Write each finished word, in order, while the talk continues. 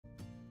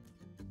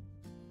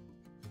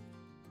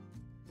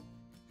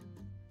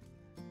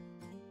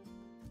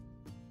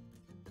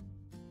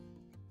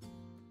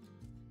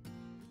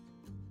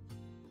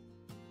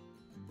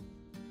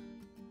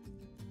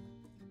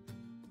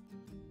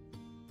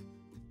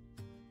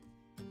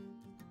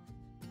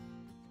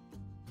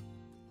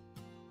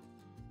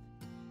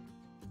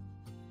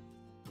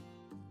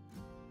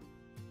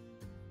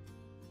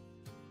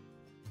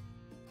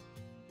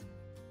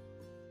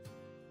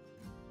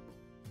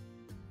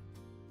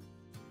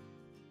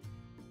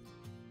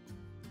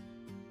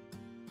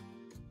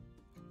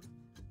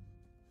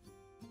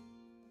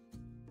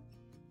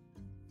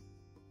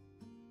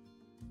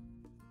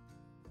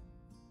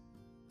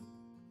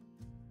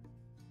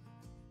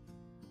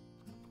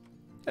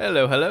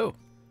Hello, hello.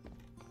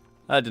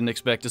 I didn't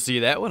expect to see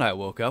that when I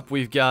woke up.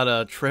 We've got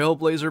a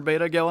Trailblazer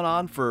beta going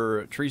on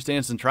for tree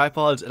stands and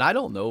tripods, and I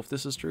don't know if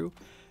this is true,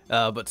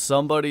 but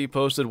somebody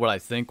posted what I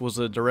think was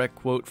a direct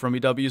quote from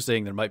EW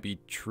saying there might be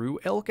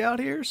TruELK out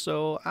here,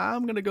 so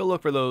I'm going to go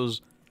look for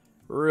those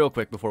real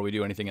quick before we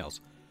do anything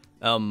else.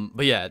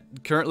 But yeah,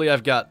 currently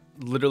I've got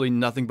literally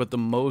nothing but the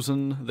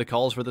Mosin, the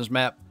calls for this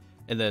map,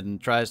 and then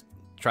tripods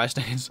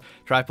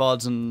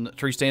and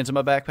tree stands in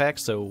my backpack,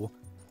 so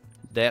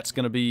that's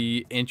going to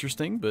be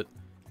interesting, but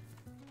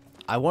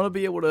I want to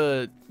be able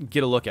to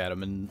get a look at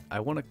them, and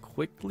I want to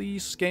quickly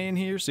scan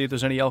here, see if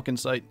there's any elk in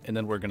sight, and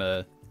then we're going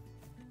to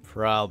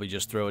probably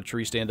just throw a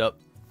tree stand up,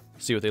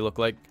 see what they look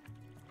like.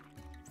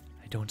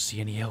 I don't see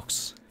any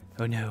elks.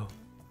 Oh no.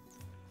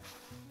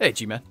 Hey,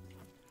 G-Man.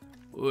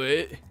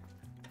 Wait.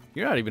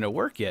 You're not even at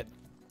work yet.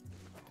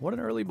 What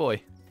an early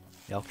boy.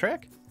 Elk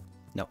track?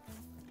 No.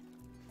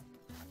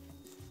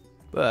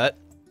 But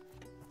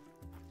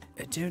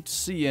I don't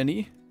see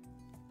any.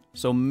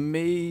 So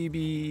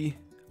maybe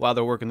while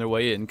they're working their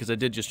way in, because I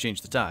did just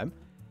change the time,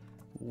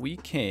 we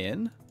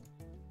can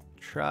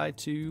try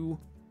to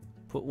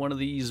put one of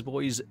these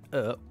boys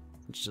up.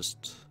 Let's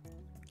just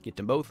get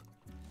them both.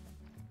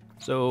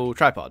 So,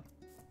 tripod.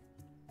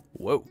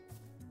 Whoa.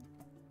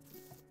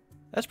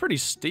 That's pretty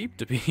steep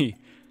to be.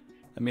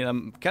 I mean,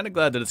 I'm kind of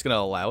glad that it's going to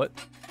allow it.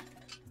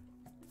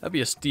 That'd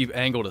be a steep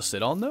angle to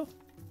sit on, though.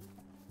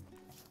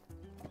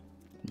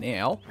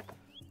 Now,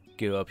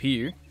 go up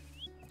here.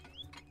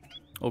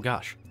 Oh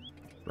gosh,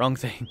 wrong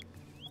thing.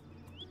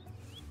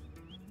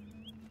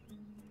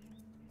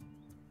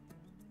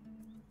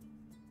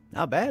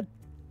 Not bad.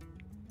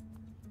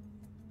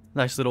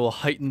 Nice little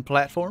heightened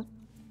platform.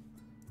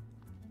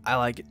 I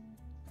like it.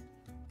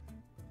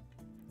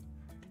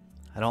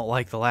 I don't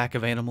like the lack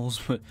of animals,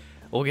 but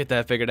we'll get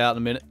that figured out in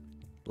a minute.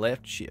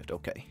 Left shift,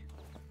 okay.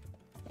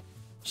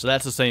 So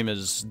that's the same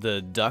as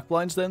the duck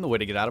blinds then, the way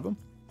to get out of them.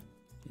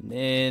 And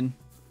then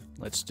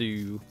let's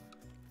do...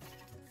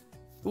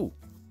 Ooh,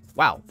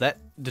 wow, that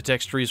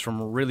detects trees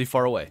from really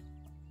far away.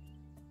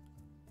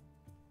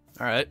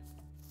 Alright.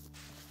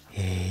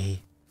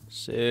 Hey.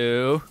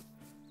 So,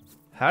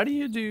 how do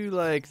you do,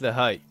 like, the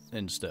height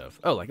and stuff?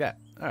 Oh, like that.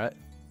 Alright.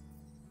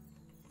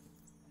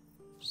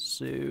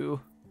 So,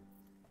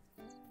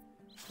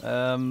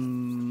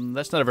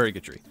 that's not a very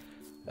good tree.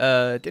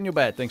 Daniel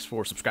Bad, thanks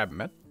for subscribing,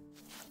 man.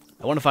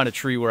 I want to find a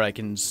tree where I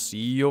can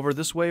see over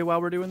this way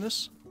while we're doing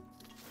this.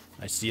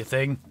 I see a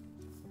thing.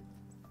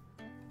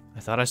 I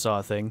thought I saw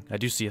a thing. I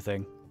do see a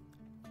thing.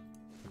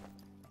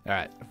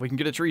 Alright, if we can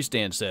get a tree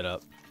stand set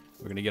up,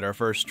 we're going to get our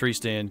first tree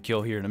stand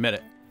kill here in a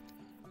minute.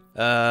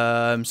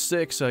 I'm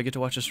sick, so I get to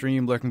watch a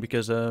stream lurking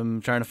because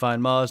I'm trying to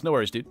find mods. No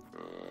worries, dude.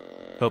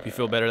 Hope you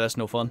feel better. That's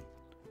no fun.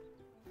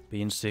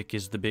 Being sick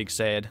is the big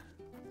sad.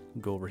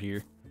 Go over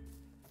here.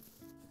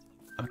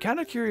 I'm kind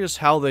of curious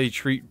how they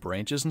treat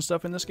branches and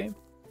stuff in this game.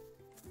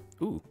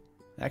 Ooh,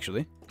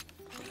 actually.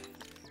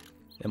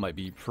 It might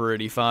be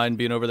pretty fine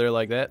being over there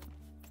like that.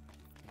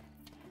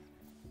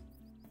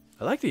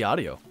 I like the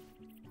audio.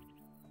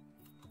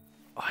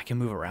 Oh, I can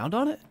move around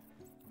on it?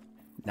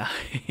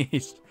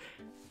 Nice.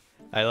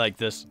 I like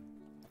this.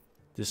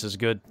 This is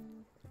good.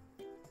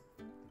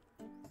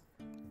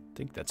 I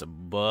think that's a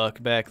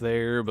buck back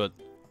there, but...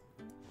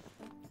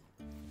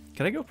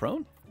 Can I go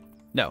prone?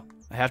 No.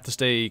 I have to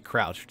stay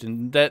crouched,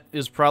 and that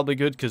is probably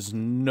good because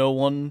no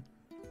one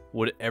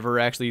would ever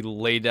actually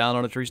lay down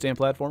on a tree stand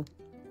platform.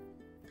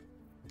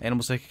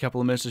 Animals take a couple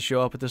of minutes to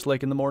show up at this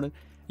lake in the morning.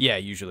 Yeah,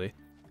 usually.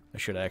 I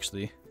should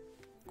actually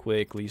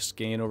quickly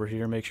scan over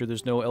here, make sure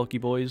there's no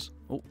elky boys.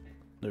 Oh,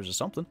 there's a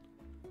something.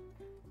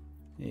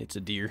 It's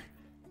a deer.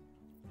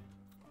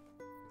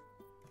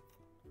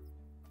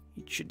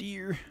 It's a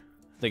deer.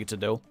 I think it's a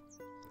doe.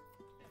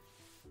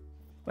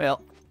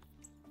 Well,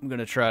 I'm going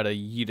to try to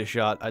yeet a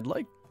shot. I'd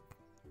like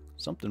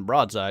something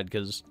broadside,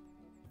 because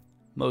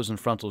Mosin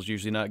frontal's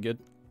usually not good.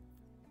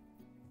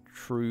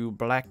 True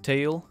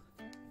blacktail.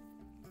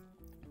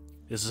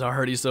 This is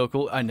already so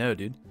cool. I know,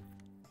 dude.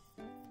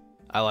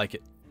 I like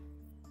it.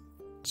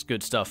 It's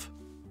good stuff.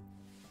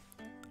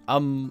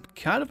 I'm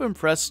kind of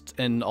impressed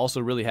and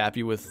also really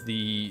happy with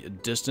the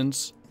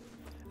distance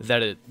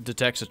that it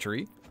detects a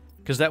tree.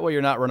 Because that way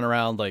you're not running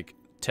around, like,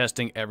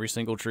 testing every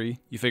single tree.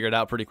 You figure it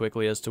out pretty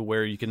quickly as to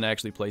where you can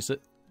actually place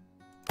it.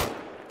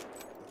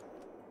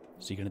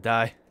 So you're gonna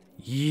die.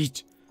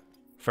 Yeet.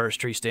 First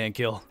tree stand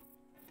kill.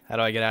 How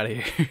do I get out of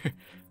here?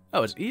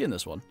 Oh, it's E in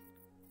this one.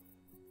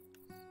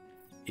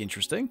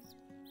 Interesting.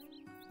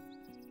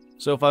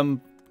 So if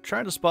I'm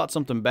trying to spot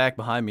something back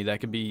behind me, that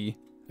could be...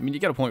 I mean, you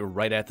gotta point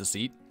right at the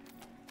seat.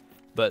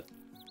 But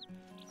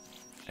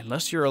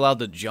unless you're allowed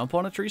to jump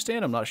on a tree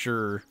stand, I'm not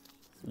sure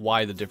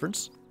why the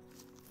difference.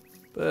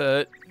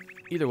 But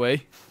either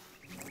way,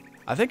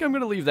 I think I'm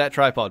gonna leave that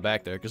tripod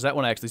back there, because that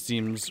one actually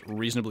seems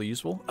reasonably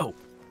useful. Oh,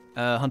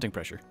 hunting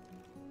pressure.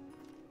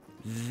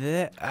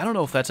 I don't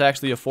know if that's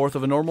actually a fourth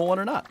of a normal one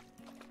or not.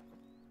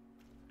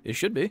 It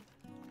should be.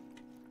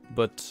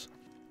 But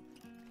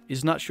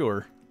is not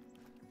sure.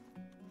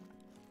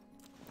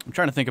 I'm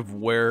trying to think of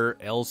where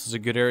else is a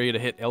good area to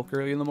hit elk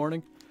early in the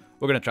morning.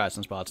 We're going to try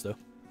some spots, though.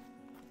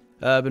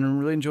 I've been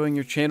really enjoying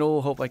your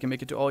channel. Hope I can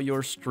make it to all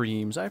your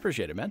streams. I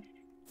appreciate it, man.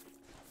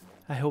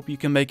 I hope you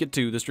can make it,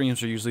 too. The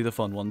streams are usually the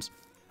fun ones.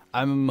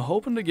 I'm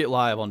hoping to get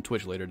live on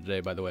Twitch later today,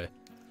 by the way.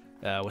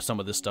 With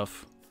some of this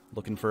stuff.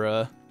 Looking for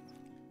a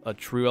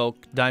TruELK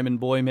Diamond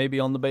Boy,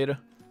 maybe, on the beta.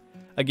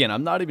 Again,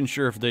 I'm not even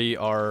sure if they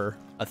are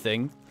a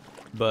thing.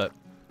 But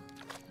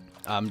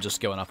I'm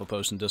just going off a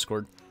post in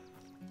Discord.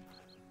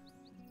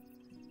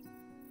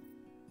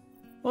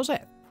 What was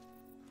that?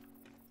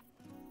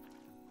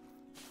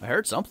 I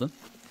heard something.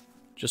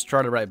 Just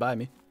trotted right by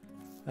me.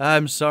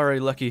 I'm sorry,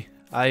 Lucky.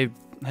 I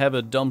have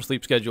a dumb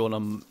sleep schedule and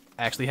I'm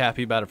actually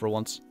happy about it for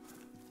once.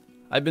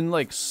 I've been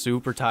like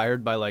super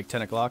tired by like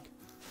 10 o'clock.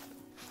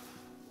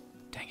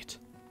 Dang it.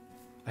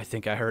 I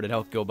think I heard an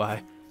elk go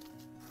by.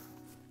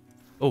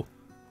 Oh.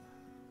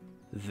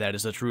 That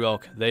is a true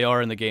elk. They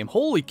are in the game.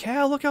 Holy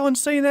cow, look how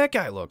insane that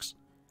guy looks.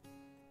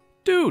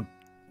 Dude.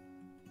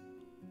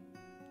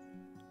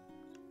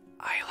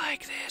 I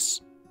like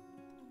this.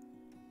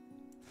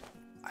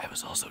 I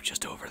was also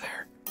just over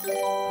there.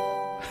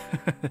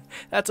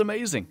 That's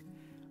amazing.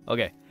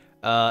 Okay.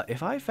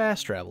 If I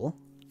fast travel,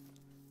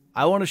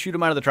 I want to shoot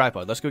him out of the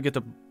tripod. Let's go get the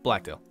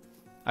blacktail.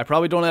 I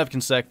probably don't have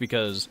consec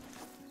because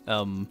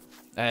I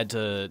had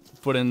to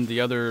put in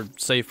the other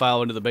save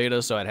file into the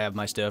beta so I'd have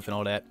my stuff and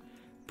all that.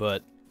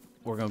 But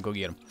we're going to go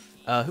get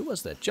him. Who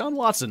was that? John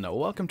Watson. No,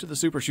 welcome to the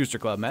Super Schuster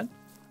Club, man.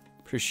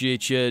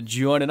 Appreciate you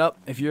joining up.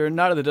 If you're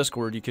not in the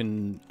Discord, you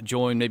can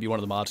join. Maybe one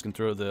of the mods can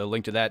throw the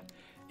link to that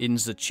in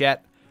the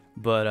chat.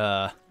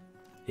 But,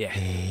 yeah.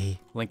 Hey.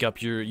 Link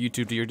up your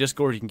YouTube to your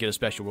Discord. You can get a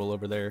special role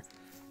over there.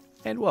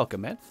 And welcome,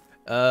 man.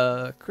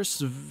 Chris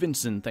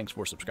Vincent, thanks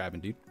for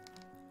subscribing, dude.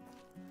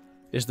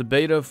 Is the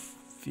beta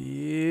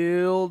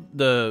field...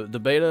 The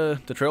beta,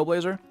 the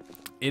Trailblazer?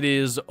 It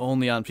is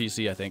only on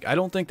PC, I think. I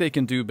don't think they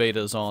can do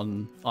betas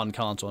on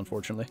console,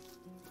 unfortunately.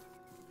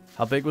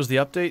 How big was the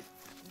update?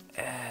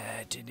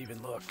 I didn't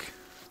even look.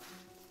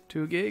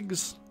 2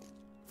 gigs?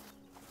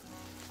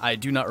 I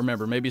do not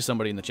remember. Maybe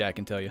somebody in the chat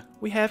can tell you.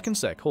 We have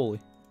consec. Holy.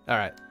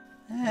 Alright.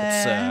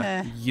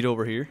 Let's yeet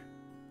over here.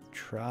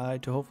 Try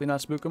to hopefully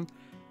not spook him.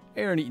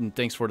 Aaron Eaton,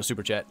 thanks for the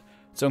super chat.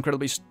 So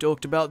incredibly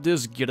stoked about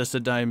this. Get us a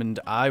diamond.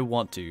 I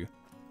want to.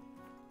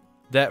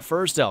 That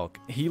first elk,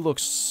 he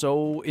looks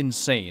so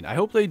insane. I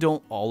hope they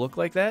don't all look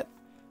like that.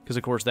 Because,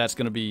 of course, that's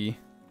going to be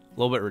a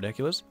little bit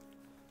ridiculous.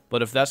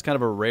 But if that's kind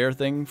of a rare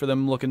thing for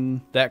them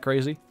looking that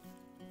crazy,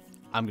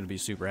 I'm going to be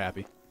super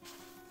happy.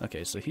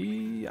 Okay, so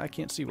I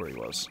can't see where he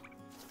was.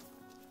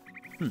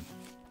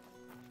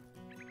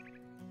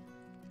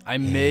 I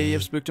may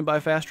have spooked him by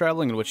fast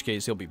traveling, in which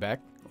case he'll be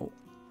back. Oh,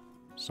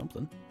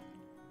 something.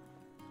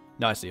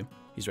 No, I see him.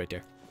 He's right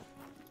there.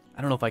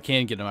 I don't know if I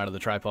can get him out of the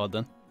tripod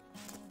then.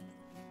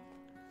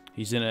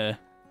 He's in a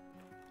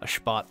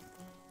spot.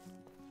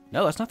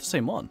 No, that's not the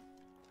same one.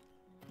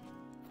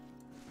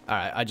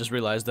 Alright, I just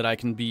realized that I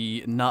can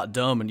be not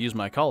dumb and use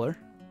my collar.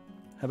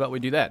 How about we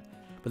do that?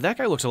 But that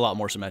guy looks a lot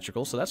more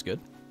symmetrical, so that's good.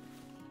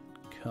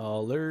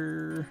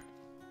 Collar.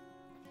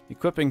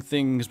 Equipping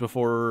things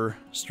before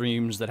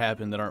streams that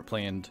happen that aren't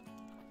planned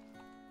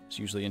is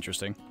usually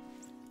interesting.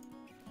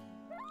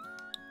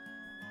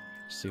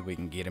 See if we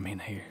can get him in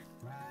here.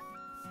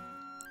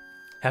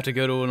 Have to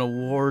go to an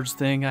awards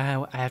thing.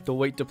 I have to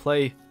wait to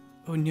play.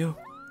 Oh no.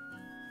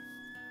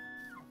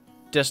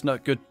 That's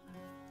not good.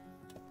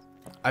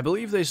 I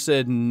believe they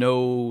said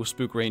no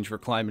spook range for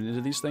climbing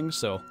into these things,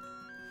 so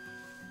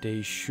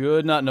they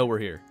should not know we're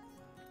here.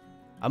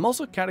 I'm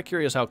also kind of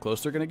curious how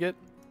close they're going to get.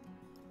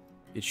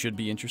 It should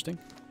be interesting.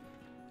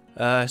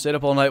 I stayed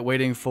up all night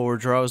waiting for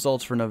draw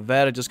results for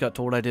Nevada. Just got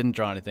told I didn't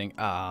draw anything.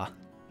 Ah.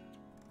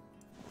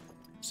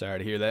 Sorry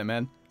to hear that,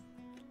 man.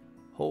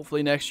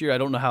 Hopefully next year. I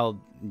don't know how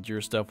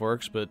your stuff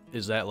works, but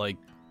is that like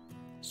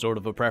sort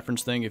of a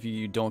preference thing? If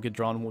you don't get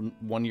drawn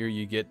one year,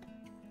 you get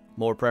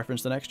more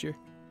preference the next year?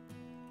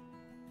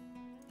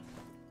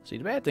 See,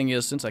 the bad thing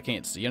is, since I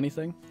can't see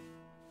anything,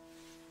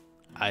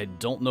 I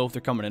don't know if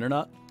they're coming in or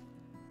not.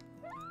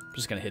 I'm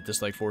just going to hit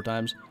this like 4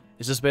 times.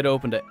 Is this beta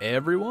open to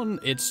everyone?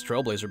 It's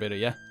Trailblazer beta,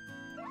 yeah.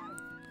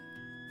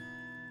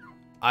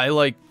 I,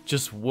 like,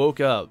 just woke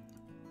up,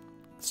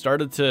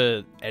 started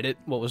to edit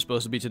what was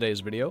supposed to be today's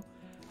video,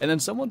 and then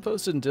someone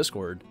posted in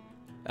Discord,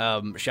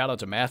 shout out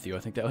to Matthew, I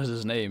think that was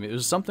his name. It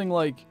was something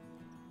like,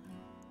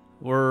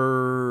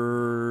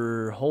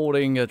 we're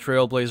holding a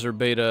Trailblazer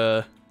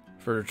beta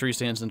for tree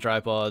stands and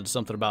tripods,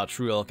 something about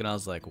TruELK, and I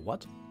was like,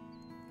 what?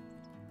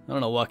 I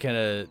don't know what kind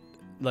of...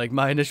 Like,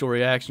 my initial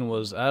reaction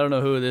was, I don't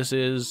know who this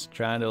is,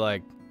 trying to,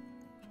 like,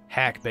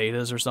 hack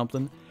betas or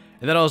something.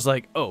 And then I was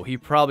like, oh, he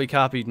probably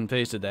copied and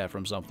pasted that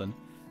from something.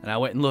 And I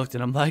went and looked,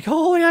 and I'm like,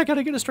 holy, I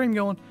gotta get a stream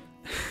going.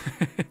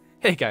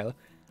 Hey, Kyla.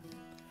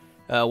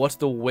 What's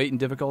the weight and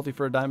difficulty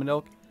for a diamond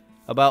elk?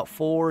 About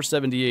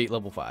 478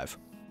 level 5.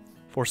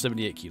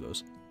 478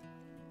 kilos.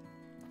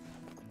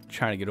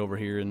 Trying to get over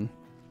here and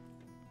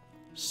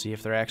see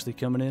if they're actually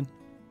coming in.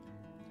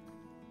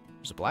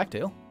 There's a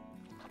blacktail.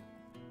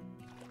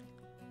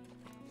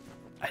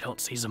 I don't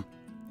seize him.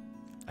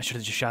 I should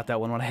have just shot that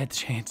one when I had the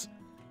chance.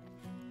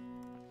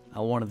 I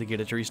wanted to get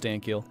a tree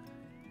stand kill.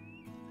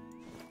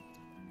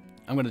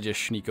 I'm going to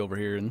just sneak over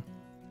here and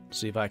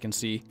see if I can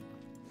see.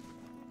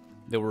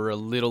 They were a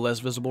little less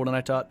visible than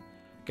I thought.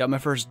 Got my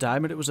first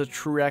diamond. It was a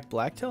TruELK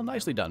blacktail.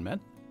 Nicely done, man.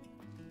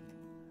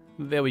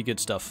 Very good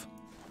stuff.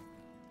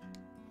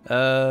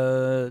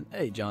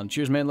 Hey, John.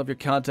 Cheers, man. Love your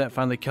content.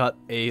 Finally caught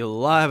a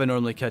live. I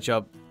normally catch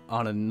up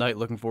on a night.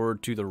 Looking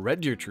forward to the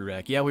Red Deer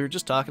TruELK. Yeah, we were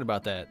just talking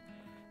about that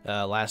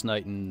last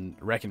night in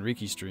Rek and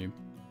Reeky's stream.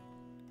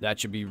 That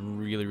should be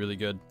really, really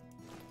good.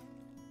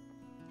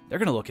 They're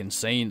going to look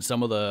insane,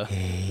 some of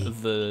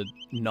the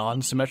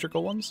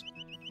non-symmetrical ones.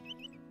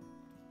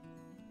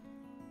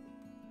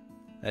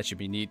 That should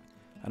be neat.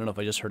 I don't know if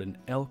I just heard an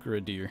elk or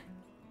a deer.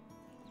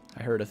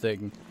 I heard a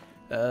thing.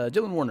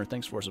 Dylan Warner,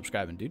 thanks for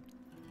subscribing, dude.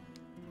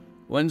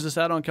 When's this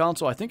out on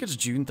console? I think it's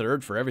June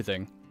 3rd for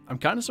everything. I'm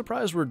kind of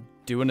surprised we're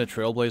doing a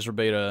Trailblazer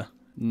beta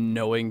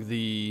knowing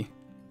the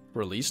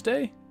release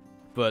day.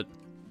 But,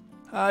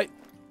 yeah.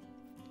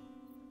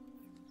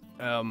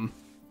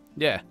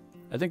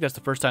 I think that's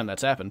the first time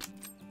that's happened.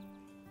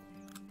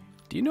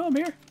 Do you know I'm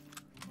here?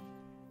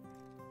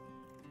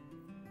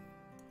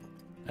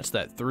 That's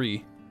that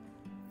 3.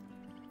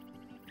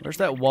 Where's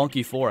that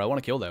wonky 4? I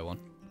want to kill that one.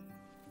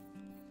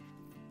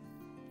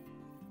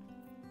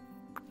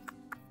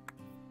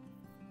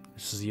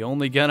 This is the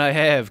only gun I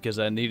have because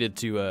I needed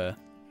to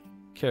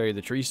carry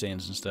the tree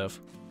stands and stuff.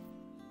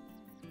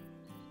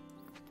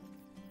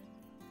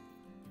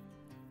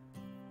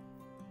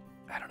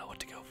 I don't know what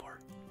to go for.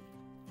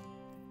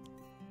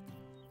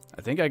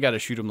 I think I gotta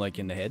shoot him like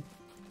in the head.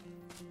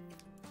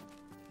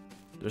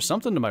 There's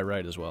something to my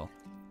right as well.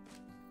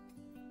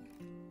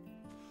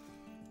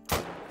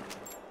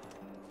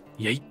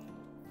 Yeet.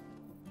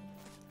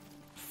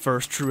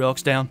 First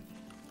TruELK's down.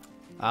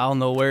 I don't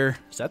know where.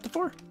 Is that the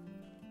 4?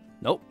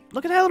 Nope.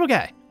 Look at that little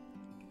guy.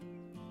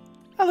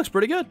 That looks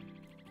pretty good.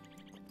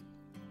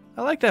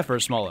 I like that for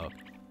a small elk.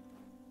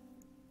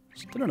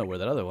 Still don't know where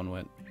that other one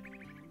went.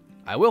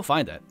 I will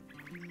find that.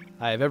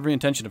 I have every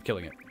intention of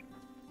killing it.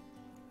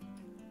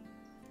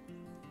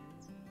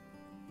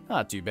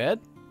 Not too bad.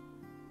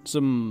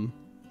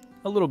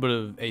 A little bit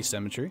of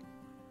asymmetry.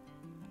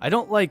 I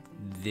don't like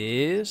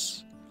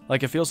this.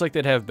 Like, it feels like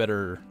they'd have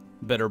better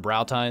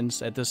brow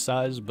tines at this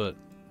size, but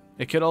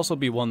it could also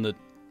be one that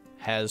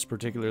has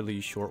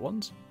particularly short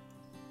ones.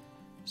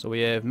 So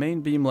we have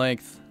main beam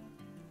length,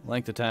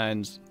 length of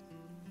tines,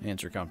 and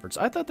circumference.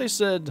 I thought they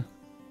said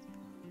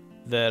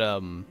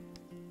that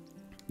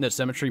that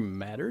symmetry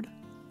mattered.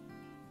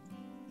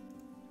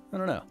 I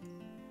don't know.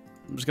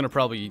 I'm just gonna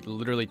probably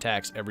literally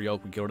tax every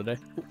elk we kill today.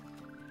 Ooh.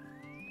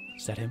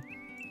 Is that him?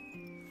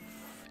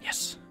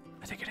 Yes,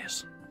 I think it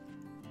is.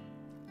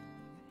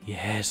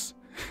 Yes.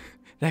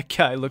 That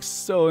guy looks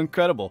so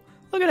incredible.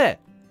 Look at that.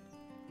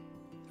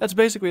 That's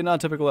basically a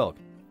non-typical elk.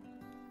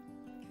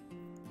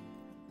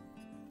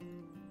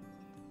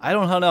 I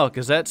don't hunt elk.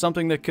 Is that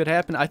something that could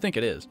happen? I think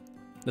it is.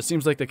 That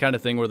seems like the kind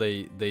of thing where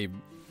they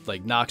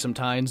like knock some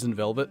tines in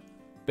velvet,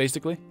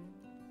 basically.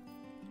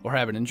 Or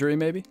have an injury,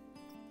 maybe.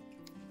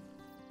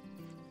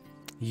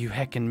 You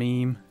heckin'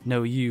 meme.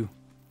 No, you.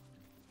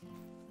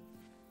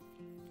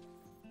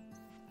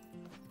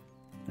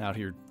 Out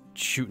here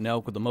shooting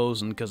elk with the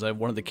Mosin because I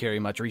wanted to carry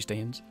my tree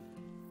stands.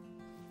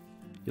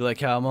 You like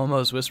how I'm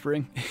almost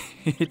whispering?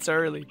 It's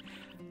early.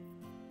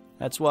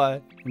 That's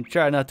why I'm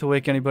trying not to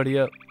wake anybody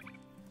up.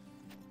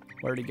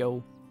 Where'd he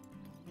go?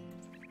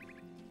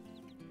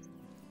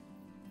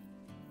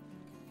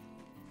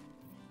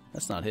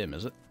 That's not him,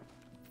 is it?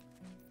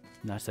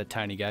 No, it's that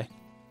tiny guy.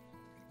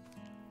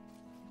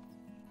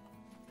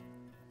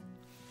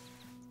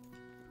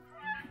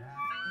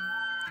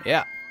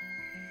 Yeah.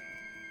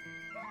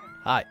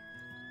 Hi.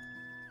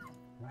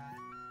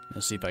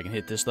 Let's see if I can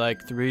hit this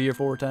like 3 or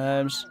 4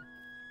 times.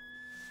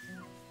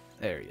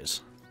 There he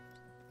is.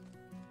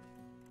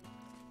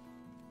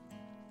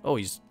 Oh,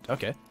 he's...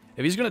 okay.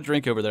 If he's gonna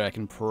drink over there, I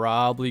can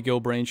probably go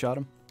brain shot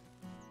him.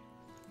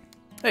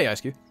 Hey,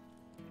 Ice Cube.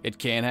 It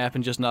can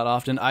happen, just not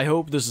often. I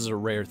hope this is a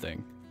rare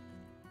thing.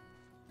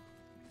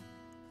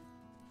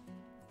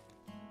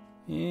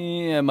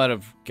 Yeah, I might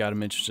have got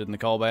him interested in the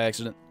call by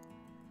accident.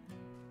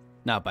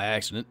 Not by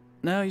accident.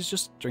 No, he's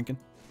just drinking.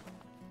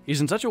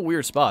 He's in such a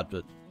weird spot,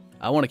 but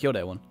I want to kill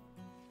that one.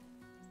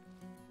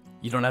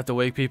 You don't have to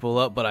wake people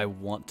up, but I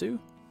want to?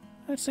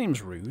 That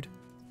seems rude.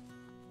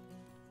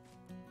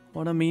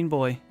 What a mean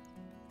boy.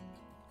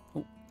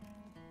 Oh.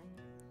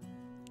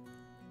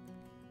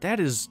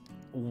 That is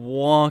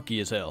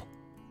wonky as hell.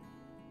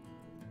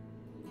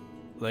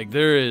 Like,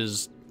 there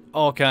is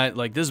all kind...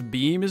 like, this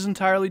beam is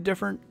entirely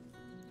different.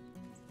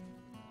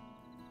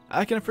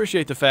 I can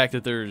appreciate the fact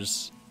that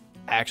there's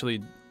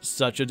actually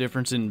such a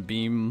difference in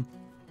beam,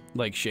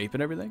 like, shape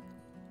and everything.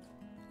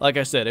 Like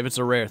I said, if it's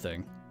a rare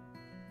thing.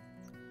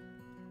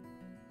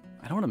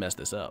 I don't want to mess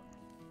this up.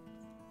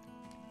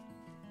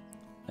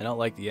 I don't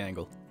like the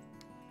angle.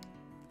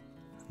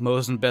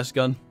 Mosin best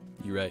gun?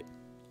 You're right.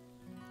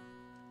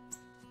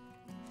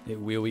 It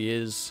really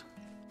is.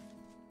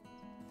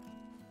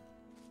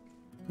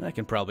 I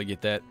can probably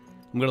get that.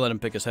 I'm going to let him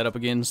pick his head up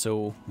again,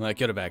 so I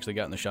could have actually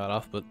gotten the shot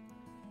off, but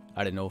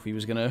I didn't know if he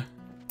was going to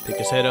pick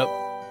his head up.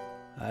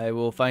 I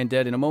will find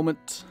Dad in a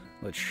moment.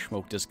 Let's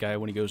smoke this guy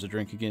when he goes to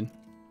drink again.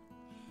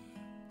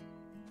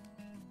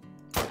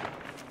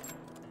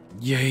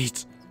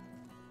 Yeet!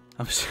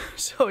 I'm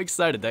so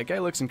excited. That guy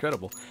looks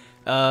incredible.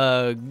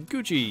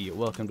 Gucci,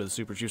 welcome to the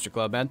Super Juicer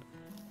Club, man.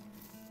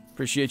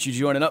 Appreciate you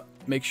joining up.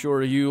 Make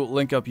sure you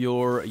link up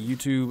your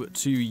YouTube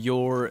to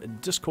your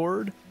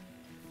Discord.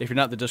 If you're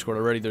not in the Discord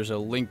already, there's a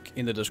link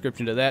in the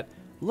description to that.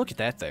 Look at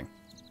that thing.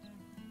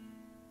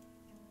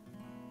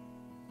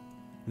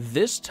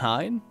 This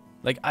tine,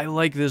 like, I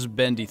like this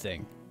bendy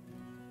thing.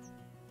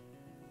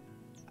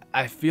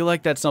 I feel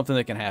like that's something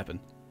that can happen.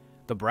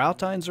 The brow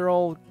tines are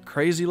all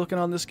crazy looking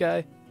on this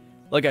guy.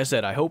 Like I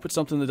said, I hope it's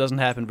something that doesn't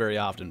happen very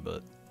often,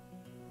 but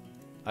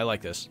I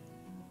like this.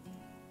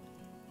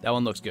 That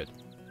one looks good.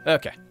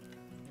 Okay.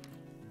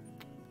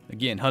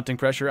 Again, hunting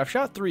pressure. I've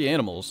shot 3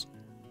 animals.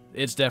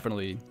 It's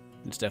definitely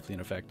in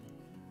effect.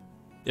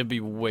 It'd be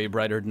way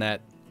brighter than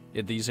that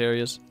in these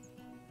areas.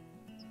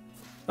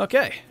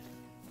 Okay.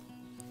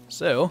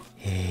 So,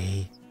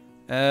 hey.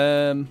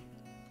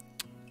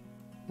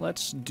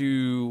 Let's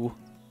do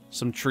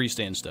some tree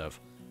stand stuff.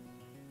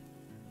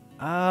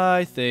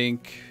 I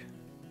think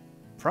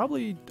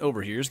probably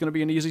over here is going to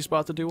be an easy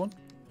spot to do one.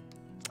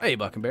 Hey,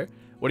 Bbuttonbran.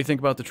 What do you think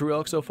about the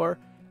TruELK so far?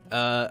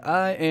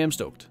 I am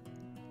stoked.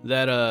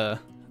 That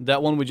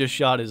one we just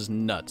shot is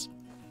nuts.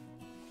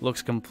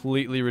 Looks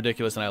completely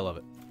ridiculous, and I love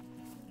it.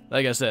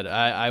 Like I said,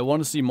 I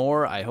want to see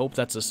more. I hope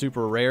that's a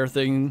super rare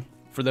thing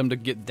for them to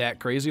get that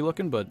crazy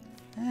looking, but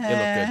it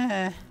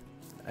looked good.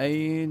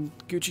 And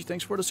Gucci,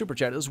 thanks for the super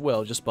chat as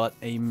well. Just bought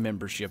a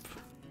membership.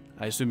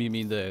 I assume you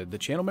mean the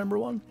channel member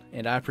one,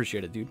 and I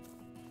appreciate it, dude.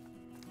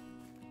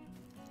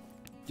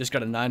 Just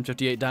got a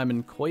 958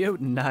 diamond coyote.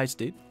 Nice,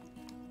 dude.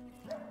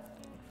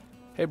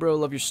 Hey, bro,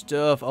 love your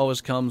stuff.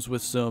 Always comes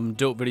with some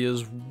dope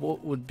videos.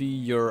 What would be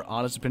your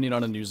honest opinion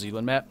on a New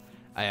Zealand map?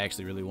 I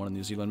actually really want a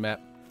New Zealand map.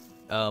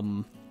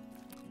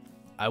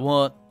 I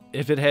want,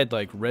 if it had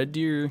like red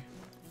deer,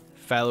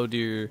 fallow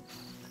deer,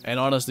 and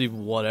honestly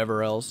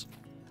whatever else,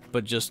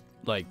 but just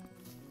like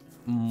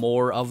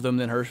more of them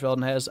than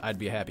Hirschfelden has, I'd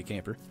be a happy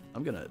camper.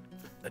 I'm gonna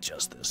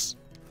adjust this.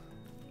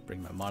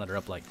 Bring my monitor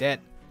up like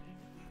that.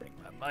 Bring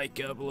my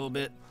mic up a little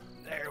bit.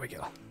 There we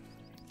go.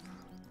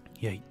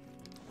 Yay.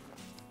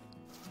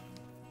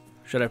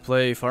 Should I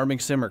play Farming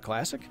Sim or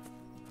Classic?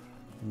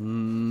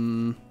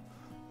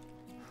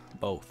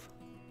 Both.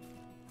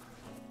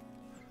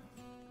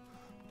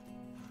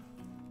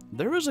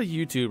 There was a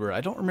YouTuber,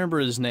 I don't remember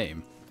his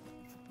name.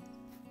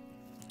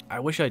 I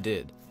wish I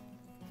did.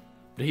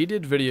 But he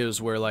did videos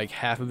where like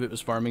half of it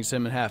was Farming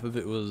Sim and half of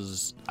it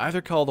was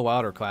either Call of the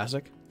Wild or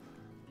Classic.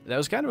 That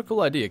was kind of a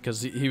cool idea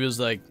because he was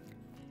like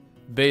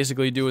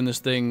basically doing this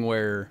thing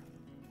where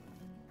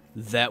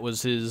that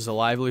was his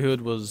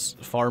livelihood, was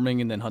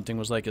farming, and then hunting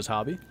was like his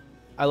hobby.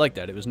 I like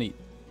that. It was neat.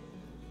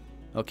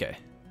 Okay.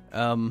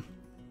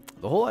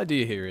 The whole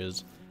idea here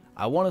is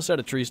I want to set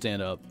a tree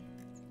stand up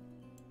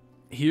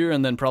here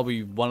and then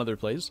probably one other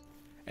place,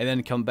 and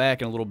then come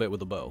back in a little bit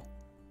with a bow.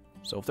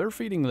 So if they're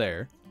feeding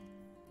there,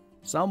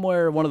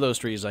 somewhere one of those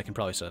trees I can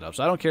probably set up.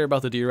 So I don't care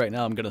about the deer right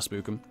now. I'm going to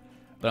spook them,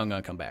 but I'm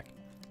going to come back.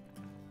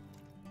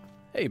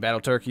 Hey,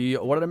 Battle Turkey.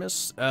 What did I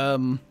miss?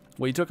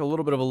 We took a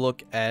little bit of a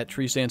look at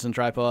tree stands and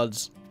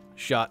tripods,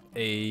 shot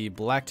a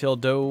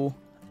black-tailed doe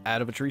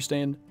out of a tree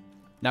stand.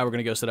 Now we're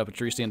going to go set up a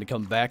tree stand to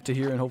come back to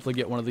here and hopefully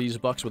get one of these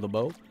bucks with a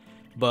bow.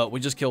 But we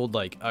just killed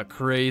like a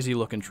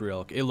crazy-looking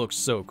TruELK. It looks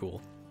so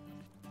cool.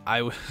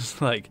 I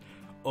was like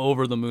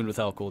over the moon with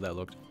how cool that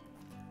looked.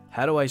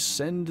 How do I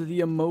send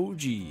the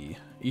emoji? Are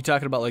you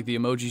talking about like the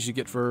emojis you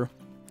get for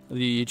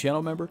the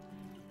channel member?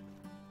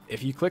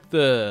 If you click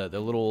the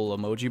little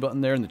emoji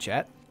button there in the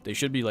chat, they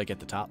should be like at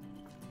the top.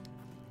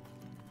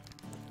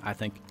 I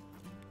think.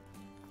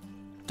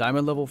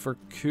 Diamond level for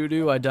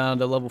Kudu, I down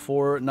to level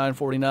 4 at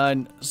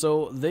 949.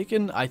 So they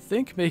can, I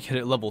think, make it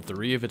at level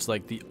 3 if it's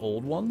like the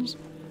old ones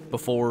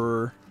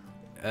before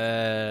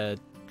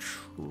TrueRack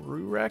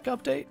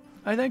update,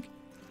 I think.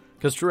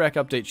 Because TrueRack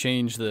update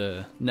changed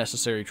the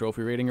necessary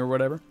trophy rating or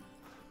whatever.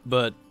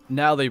 But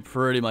now they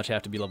pretty much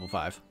have to be level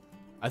 5.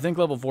 I think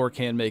level 4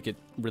 can make it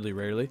really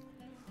rarely.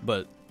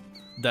 But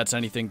that's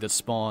anything that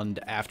spawned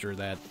after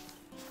that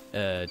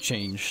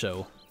change,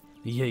 so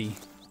yay.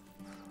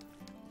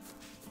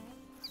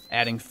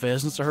 Adding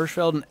pheasants to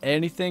Hirschfelden.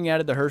 Anything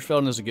added to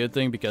Hirschfelden is a good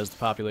thing because the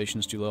population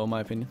is too low, in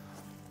my opinion.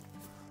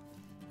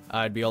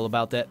 I'd be all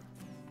about that.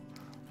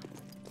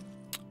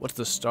 What's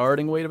the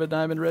starting weight of a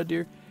diamond red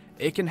deer?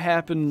 It can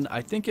happen,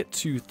 I think, at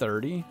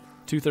 230.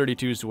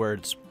 232 is where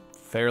it's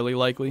fairly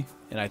likely.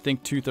 And I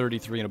think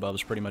 233 and above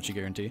is pretty much a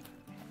guarantee.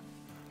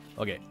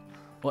 Okay.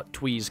 What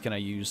tweez can I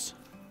use?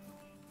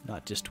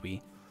 Not just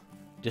twee.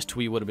 Just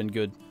twee would have been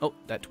good. Oh,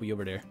 that twee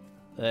over there.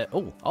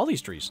 Oh, all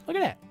these trees. Look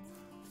at that.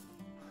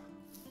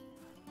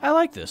 I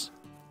like this.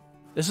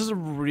 This is a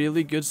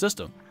really good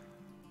system.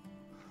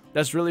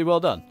 That's really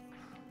well done.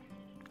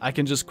 I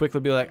can just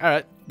quickly be like,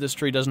 alright, this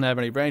tree doesn't have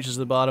any branches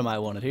at the bottom. I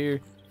want it here.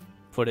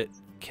 put it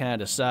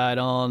kind of side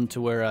on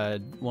to where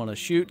I'd want to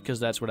shoot, because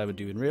that's what I would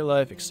do in real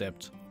life,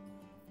 except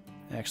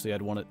actually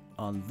I'd want it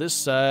on this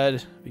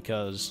side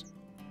because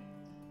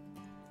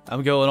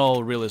I'm going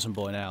all realism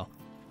boy now.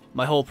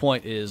 My whole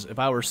point is, if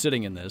I were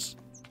sitting in this,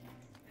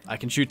 I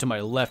can shoot to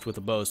my left with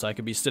a bow, so I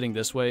could be sitting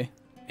this way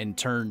and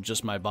turn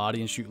just my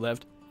body and shoot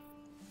left.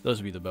 Those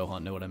would be the bow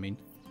hunt, know what I mean?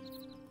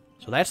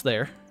 So that's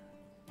there.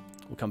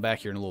 We'll come back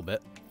here in a little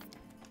bit.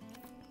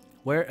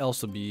 Where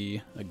else would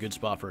be a good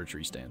spot for a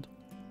tree stand?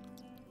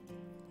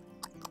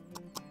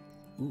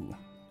 Ooh,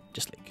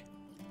 just like.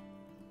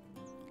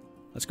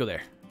 Let's go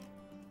there.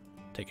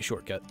 Take a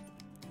shortcut.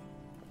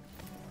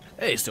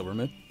 Hey,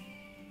 Silverman.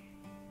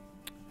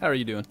 How are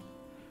you doing? Do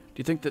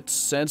you think that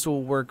scents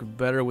will work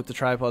better with the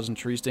tripods and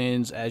tree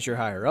stands as you're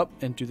higher up?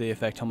 And do they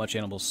affect how much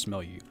animals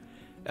smell you?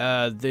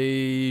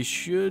 They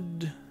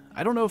should...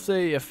 I don't know if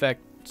they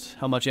affect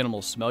how much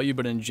animals smell you,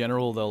 but in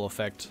general they'll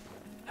affect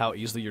how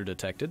easily you're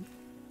detected.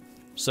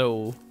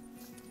 So,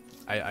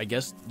 I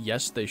guess,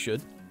 yes, they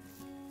should.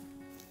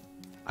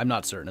 I'm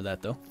not certain of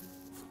that, though.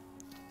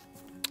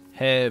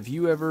 Have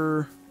you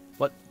ever...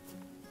 What?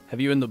 Have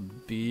you in the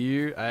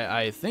beard?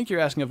 I think you're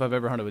asking if I've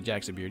ever hunted with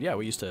Jackson Beard. Yeah,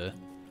 we used to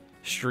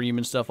stream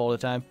and stuff all the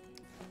time.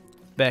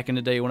 Back in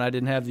the day when I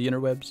didn't have the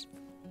interwebs.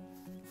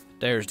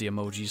 There's the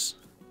emojis.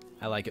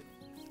 I like it.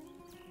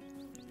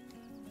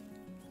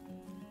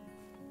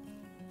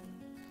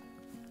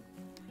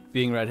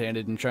 Being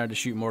right-handed and trying to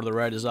shoot more to the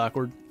right is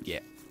awkward. Yeah.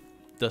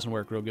 Doesn't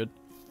work real good.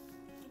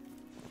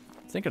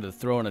 I think I'd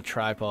throw in a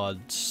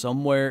tripod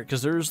somewhere,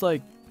 because there's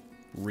like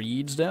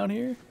reeds down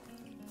here.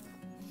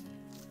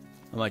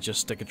 I might just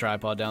stick a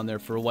tripod down there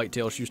for a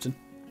whitetail shooting.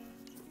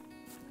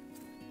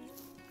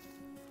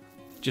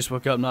 Just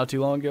woke up not too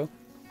long ago.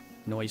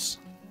 Nice.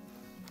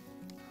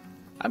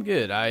 I'm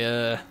good.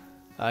 I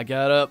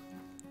got up,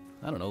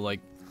 I don't know, like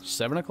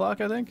 7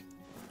 o'clock, I think.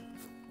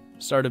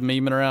 Started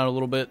memeing around a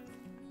little bit.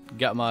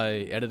 Got my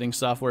editing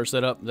software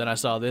set up. Then I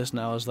saw this and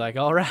I was like,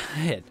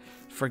 alright,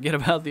 forget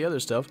about the other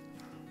stuff.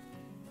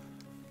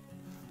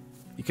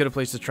 You could have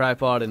placed a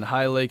tripod in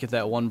High Lake at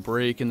that one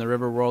break in the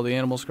river where all the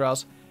animals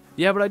cross.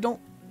 Yeah, but I don't...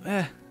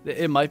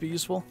 it might be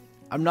useful.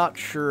 I'm not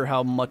sure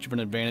how much of an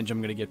advantage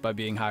I'm going to get by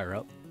being higher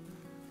up.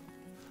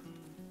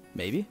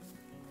 Maybe.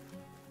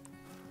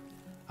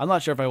 I'm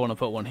not sure if I want to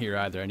put one here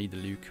either. I need the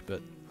Luke,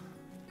 but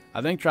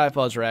I think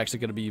tripods are actually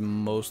going to be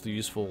mostly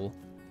useful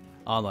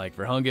on like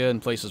Virunga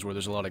and places where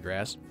there's a lot of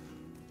grass.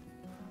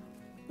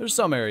 There's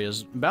some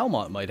areas,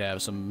 Belmont might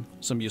have some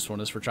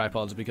usefulness for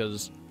tripods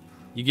because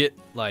you get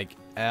like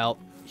out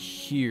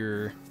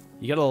here,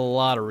 you get a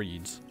lot of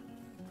reeds.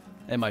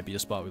 That might be a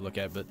spot we look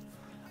at, but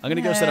I'm going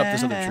to go set up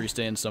this other tree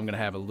stand, so I'm going to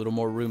have a little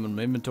more room in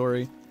my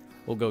inventory.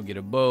 We'll go get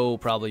a bow,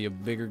 probably a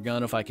bigger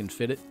gun if I can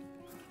fit it,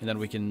 and then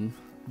we can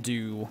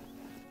do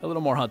a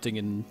little more hunting,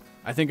 and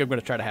I think I'm going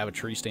to try to have a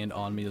tree stand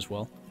on me as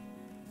well.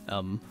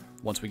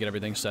 Once we get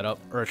everything set up,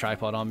 or a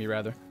tripod on me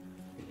rather,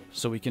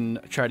 so we can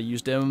try to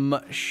use them.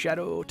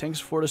 Shadow, thanks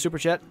for the super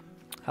chat.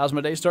 How's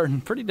my day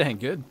starting? Pretty dang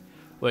good.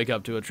 Wake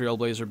up to a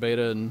Trailblazer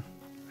beta and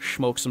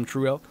smoke some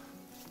TruELK.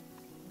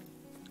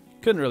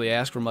 Couldn't really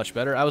ask for much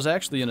better. I was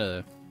actually in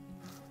a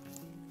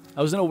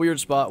weird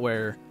spot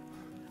where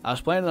I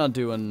was planning on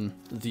doing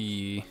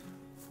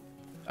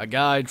a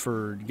guide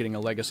for getting a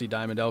legacy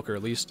diamond elk, or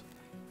at least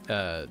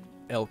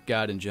elk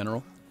guide in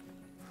general.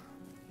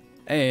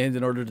 And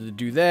in order to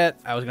do that,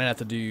 I was going to have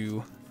to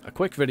do a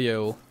quick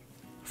video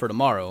for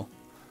tomorrow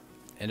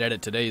and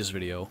edit today's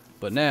video.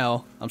 But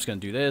now, I'm just going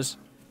to do this.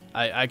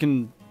 I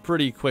can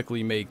pretty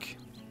quickly make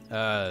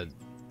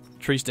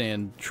tree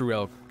stand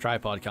TruELK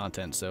tripod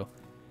content, so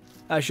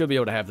I should be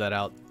able to have that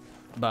out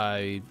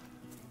by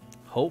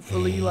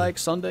hopefully like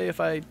Sunday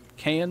if I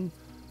can.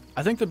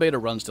 I think the beta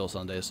runs till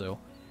Sunday, so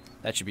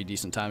that should be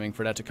decent timing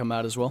for that to come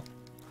out as well.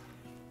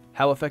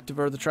 How effective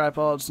are the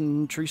tripods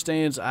and tree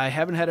stands? I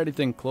haven't had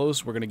anything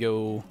close. We're going to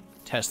go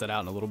test that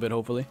out in a little bit,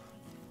 hopefully.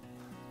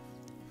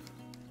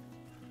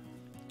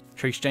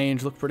 Tree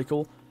stands look pretty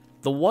cool.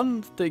 The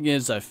one thing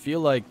is, I feel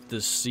like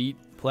the seat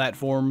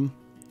platform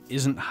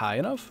isn't high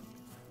enough.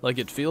 Like,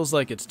 it feels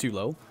like it's too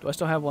low. Do I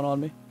still have one on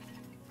me?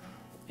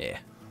 Yeah.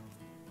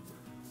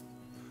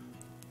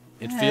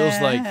 It feels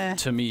like,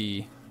 to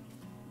me,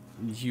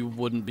 you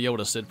wouldn't be able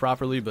to sit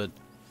properly, but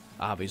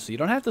obviously you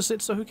don't have to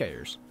sit, so who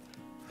cares?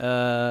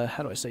 How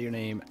do I say your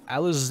name?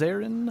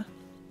 Alizarin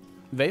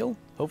Vale,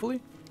 hopefully?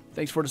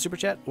 Thanks for the super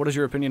chat. What is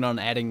your opinion on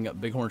adding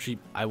bighorn sheep?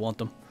 I want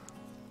them.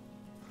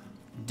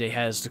 They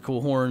has the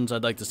cool horns.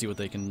 I'd like to see what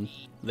they can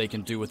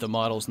do with the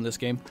models in this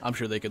game. I'm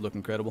sure they could look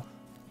incredible.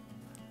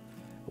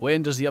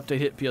 When does the update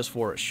hit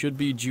PS4? It should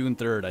be June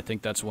 3rd. I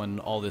think that's when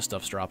all this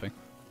stuff's dropping.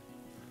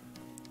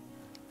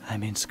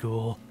 I'm in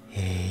school.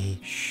 Hey,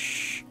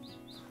 shh.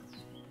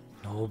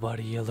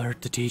 Nobody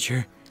alert the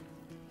teacher.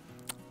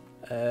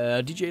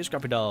 DJ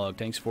Scrappy Dog,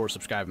 thanks for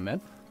subscribing,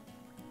 man.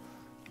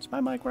 Is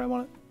my mic where I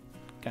want it?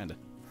 Kinda.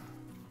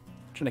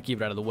 Trying to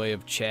keep it out of the way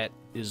of chat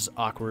is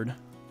awkward,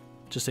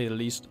 to say the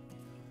least.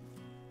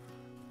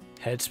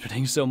 Head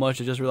spinning so much,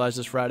 I just realized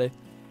it's Friday.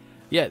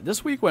 Yeah,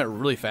 this week went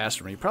really fast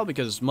for me. Probably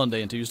because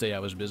Monday and Tuesday I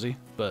was busy,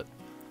 but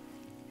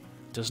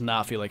it does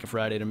not feel like a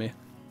Friday to me.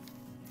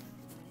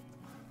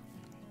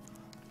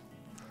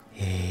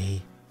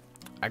 Hey.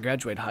 I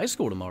graduate high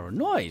school tomorrow.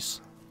 Nice.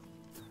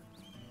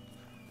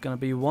 Gonna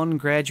be one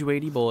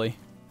graduatey boy.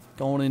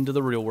 Going into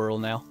the real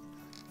world now.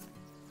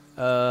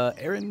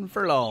 Aaron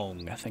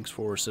Furlong, thanks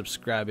for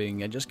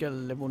subscribing. I just got a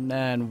level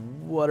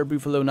 9 Water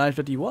Buffalo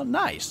 951.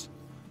 Nice.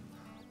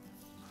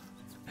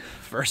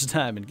 First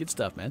time and good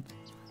stuff, man.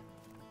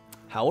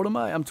 How old am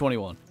I? I'm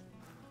 21.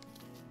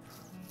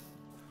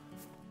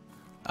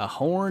 A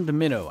horned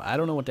minnow. I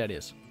don't know what that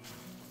is.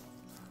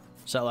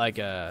 Is that like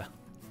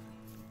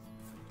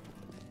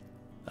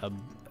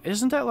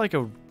isn't that like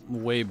a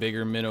way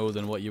bigger minnow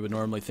than what you would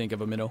normally think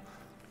of a minnow?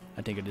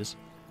 I think it is.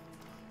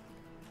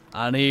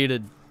 I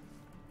need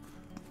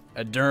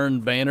a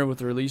darn banner with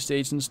the release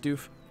dates and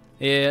stuff.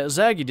 Yeah,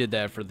 Zaggy did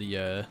that for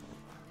the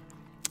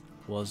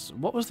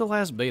what was the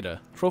last beta?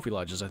 Trophy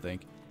Lodges, I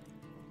think.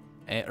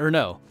 Or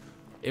no.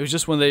 It was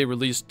just when they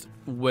released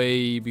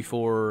way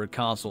before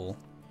console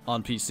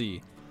on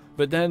PC.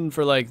 But then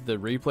for like the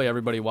replay,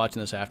 everybody watching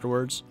this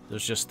afterwards,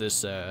 there's just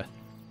this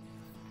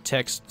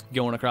text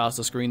going across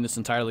the screen that's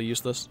entirely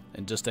useless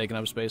and just taking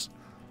up space.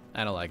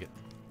 I don't like it.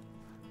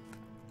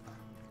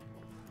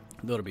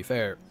 Though to be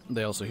fair,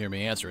 they also hear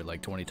me answer it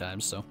like 20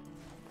 times, so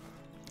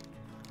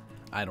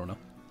I don't know.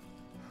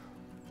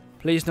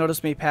 Please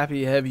notice me,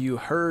 Pappy. Have you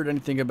heard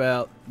anything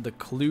about the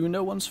clue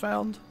no one's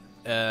found?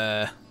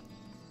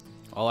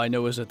 All I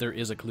know is that there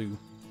is a clue.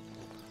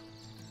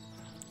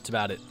 That's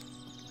about it.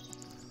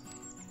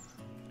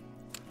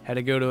 Had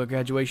to go to a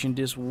graduation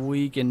this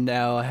week, and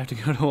now I have to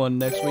go to one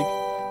next week.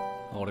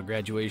 All the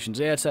graduations.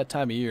 Yeah, it's that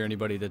time of year.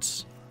 Anybody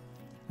that's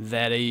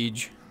that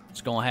age,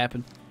 it's gonna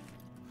happen.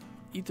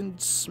 Ethan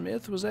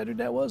Smith, was that who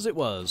that was? It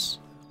was.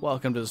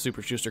 Welcome to the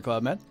Super Schuster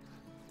Club, man.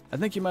 I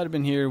think you might have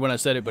been here when I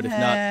said it, but if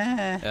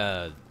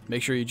not,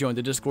 make sure you join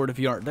the Discord if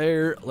you aren't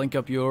there. Link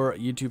up your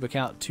YouTube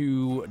account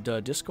to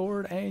the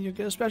Discord, and you'll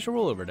get a special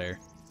role over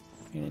there.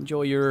 And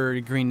enjoy your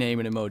green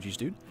name and emojis,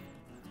 dude.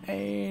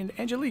 And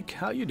Angelique,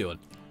 how you doing?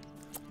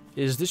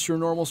 Is this your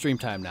normal stream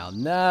time now?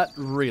 Not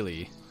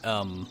really.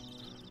 The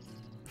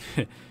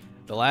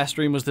last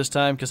stream was this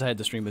time because I had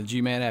to stream with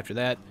G-Man after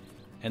that,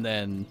 and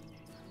then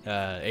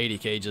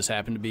 80K just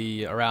happened to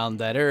be around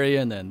that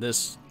area, and then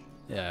this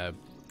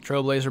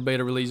Trailblazer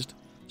beta released,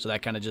 so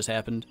that kind of just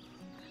happened.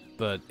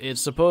 But it's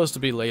supposed to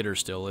be later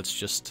still. It's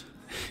just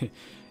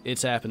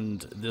it's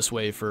happened this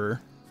way for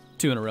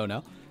 2 in a row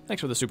now. Thanks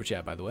for the super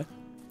chat, by the way.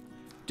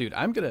 Dude,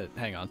 I'm gonna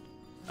hang on.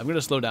 I'm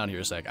gonna slow down here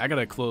a sec. I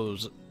gotta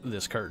close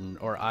this curtain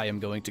or I am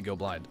going to go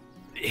blind.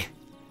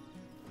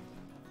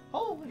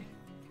 Holy.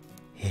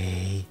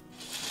 Hey.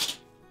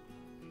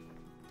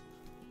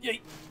 Yay.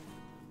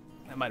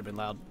 That might have been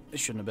loud. It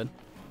shouldn't have been.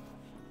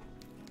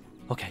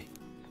 Okay.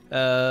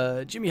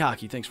 Jimmy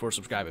Hockey, thanks for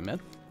subscribing, man.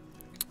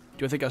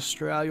 Do I think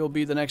Australia will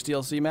be the next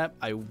DLC map?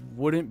 I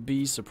wouldn't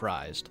be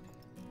surprised.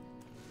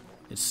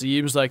 It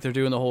seems like they're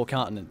doing the whole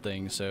continent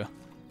thing, so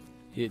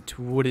it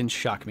wouldn't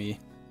shock me.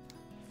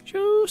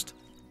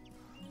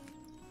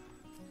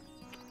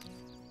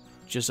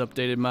 Just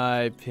updated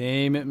my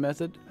payment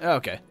method.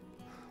 Okay.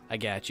 I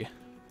got you.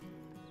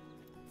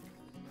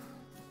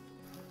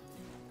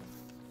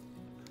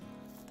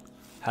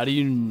 How do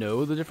you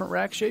know the different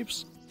rack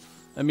shapes?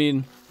 I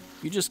mean,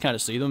 you just kind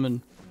of see them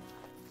and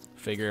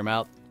figure them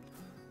out.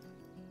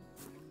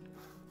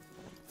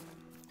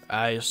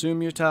 I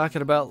assume you're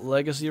talking about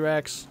legacy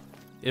racks.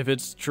 If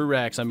it's true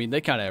racks, I mean, they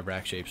kind of have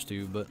rack shapes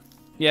too, but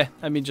yeah,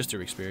 I mean, just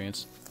through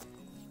experience.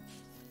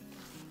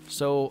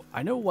 So,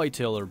 I know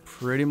whitetail are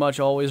pretty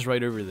much always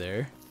right over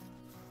there.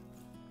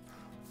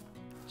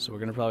 So we're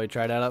going to probably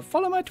try that out.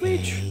 Follow my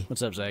Twitch. Hey.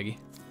 What's up, Zaggy?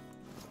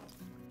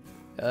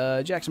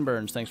 Jackson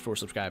Burns, thanks for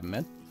subscribing,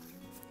 man.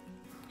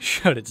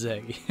 Shut it,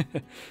 Zaggy.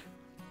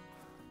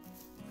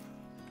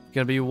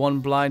 Gonna be one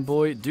blind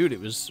boy. Dude, it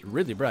was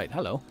really bright.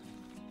 Hello.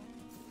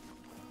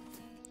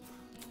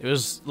 It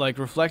was like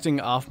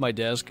reflecting off my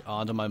desk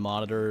onto my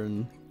monitor,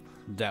 and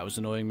that was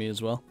annoying me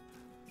as well.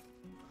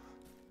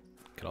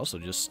 Could also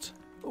just...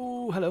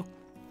 Oh, hello.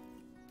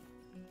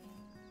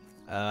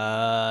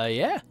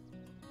 Yeah.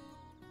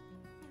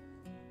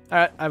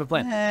 Alright, I have a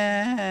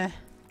plan.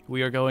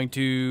 We are going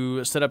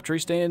to set up tree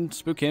stand,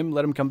 spook him,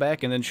 let him come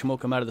back, and then Shmo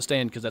come out of the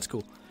stand, because that's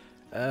cool.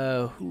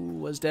 Who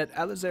was that?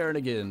 Alizarin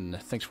again.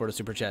 Thanks for the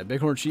super chat.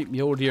 Bighorn, sheep,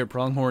 mule, deer,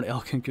 pronghorn,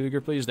 elk, and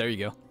cougar, please. There you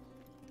go.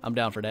 I'm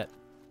down for that.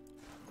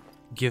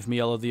 Give me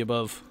all of the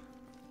above.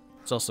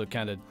 It's also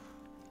kind of...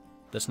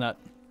 That's not...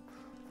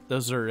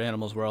 Those are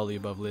animals where all the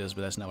above lives,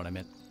 but that's not what I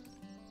meant.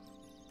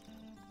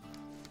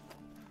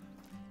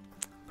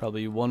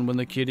 Probably one when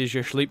the kid is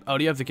your sleep. Oh,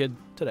 do you have the kid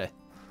today?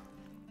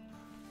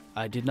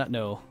 I did not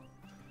know.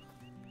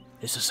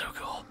 This is so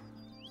cool.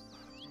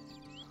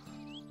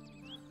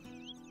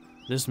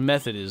 This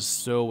method is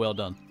so well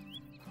done.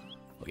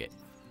 Okay,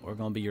 we're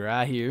gonna be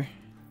right here.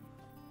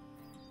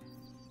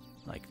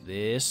 Like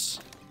this.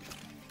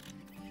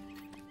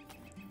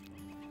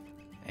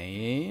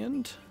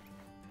 And...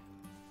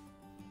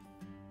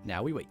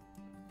 now we wait.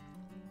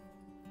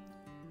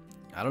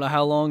 I don't know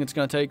how long it's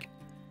going to take.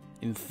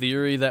 In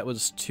theory, that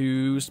was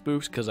 2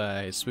 spooks because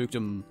I spooked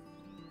him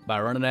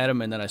by running at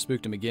him, and then I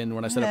spooked him again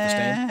when I set up the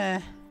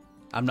stand.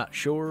 I'm not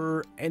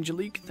sure.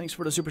 Angelique, thanks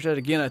for the super chat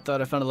again. I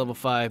thought I found a level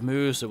 5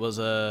 moose. It was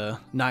a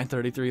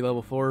 933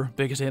 level 4.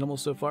 Biggest animal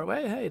so far.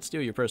 Well, hey, it's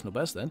still your personal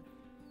best then.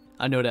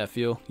 I know that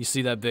feel. You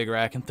see that big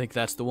rack and think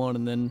that's the one,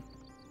 and then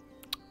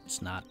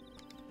it's not.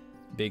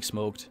 Big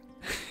smoked.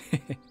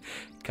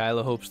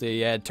 Kyla hopes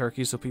they add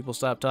turkey so people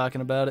stop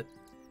talking about it.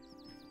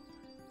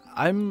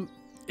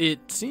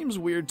 It seems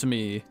weird to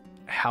me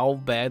how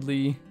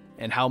badly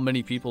and how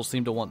many people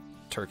seem to want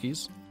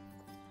turkeys.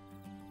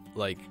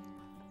 Like,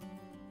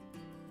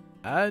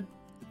 they're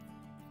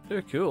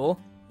cool.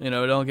 You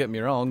know, don't get me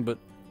wrong, but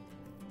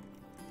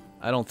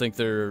I don't think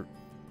they're,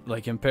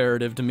 like,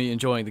 imperative to me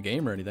enjoying the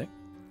game or anything.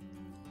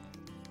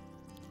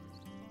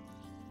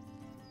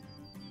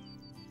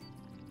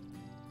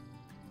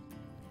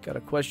 Got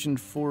a question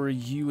for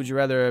you. Would you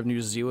rather have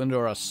New Zealand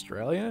or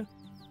Australia?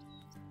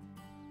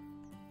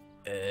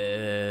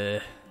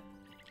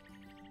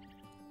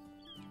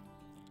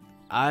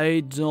 I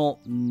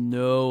don't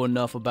know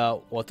enough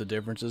about what the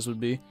differences would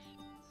be.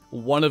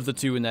 One of the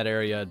two in that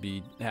area I'd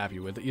be happy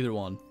with. Either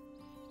one.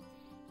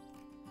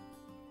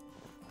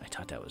 I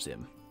thought that was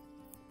him.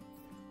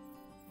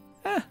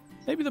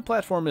 Maybe the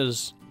platform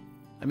is...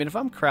 I mean, if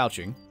I'm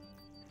crouching,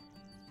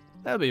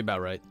 that would be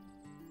about right.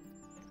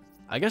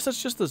 I guess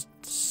that's just the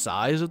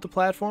size of the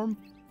platform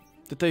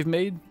that they've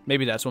made.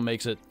 Maybe that's what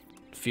makes it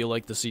feel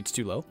like the seat's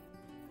too low.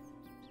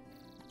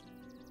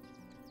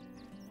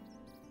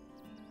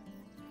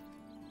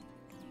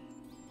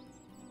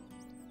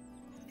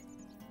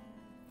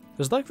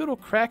 There's like little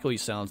crackly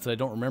sounds that I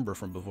don't remember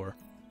from before.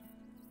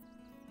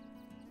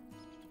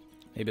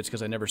 Maybe it's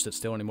because I never sit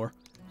still anymore.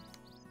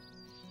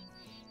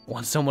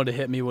 Want someone to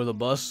hit me with a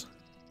bus?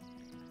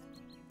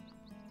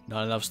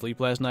 Not enough sleep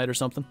last night or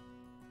something?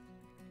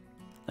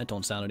 That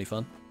don't sound any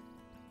fun.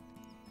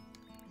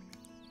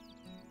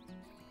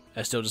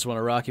 I still just want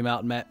to Rocky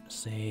Mountain map.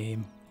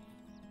 Same.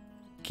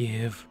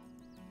 Give.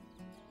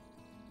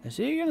 Is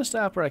he gonna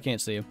stop or I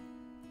can't see him?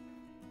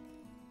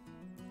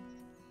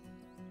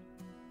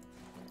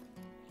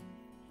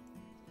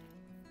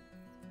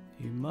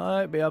 He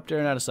might be up there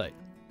and out of sight.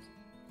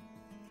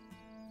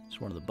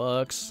 It's one of the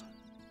bucks.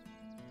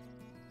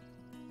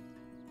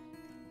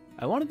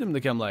 I wanted him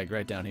to come like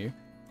right down here.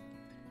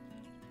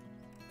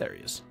 There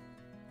he is.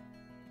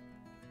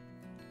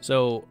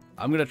 So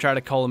I'm going to try to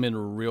call him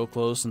in real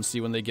close and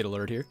see when they get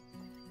alert here.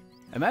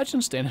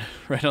 Imagine standing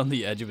right on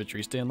the edge of a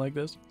tree stand like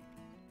this.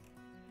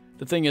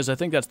 The thing is, I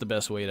think that's the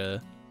best way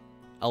to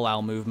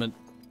allow movement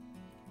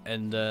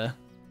and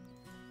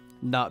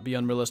not be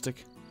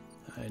unrealistic.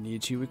 I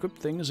need to equip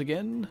things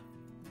again.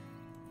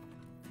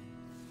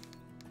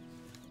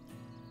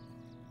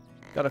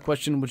 Got a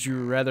question. Would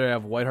you rather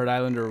have White Hart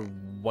Island or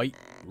White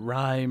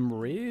Rime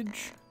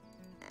Ridge?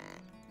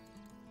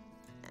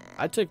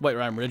 I'd take White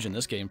Rime Ridge in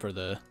this game for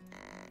the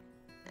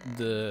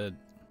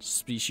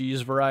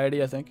species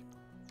variety, I think.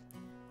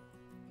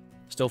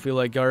 Still feel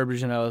like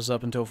garbage and I was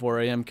up until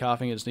 4 a.m.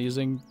 coughing and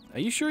sneezing. Are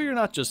you sure you're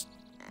not just,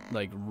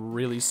 like,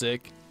 really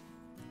sick?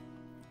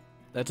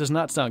 That does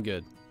not sound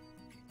good.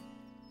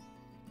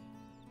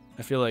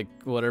 I feel like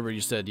whatever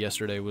you said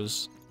yesterday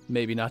was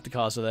maybe not the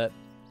cause of that.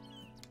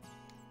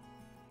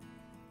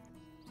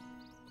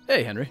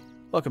 Hey, Henry.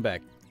 Welcome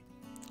back.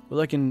 We're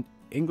like an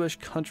English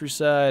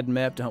countryside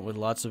map to hunt with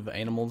lots of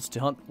animals to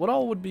hunt. What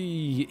all would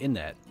be in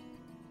that?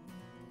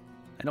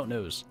 I don't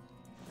know. I'm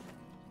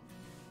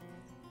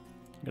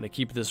going to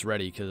keep this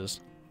ready because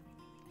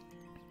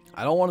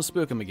I don't want to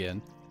spook him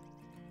again.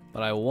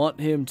 But I want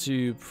him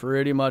to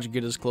pretty much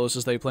get as close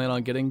as they plan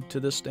on getting to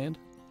this stand.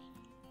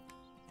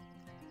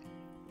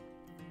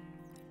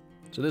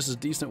 So this is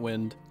decent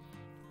wind.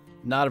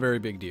 Not a very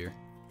big deer.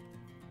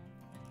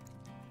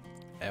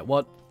 At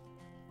what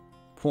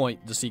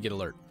point does he get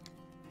alert?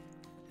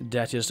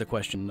 That's just a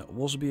question.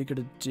 Wolves would be a good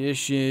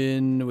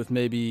addition with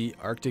maybe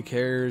Arctic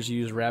hares,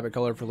 use rabbit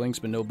color for lynx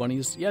but no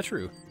bunnies. Yeah,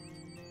 true.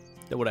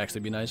 That would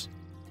actually be nice.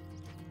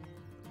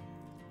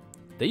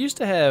 They used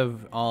to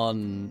have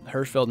on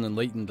Hirschfeld and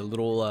Layton the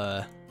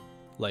little,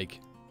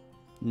 like,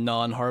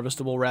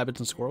 non-harvestable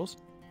rabbits and squirrels.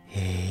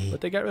 Hey.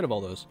 But they got rid of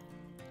all those.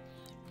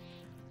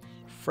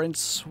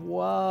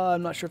 Francois,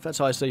 I'm not sure if that's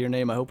how I say your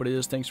name. I hope it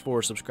is. Thanks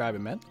for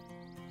subscribing, man.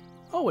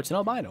 Oh, it's an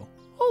albino.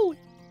 Holy.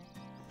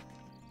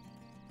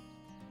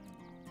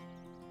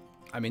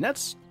 I mean,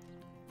 that's...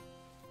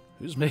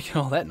 Who's making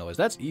all that noise?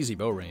 That's easy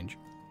bow range.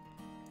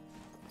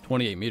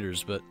 28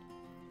 meters, but...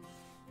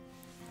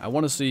 I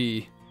want to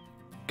see...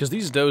 Because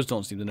these does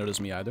don't seem to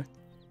notice me either.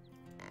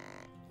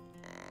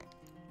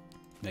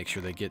 Make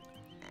sure they get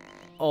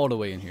all the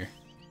way in here.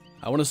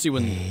 I want to see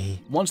when...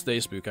 Once they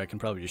spook, I can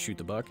probably just shoot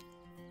the buck.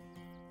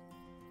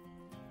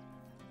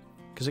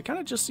 Because it kind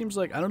of just seems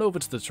like... I don't know if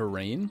it's the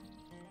terrain,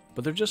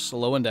 but they're just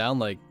slowing down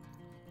like...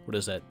 What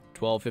is that?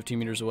 12, 15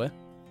 meters away?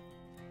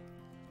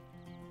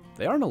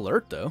 They aren't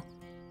alert, though.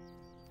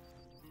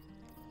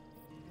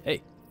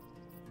 Hey.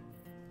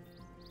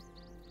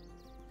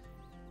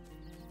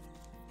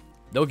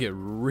 They'll get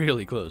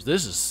really close.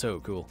 This is so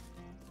cool.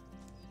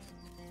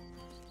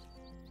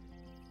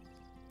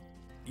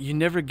 You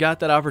never got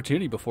that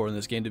opportunity before in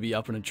this game to be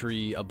up in a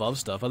tree above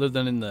stuff, other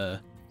than in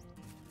the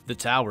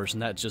towers,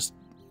 and that just,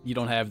 you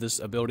don't have this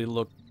ability to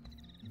look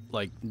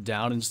like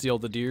down and steal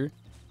the deer.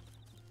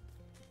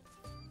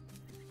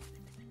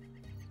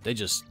 They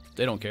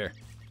don't care.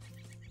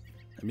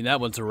 I mean,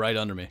 that one's right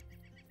under me.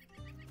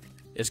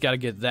 It's got to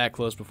get that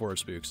close before it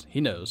spooks.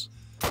 He knows.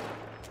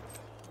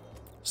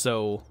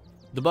 So,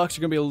 the bucks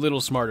are going to be a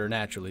little smarter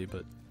naturally,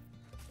 but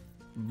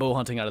bow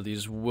hunting out of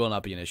these will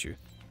not be an issue.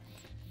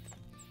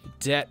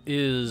 That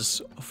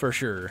is for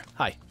sure.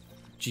 Hi.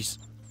 Jeez.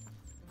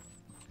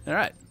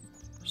 Alright.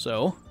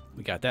 So,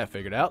 we got that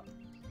figured out.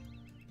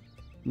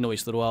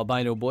 Nice little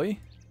albino boy.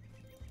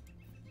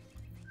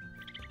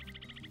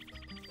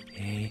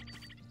 Hey.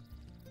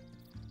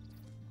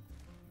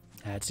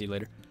 I'd see you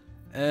later.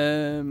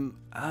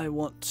 I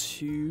want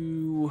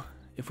to...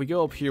 If we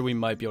go up here, we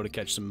might be able to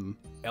catch some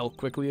elk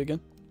quickly again.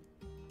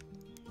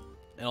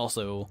 And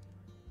also,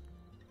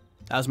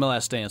 that was my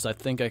last stance. I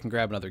think I can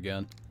grab another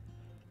gun.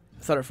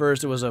 I thought at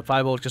first it was a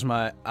 5-bolt because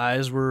my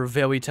eyes were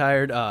very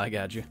tired. Ah, I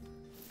got you.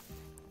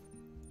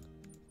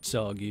 It's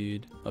all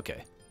good.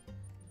 Okay.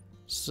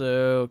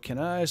 So, can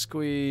I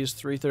squeeze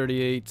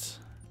 338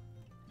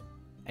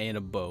 and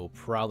a bow?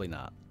 Probably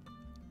not.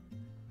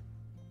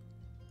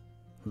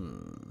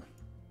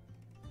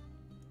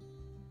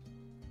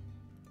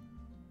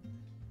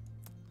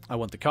 I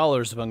want the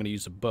collars if I'm going to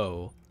use a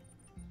bow.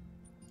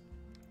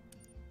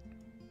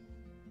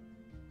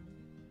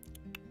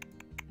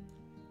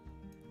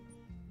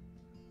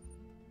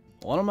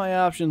 One of my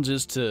options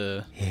is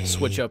to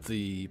switch up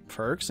the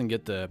perks and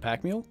get the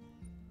pack mule,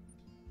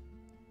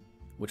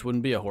 which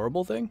wouldn't be a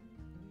horrible thing.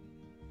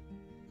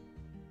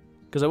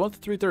 Because I want the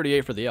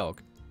 338 for the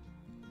elk.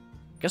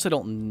 Guess I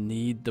don't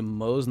need the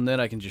Mows, and then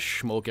I can just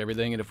smoke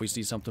everything, and if we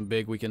see something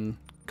big, we can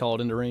call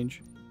it into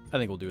range. I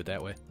think we'll do it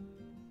that way.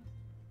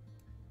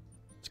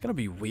 It's gonna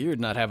be weird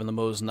not having the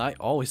Mows, and I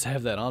always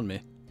have that on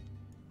me.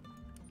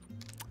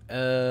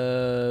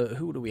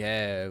 Who do we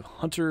have?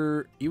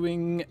 Hunter,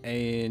 Ewing,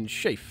 and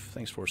Shafe.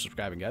 Thanks for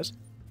subscribing, guys.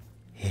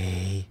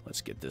 Hey.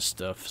 Let's get this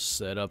stuff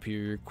set up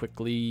here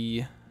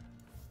quickly.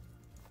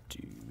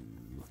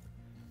 Do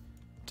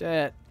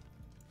that,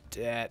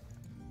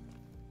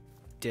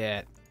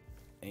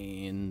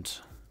 and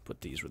put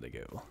these where they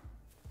go.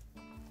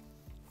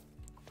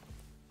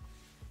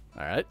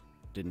 Alright,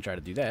 didn't try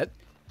to do that.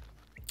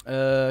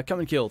 Come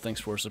and kill,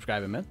 thanks for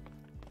subscribing, man.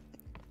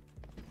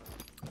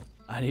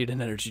 I need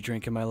an energy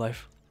drink in my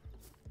life.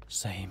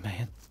 Same,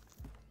 man.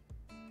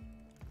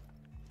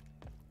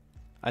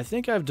 I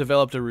think I've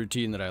developed a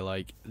routine that I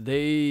like.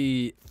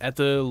 They, at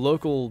the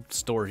local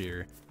store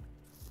here,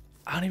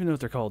 I don't even know what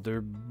they're called.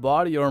 They're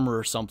body armor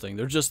or something.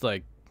 They're just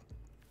like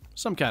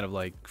some kind of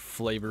like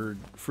flavored,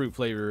 fruit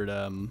flavored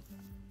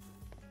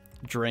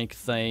drink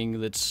thing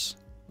that's,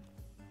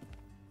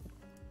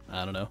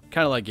 I don't know,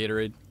 kind of like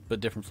Gatorade, but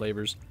different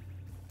flavors.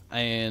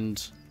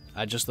 And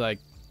I just like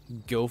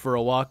go for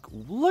a walk.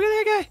 Look at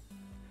that guy!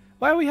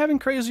 Why are we having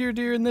crazier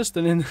deer in this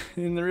than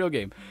in the real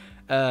game?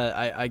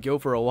 I go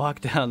for a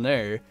walk down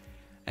there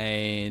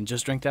and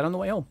just drink that on the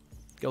way home.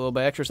 Get a little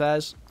bit of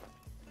exercise.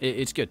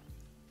 It's good.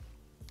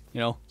 You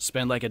know,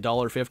 spend like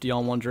 $1.50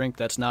 on one drink.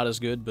 That's not as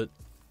good, but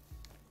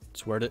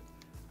it's worth it.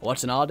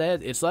 What's an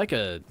aoudad? It's like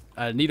a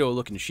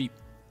neato-looking sheep.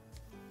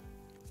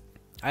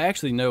 I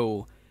actually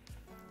know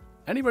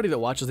anybody that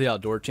watches the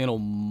Outdoor Channel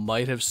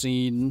might have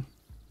seen,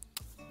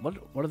 what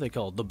are they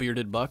called? The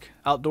Bearded Buck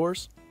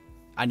Outdoors.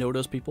 I know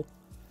those people.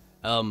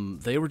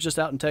 They were just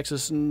out in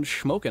Texas and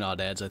smoking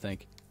aoudads, I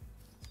think.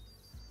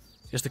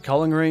 Is the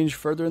culling range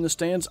further in the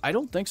stands? I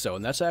don't think so,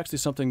 and that's actually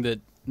something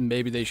that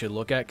maybe they should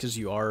look at, because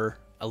you are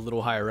a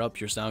little higher up.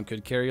 Your sound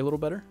could carry a little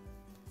better.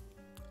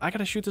 I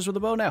gotta shoot this with a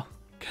bow now,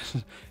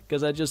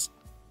 because I just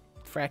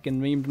fracking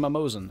memed my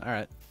Mosin.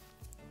 Alright.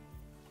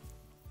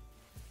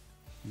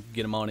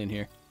 Get him on in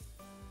here.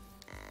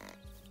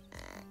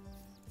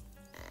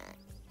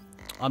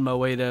 On my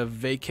way to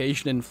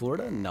vacation in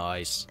Florida?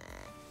 Nice.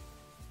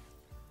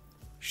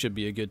 Should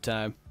be a good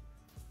time.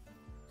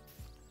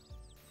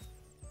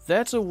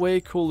 That's a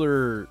way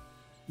cooler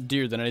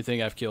deer than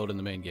anything I've killed in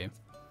the main game.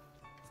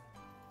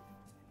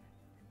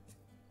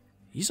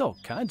 He's all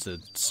kinds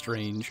of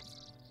strange.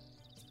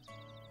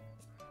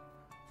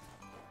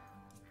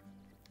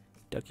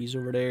 Duckies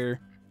over there.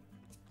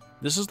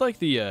 This is like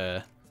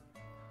the,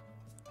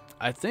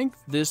 I think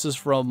this is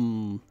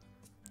from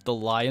the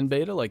Lion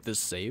beta, like this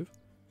save.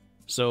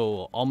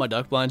 So all my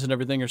duck blinds and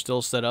everything are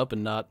still set up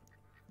and not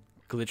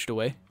glitched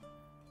away.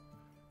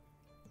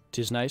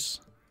 'Tis nice.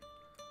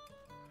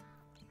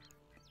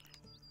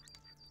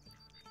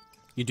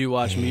 You do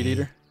watch Meat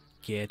Eater?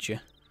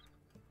 Getcha.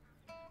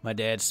 My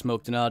dad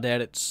smoked an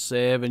aoudad at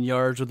 7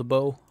 yards with a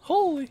bow.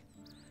 Holy!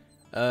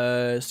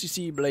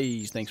 CC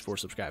Blaze, thanks for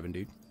subscribing,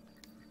 dude.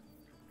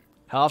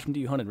 How often do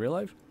you hunt in real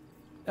life?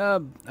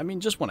 I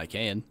mean, just when I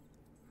can.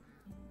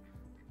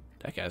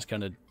 That guy's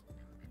kind of...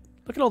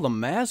 Look at all the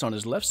mass on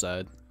his left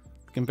side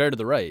compared to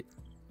the right.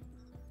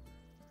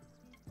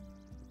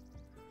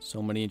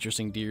 So many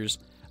interesting deers.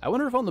 I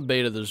wonder if on the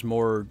beta there's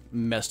more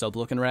messed up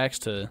looking racks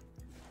to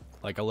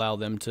like allow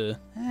them to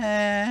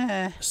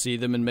see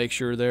them and make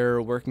sure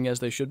they're working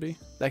as they should be.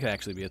 That could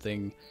actually be a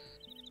thing.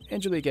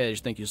 Angelique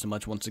Edge, thank you so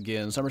much once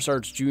again. Summer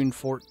starts June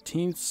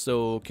 14th,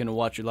 so can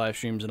watch your live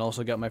streams, and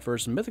also got my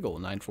first mythical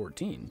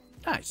 9/14.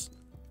 Nice.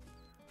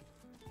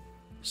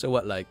 So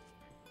what, like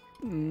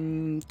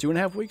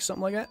 2.5 weeks,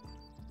 something like that?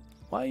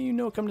 Why you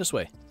know come this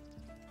way?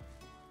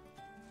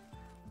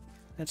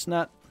 It's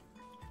not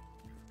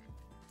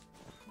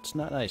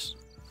nice.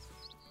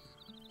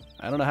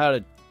 I don't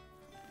know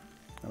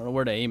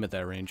where to aim at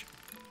that range.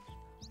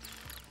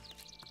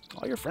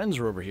 All your friends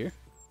are over here.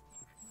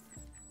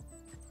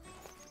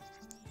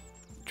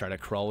 Try to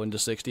crawl into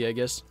 60, I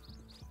guess.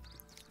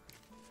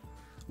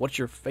 What's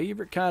your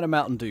favorite kind of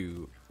Mountain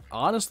Dew?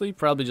 Honestly,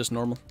 probably just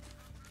normal.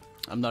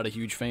 I'm not a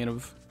huge fan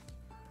of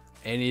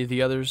any of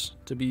the others,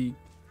 to be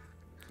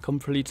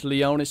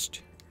completely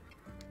honest.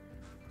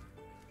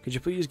 Could you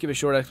please give a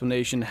short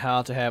explanation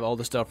how to have all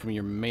the stuff from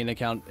your main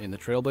account in the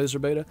Trailblazer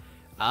beta?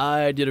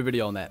 I did a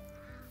video on that.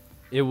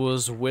 It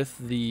was with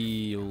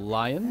the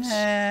lions.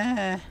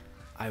 I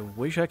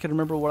wish I could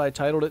remember what I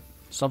titled it.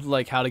 Something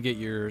like how to get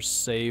your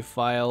save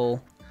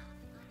file,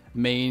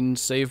 main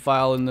save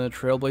file in the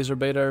Trailblazer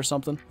beta or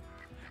something.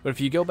 But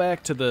if you go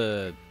back to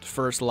the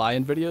first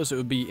lion videos, it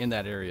would be in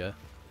that area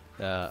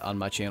on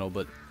my channel.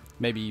 But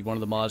maybe one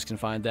of the mods can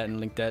find that and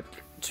link that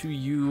to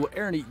you.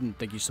 Aaron Eaton,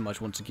 thank you so much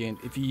once again.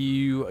 If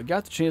you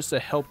got the chance to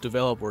help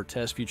develop or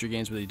test future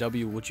games with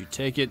AW, would you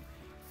take it?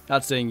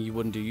 Not saying you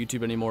wouldn't do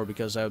YouTube anymore,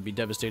 because I would be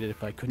devastated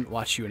if I couldn't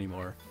watch you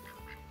anymore.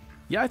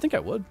 Yeah, I think I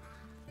would.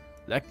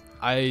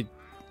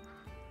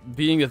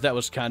 Being that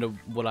was kind of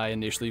what I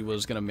initially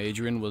was going to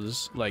major in,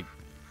 was like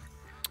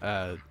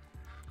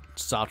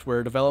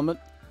software development.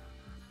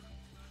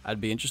 I'd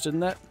be interested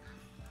in that.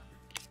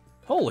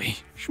 Holy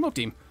smoke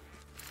team.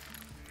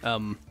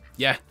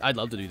 Yeah, I'd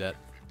love to do that.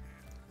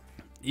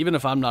 Even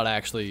if I'm not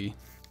actually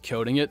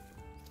coding it,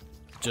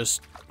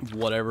 just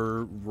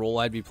whatever role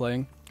I'd be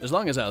playing, as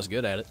long as I was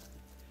good at it,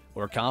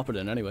 or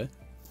competent anyway,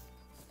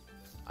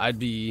 I'd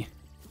be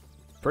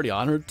pretty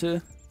honored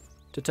to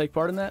take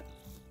part in that.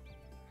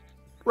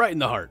 Right in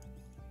the heart.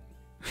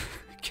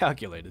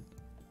 Calculated.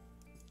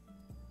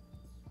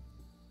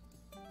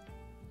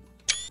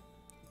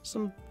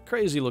 Some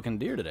crazy looking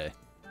deer today.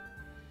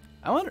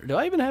 I wonder, do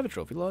I even have a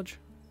trophy lodge?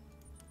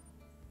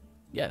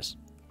 Yes.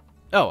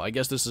 Oh, I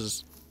guess this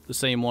is the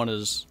same one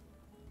as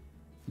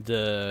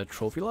the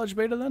trophy lodge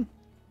beta then?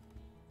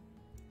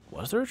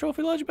 Was there a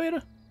trophy lodge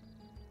beta?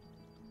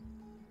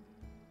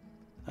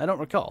 I don't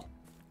recall.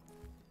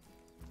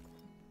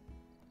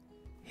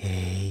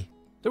 Hey.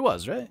 There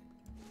was, right?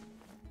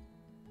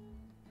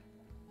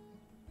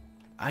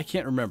 I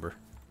can't remember.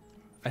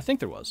 I think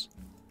there was.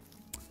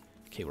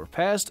 Okay, we're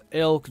past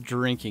elk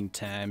drinking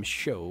time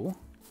show.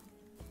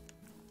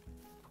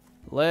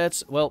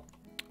 Well,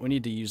 we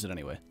need to use it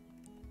anyway.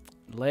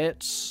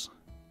 Let's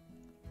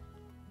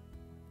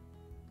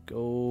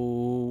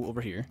go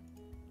over here.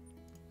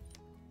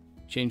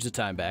 Change the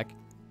time back.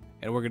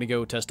 And we're going to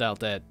go test out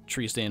that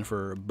tree stand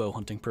for bow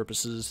hunting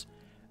purposes.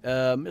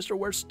 Mr.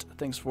 Worst,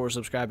 thanks for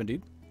subscribing,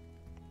 dude.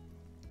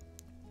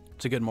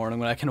 It's a good morning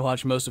when I can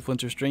watch most of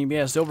Flinter's stream.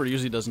 Yeah, Silver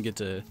usually doesn't get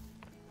to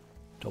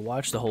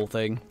watch the whole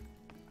thing.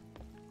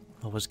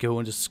 I was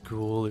going to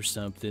school or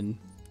something.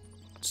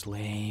 It's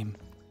lame.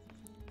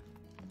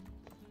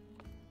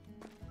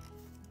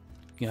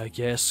 I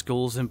guess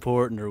school's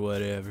important or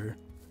whatever.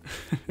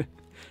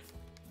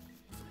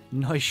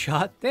 Nice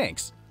shot.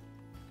 Thanks.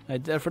 I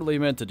definitely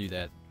meant to do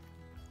that.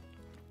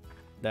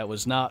 That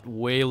was not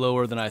way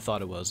lower than I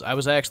thought it was. I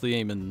was actually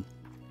aiming...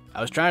 I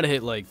was trying to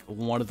hit, like,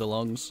 one of the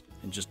lungs,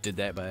 and just did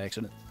that by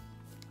accident.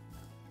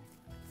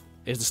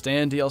 Is the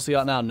stand DLC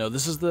out now? No,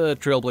 this is the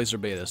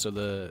Trailblazer beta, so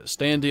the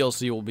stand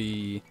DLC will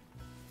be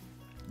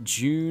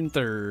June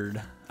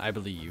 3rd, I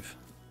believe.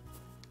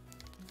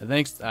 I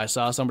think I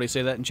saw somebody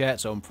say that in chat,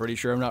 so I'm pretty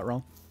sure I'm not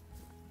wrong.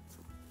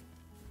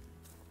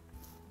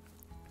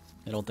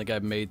 I don't think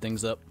I've made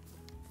things up.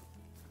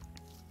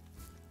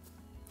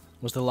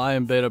 Was the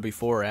Lion beta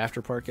before or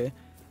after Parquet?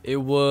 It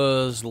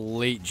was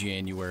late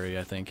January,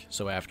 I think,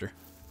 so after.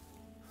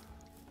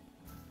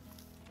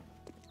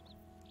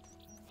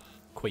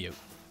 Coyote.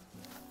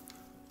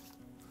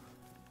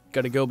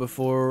 Gotta go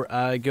before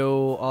I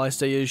go. All I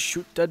say is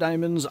shoot the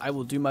diamonds. I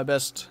will do my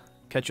best.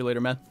 Catch you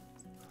later, man.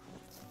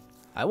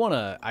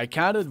 I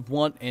kind of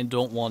want and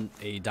don't want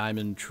a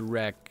diamond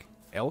TruELK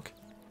elk.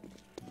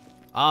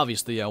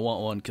 Obviously, I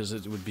want one because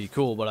it would be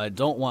cool, but I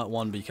don't want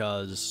one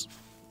because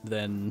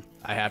then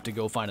I have to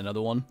go find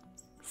another one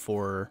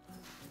for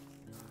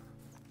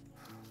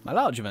my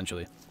lodge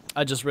eventually.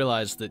 I just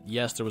realized that,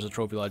 yes, there was a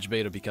Trophy Lodge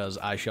beta because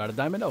I shot a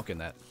diamond elk in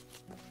that.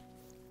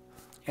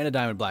 And a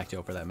diamond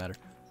blacktail, for that matter.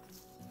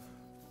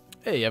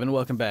 Hey, Evan,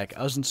 welcome back.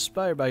 I was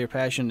inspired by your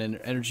passion and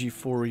energy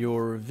for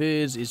your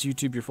vids. Is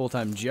YouTube your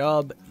full-time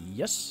job?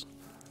 Yes.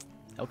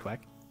 Elk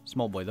whack.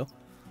 Small boy, though.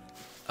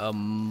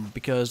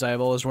 Because I have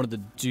always wanted to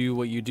do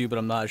what you do, but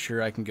I'm not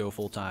sure I can go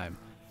full-time.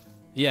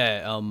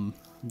 Yeah,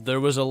 there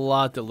was a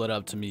lot that led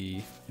up to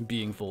me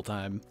being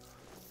full-time,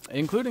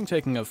 including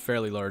taking a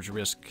fairly large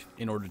risk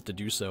in order to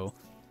do so.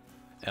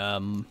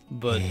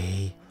 But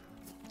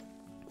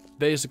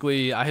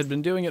basically, I had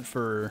been doing it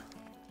for,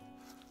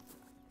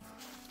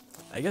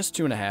 I guess,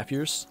 2.5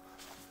 years.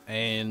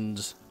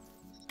 And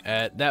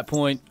at that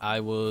point, I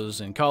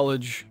was in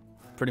college,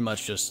 pretty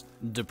much just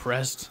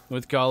depressed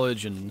with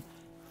college, and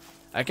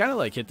I kind of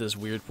like hit this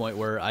weird point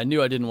where I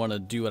knew I didn't want to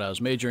do what I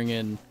was majoring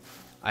in.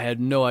 I had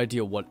no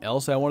idea what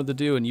else I wanted to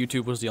do, and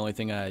YouTube was the only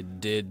thing I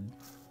did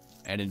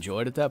and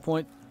enjoyed at that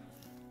point.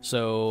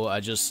 So I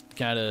just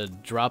kind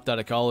of dropped out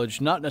of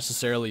college, not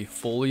necessarily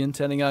fully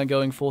intending on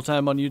going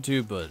full-time on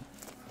YouTube, but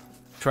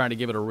trying to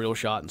give it a real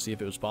shot and see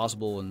if it was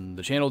possible, and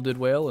the channel did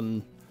well,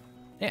 and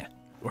yeah,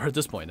 we're at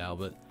this point now.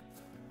 But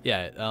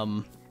yeah,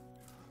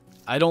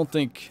 I don't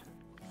think,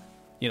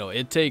 you know,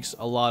 it takes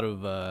a lot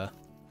of, a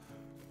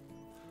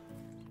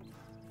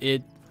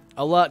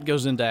lot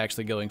goes into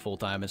actually going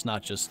full-time. It's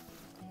not just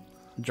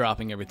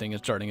dropping everything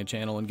and starting a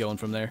channel and going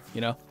from there,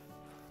 you know?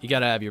 You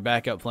gotta have your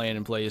backup plan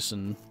in place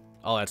and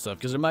all that stuff,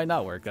 because it might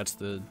not work. That's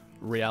the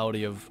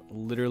reality of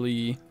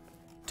literally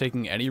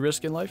taking any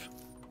risk in life.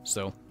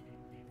 So,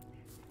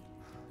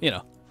 you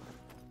know,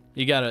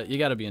 you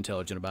gotta be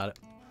intelligent about it.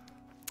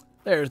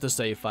 There's the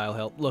save file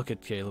help. Look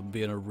at Caleb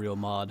being a real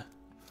mod.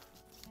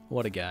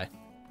 What a guy.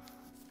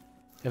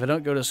 If I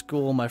don't go to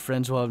school, my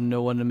friends will have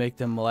no one to make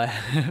them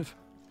laugh.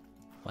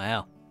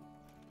 Wow.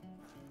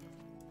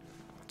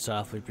 It's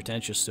awfully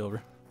pretentious,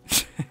 Silver.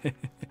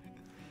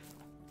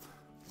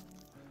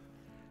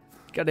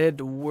 Gotta head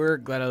to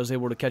work. Glad I was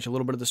able to catch a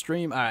little bit of the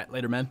stream. Alright,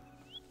 later, man.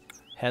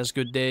 Has a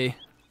good day.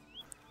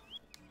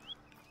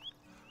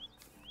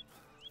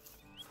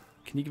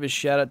 Can you give a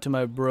shout out to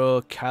my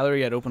bro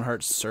Kyler at Open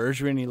Heart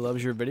Surgery and he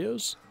loves your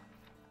videos?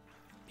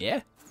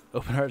 Yeah.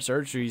 Open Heart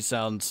Surgery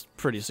sounds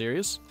pretty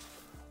serious.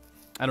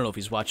 I don't know if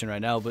he's watching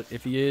right now, but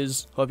if he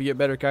is, hope you get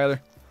better, Kyler.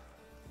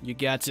 You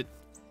got it.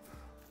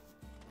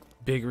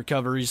 Big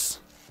recoveries.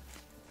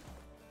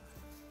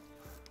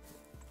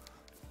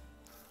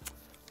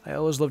 I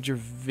always loved your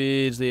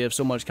vids. They have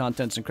so much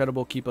content. It's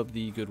incredible. Keep up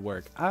the good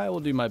work. I will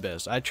do my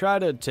best. I try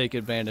to take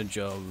advantage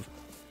of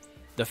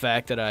the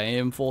fact that I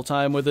am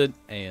full-time with it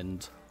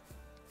and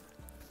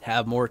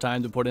have more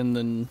time to put in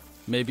than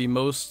maybe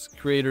most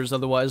creators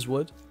otherwise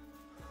would.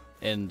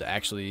 And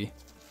actually,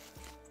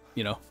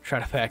 you know, try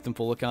to pack them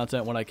full of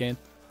content when I can.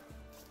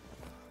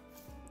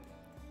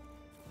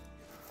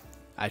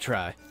 I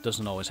try.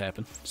 Doesn't always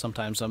happen.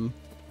 Sometimes I'm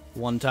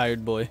one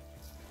tired boy.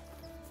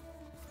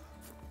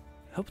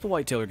 I hope the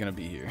whitetail are going to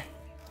be here.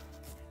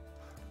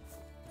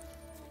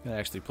 I'm going to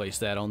actually place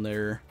that on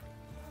their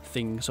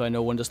thing so I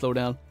know when to slow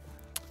down.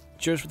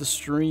 Cheers for the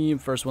stream.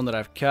 First one that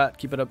I've caught.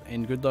 Keep it up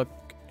and good luck.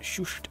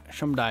 Shooshed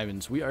some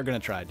diamonds. We are going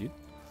to try, dude.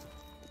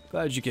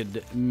 Glad you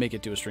could make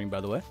it to a stream,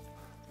 by the way.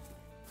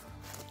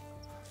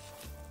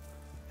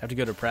 Have to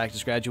go to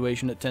practice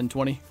graduation at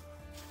 10:20.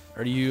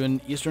 Are you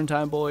in Eastern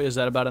time, boy? Is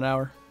that about an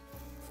hour?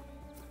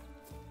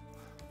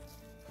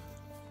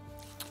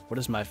 What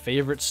is my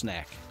favorite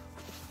snack?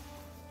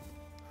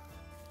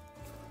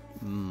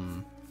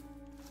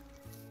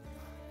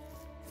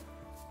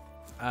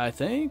 I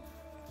think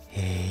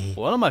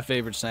one of my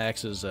favorite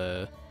snacks is,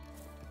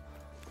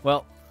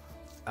 well,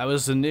 I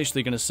was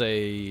initially going to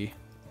say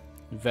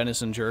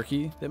venison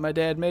jerky that my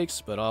dad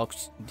makes, but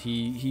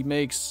he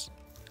makes,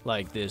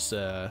 like, this,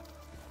 I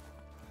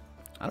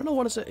don't know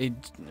what it's,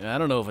 I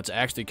don't know if it's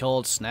actually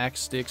called snack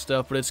stick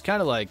stuff, but it's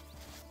kind of like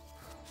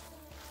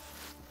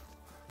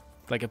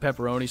a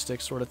pepperoni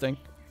stick sort of thing,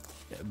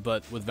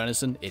 but with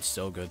venison. It's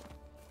so good.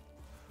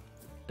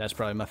 That's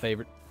probably my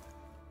favorite.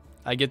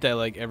 I get that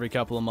like every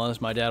couple of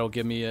months. My dad will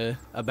give me a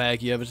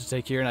baggie of it to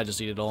take here, and I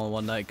just eat it all in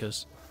one night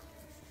because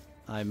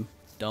I'm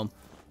dumb.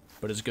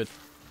 But it's good.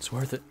 It's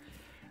worth it.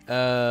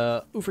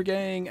 Oofer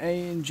Gang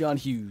and John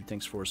Hugh,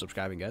 thanks for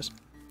subscribing, guys.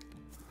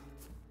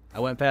 I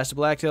went past the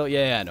blacktail.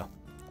 Yeah, I know.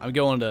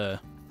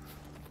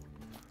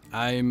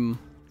 I'm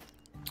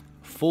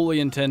fully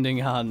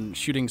intending on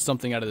shooting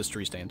something out of this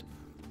tree stand.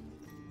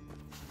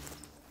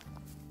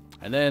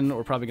 And then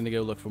we're probably going to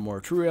go look for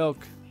more TruELK.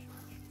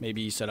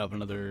 Maybe set up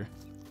another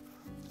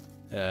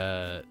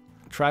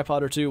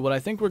tripod or two. What I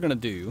think we're going to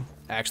do,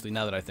 actually,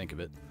 now that I think of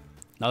it,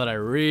 now that I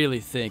really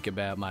think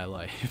about my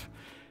life,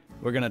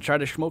 we're going to try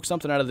to smoke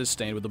something out of this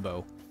stand with a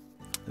bow.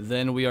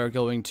 Then we are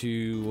going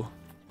to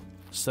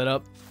set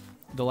up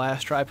the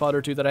last tripod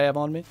or two that I have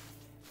on me.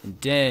 And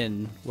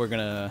then we're going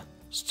to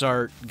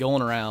start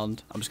going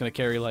around. I'm just going to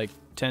carry like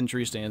 10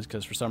 tree stands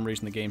because for some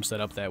reason the game's set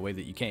up that way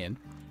that you can.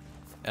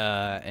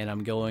 And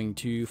I'm going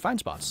to find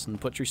spots and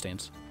put tree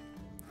stands.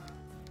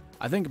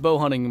 I think bow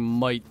hunting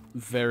might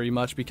very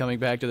much be coming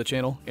back to the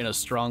channel in a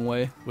strong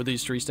way with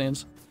these tree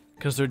stands.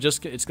 Because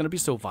it's going to be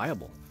so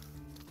viable.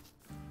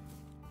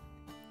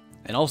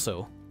 And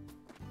also,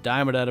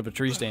 diamond out of a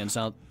tree stand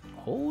sound...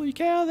 Holy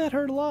cow, that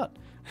hurt a lot.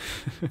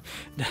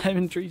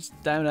 Diamond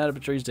out of a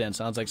tree stand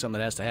sounds like something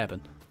that has to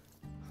happen.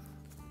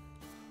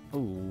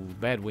 Ooh,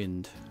 bad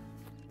wind.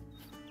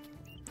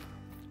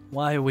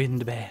 Why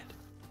wind bad?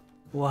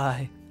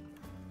 Why?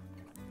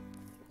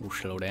 We'll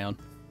slow down.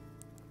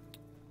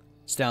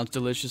 Sounds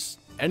delicious.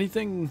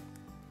 Anything,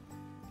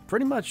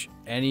 pretty much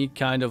any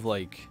kind of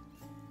like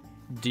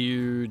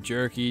deer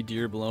jerky,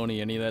 deer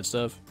bologna, any of that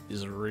stuff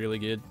is really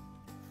good.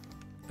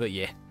 But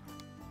yeah.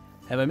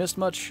 Have I missed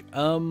much?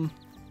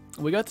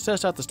 We got to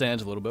test out the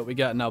stands a little bit. We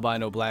got an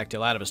albino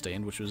blacktail out of a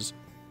stand, which was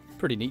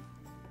pretty neat.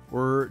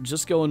 We're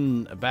just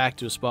going back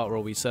to a spot where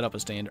we set up a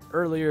stand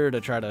earlier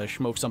to try to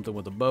smoke something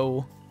with a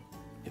bow.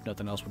 If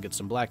nothing else, we'll get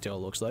some blacktail, it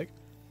looks like.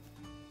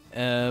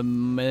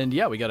 And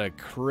yeah, we got a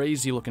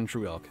crazy looking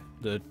TruELK.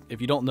 If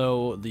you don't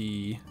know,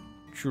 the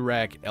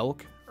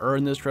TruELK are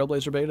in this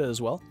Trailblazer beta as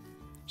well.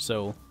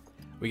 So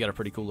we got a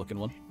pretty cool looking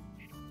one.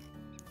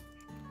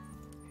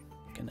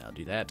 Can now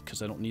do that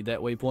because I don't need that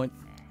waypoint.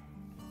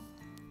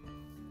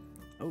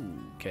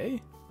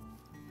 Okay.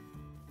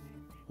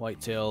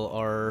 Whitetail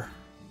are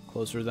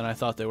closer than I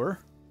thought they were.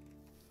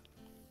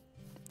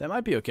 That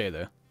might be okay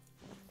though.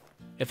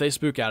 If they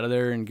spook out of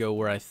there and go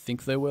where I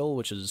think they will,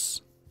 which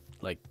is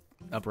like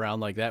up around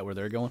like that where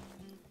they're going,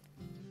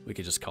 we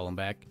could just call them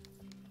back.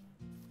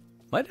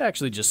 Might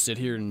actually just sit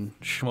here and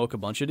smoke a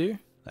bunch of deer.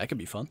 That could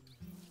be fun.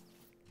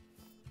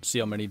 See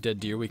how many dead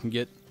deer we can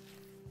get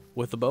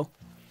with the bow.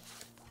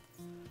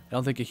 I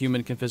don't think a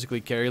human can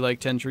physically carry like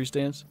 10 tree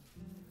stands.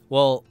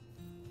 Well,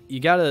 you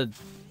gotta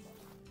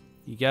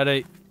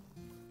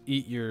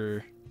eat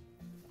your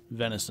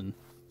venison,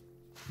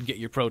 get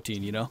your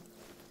protein, you know?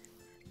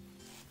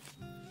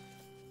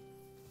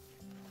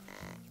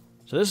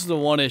 So this is the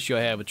one issue I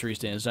have with tree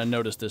stands. I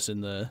noticed this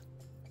in the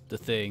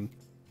thing.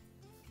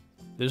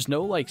 There's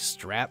no like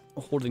strap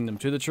holding them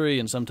to the tree,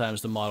 and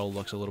sometimes the model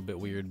looks a little bit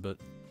weird, but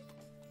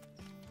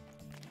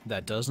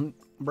that doesn't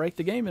break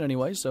the game in any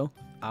way, so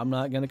I'm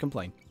not gonna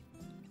complain.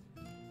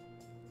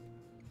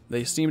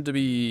 They seem to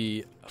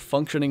be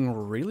functioning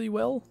really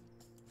well.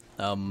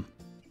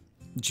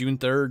 June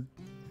 3rd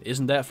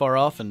isn't that far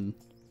off, and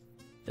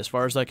as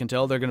far as I can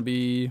tell, they're going to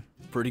be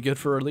pretty good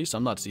for release.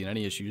 I'm not seeing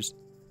any issues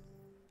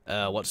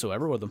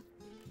whatsoever with them.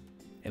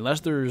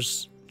 Unless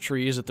there's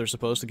trees that they're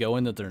supposed to go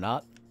in that they're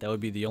not. That would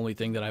be the only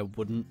thing that I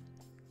wouldn't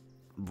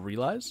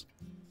realize.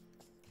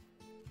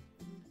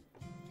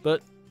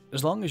 But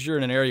as long as you're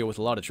in an area with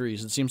a lot of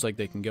trees, it seems like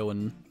they can go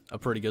in a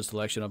pretty good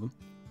selection of them.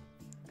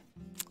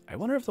 I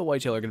wonder if the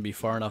whitetail are going to be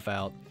far enough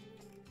out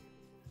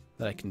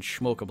that I can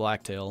smoke a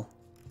blacktail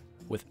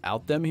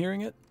without them hearing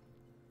it.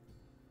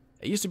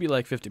 It used to be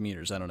like 50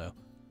 meters, I don't know.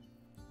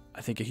 I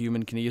think a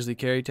human can easily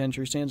carry 10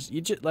 tree stands.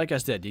 Like I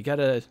said, you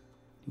gotta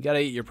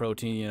eat your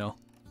protein, you know.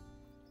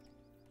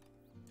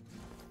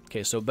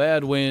 Okay, so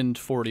bad wind,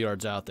 40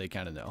 yards out, they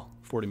kind of know.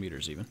 40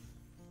 meters even.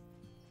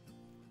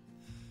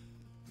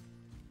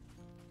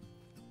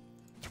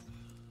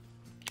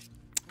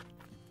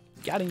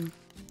 Got him.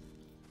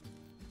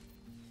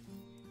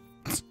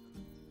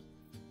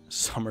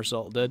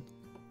 Somersault dead.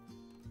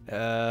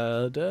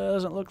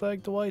 Doesn't look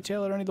like the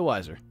whitetail are any the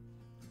wiser.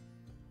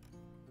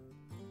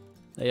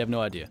 They have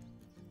no idea.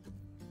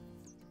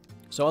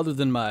 So other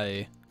than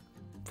my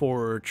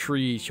poor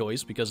tree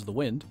choice because of the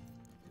wind,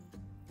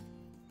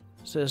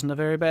 this isn't a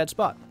very bad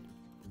spot.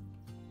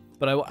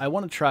 But I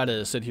want to try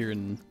to sit here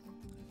and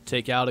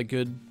take out a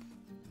good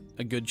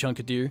chunk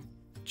of deer,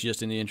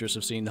 just in the interest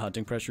of seeing the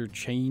hunting pressure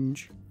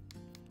change.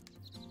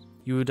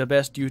 You the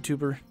best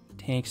YouTuber.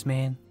 Thanks,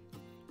 man.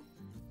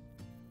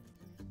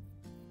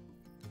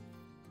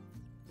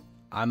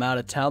 I'm out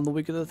of town the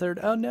week of the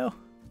 3rd. Oh, no.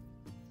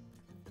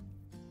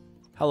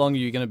 How long are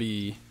you going to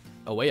be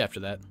away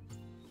after that?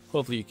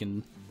 Hopefully you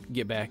can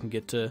get back and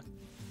get to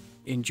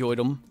enjoy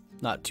them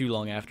not too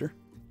long after.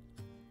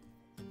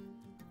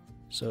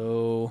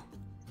 So,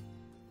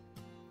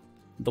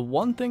 the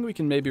one thing we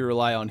can maybe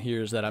rely on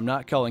here is that I'm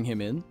not calling him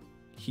in.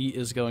 He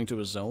is going to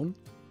a zone.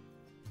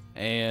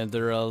 And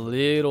they're a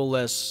little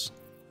less,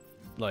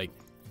 like,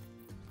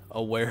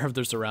 aware of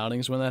their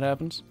surroundings when that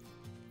happens.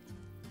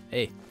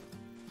 Hey.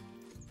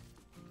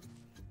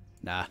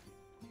 Nah.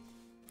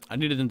 I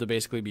needed him to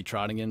basically be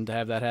trotting in to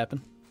have that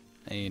happen.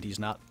 And he's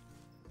not.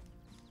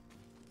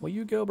 Well,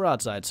 you go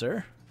broadside,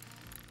 sir.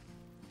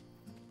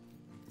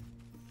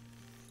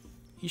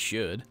 He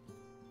should.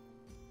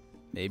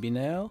 Maybe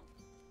now?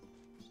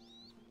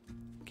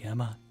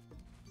 Come on.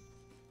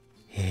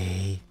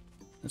 Hey.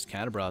 That's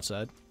kind of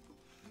broadside.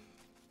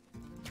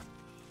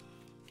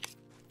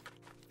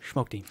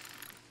 Smoked him.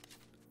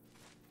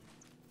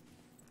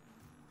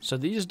 So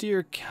these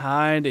deer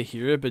kind of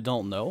hear it but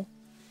don't know.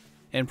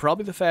 And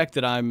probably the fact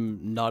that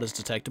I'm not as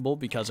detectable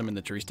because I'm in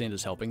the tree stand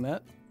is helping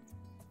that.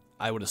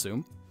 I would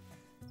assume.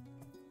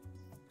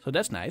 So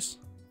that's nice.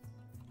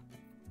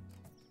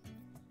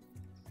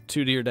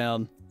 2 deer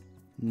down.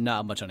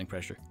 Not much hunting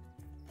pressure.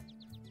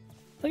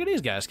 Look at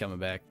these guys coming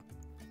back.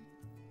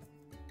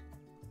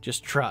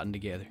 Just trotting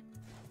together.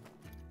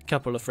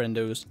 Couple of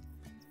friendos.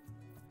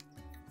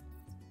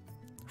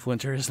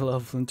 Flinter is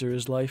love, Flinter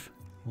is life.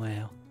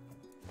 Wow.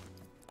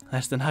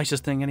 That's the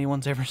nicest thing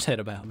anyone's ever said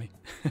about me.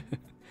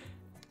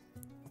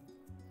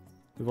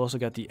 We've also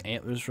got the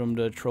antlers from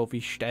the trophy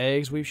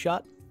stags we've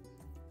shot.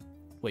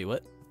 Wait,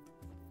 what?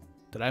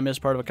 Did I miss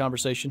part of a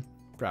conversation?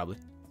 Probably.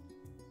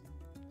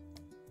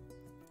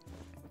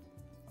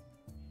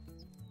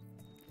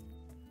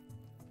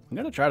 I'm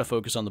gonna try to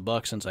focus on the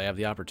buck since I have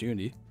the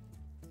opportunity,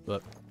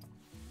 but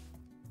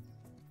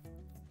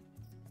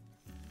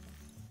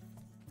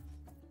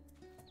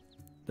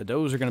the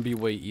does are gonna be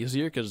way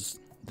easier because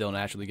they'll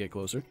naturally get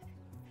closer.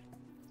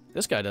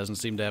 This guy doesn't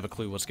seem to have a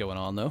clue what's going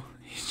on though.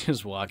 He's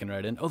just walking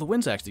right in. Oh, the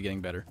wind's actually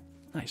getting better.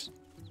 Nice.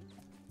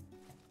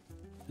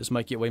 This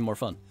might get way more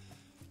fun.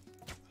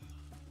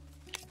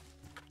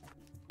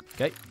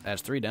 Okay,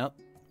 that's 3 down.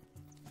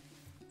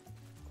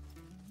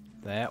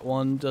 That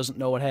one doesn't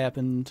know what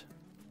happened.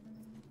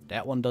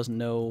 That one doesn't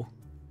know.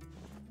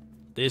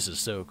 This is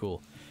so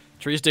cool.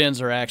 Tree stands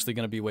are actually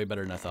going to be way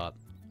better than I thought.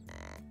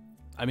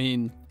 I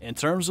mean, in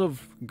terms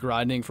of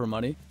grinding for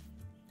money,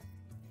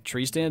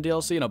 tree stand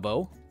DLC and a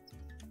bow,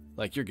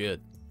 like, you're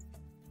good.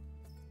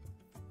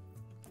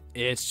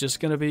 It's just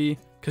going to be,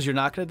 because you're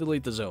not going to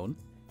delete the zone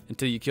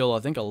until you kill, I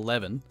think,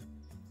 11.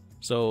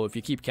 So if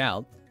you keep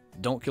count,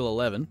 don't kill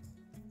 11,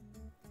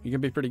 you're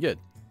going to be pretty good.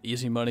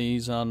 Easy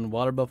monies on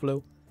water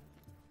buffalo.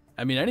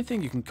 I mean,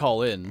 anything you can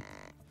call in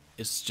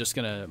is just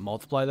going to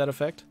multiply that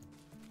effect.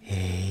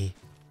 Hey.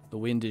 The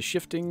wind is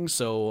shifting,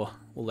 so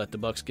we'll let the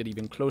bucks get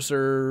even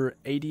closer.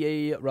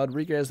 ADA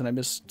Rodriguez, and I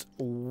missed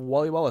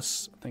Wally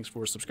Wallace. Thanks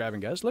for subscribing,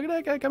 guys. Look at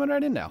that guy coming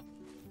right in now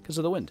because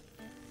of the wind.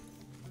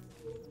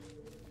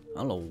 I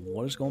don't know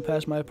what is going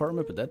past my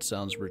apartment, but that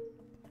sounds...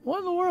 What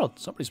in the world?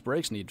 Somebody's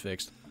brakes need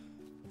fixed.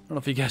 I don't know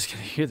if you guys can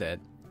hear that.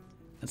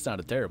 That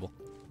sounded terrible.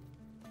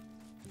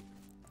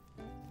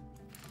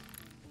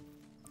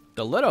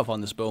 The let-off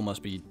on this bow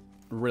must be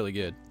really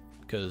good,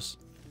 because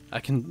I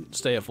can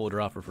stay at full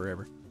draw for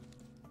forever.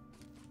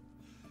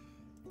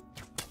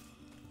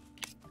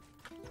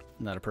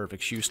 Not a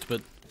perfect shoost, but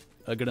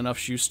a good enough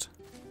shoost.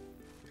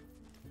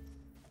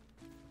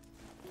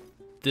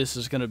 This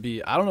is going to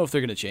be... I don't know if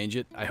they're going to change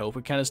it. I hope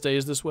it kind of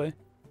stays this way.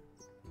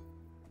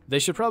 They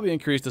should probably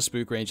increase the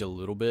spook range a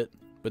little bit,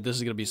 but this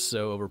is going to be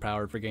so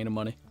overpowered for gaining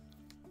money.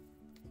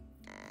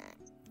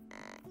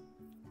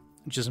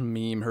 Just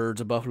meme herds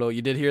of buffalo.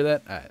 You did hear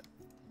that? Alright.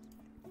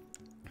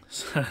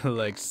 Sounded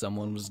like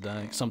someone was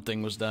dying.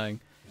 Something was dying.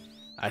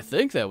 I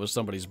think that was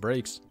somebody's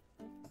brakes.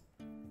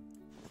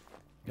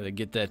 Gotta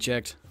get that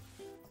checked.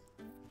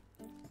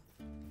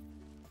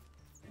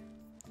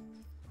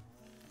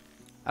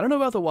 I don't know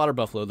about the water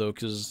buffalo, though,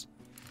 because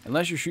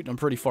unless you're shooting them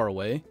pretty far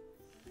away,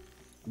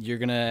 you're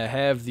gonna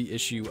have the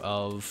issue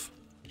of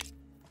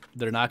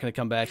they're not gonna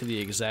come back to the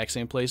exact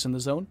same place in the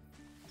zone.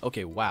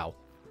 Okay, wow.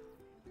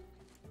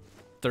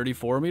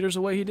 34 meters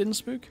away he didn't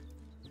spook?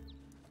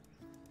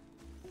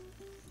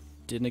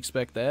 Didn't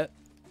expect that.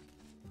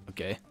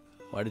 Okay.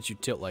 Why did you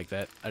tilt like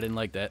that? I didn't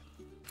like that.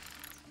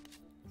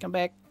 Come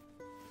back.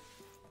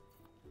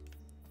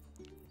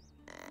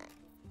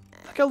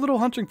 Look how little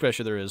hunting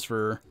pressure there is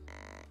for,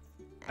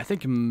 I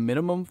think,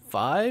 minimum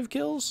 5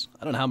 kills?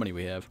 I don't know how many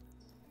we have.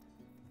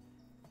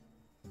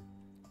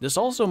 This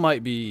also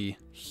might be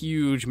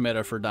huge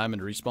meta for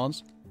diamond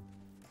respawns,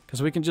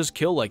 because we can just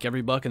kill like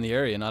every buck in the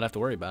area and not have to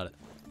worry about it.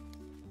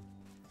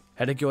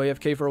 Had to go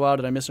AFK for a while.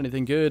 Did I miss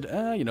anything good?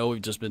 You know,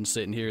 we've just been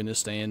sitting here in this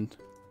stand,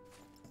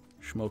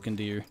 smoking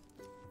deer.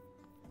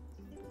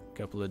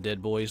 Couple of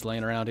dead boys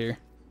laying around here.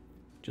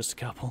 Just a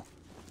couple.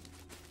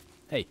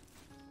 Hey,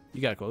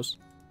 you got close.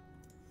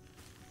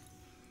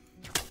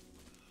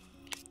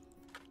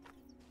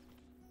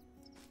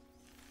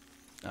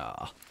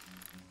 Ah.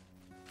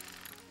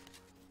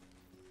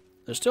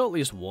 There's still at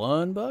least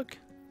one buck.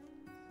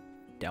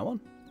 Down one.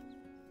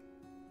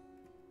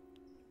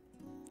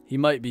 He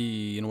might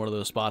be in one of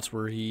those spots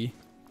where he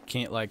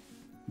can't, like,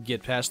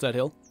 get past that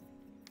hill.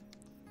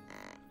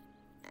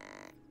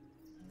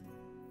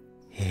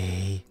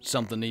 Hey.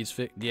 Something needs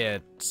fixed. Yeah,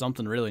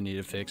 something really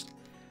needed fixed.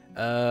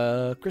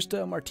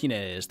 Krista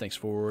Martinez, thanks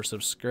for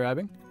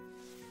subscribing.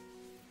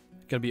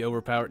 Gonna be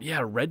overpowered.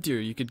 Yeah, red deer,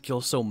 you could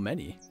kill so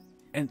many.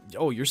 And,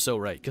 oh, you're so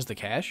right, because the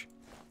cache?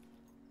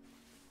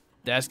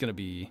 That's gonna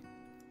be...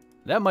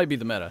 That might be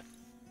the meta.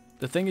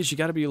 The thing is, you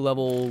gotta be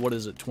level, what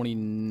is it,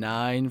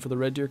 29 for the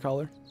red deer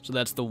collar? So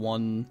that's the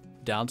one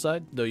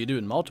downside, though you do it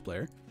in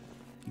multiplayer.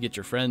 You get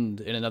your friend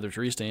in another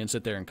tree stand,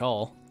 sit there and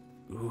call.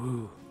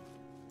 Ooh.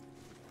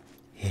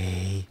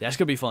 Hey. That's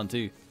gonna be fun,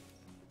 too.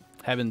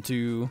 Having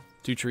two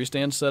tree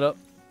stands set up.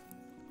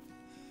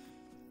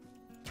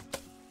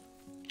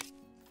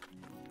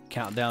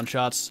 Countdown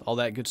shots, all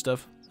that good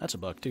stuff. That's a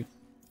buck, too.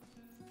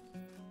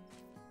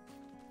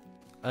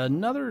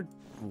 Another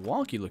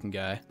wonky looking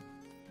guy.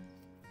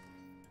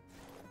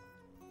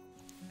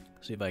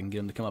 See if I can get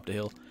him to come up the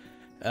hill.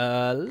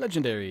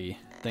 Legendary.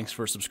 Thanks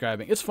for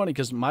subscribing. It's funny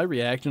because my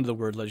reaction to the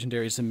word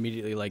legendary is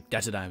immediately like,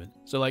 that's a diamond.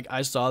 So like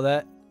I saw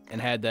that and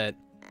had that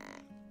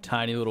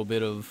tiny little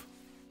bit of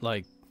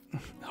like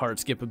heart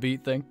skip a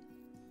beat thing.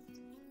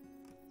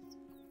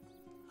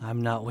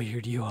 I'm not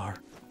weird, you are.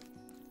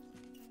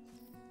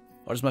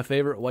 What is my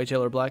favorite,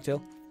 whitetail or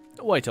blacktail?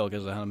 Whitetail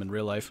because I hunt them in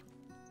real life.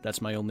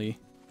 That's my only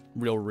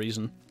real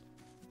reason.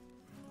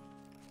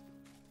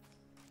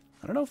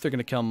 I don't know if they're going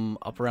to come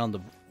up around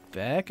the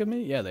back of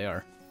me. Yeah, they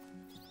are.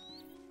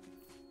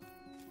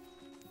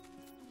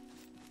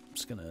 I'm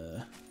just going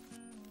to...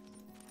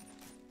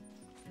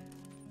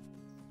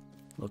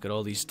 Look at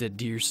all these dead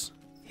deers.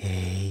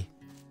 Hey.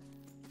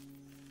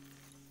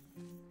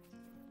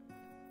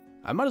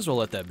 I might as well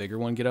let that bigger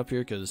one get up here,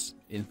 because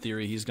in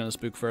theory he's going to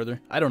spook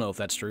further. I don't know if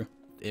that's true.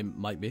 It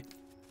might be.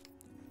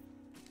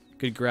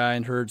 Could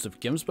grind herds of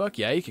Gimsbuck.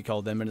 Yeah, you could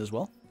call them in as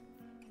well.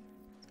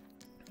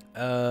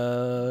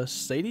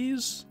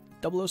 Sadie's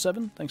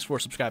 007. Thanks for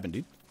subscribing,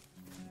 dude.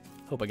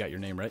 Hope I got your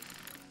name right.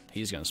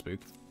 He's going to spook.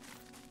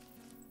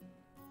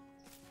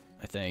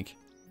 I think.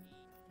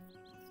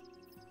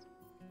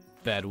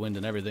 Bad wind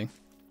and everything.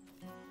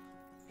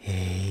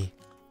 Hey.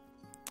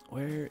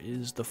 Where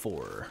is the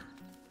 4?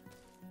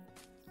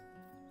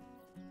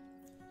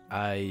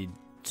 I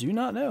do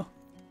not know.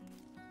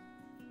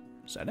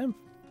 Is that him?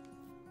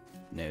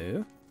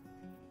 No.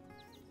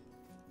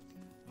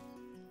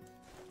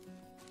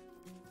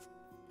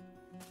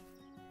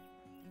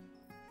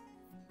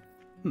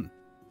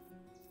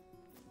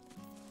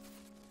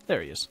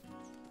 There he is.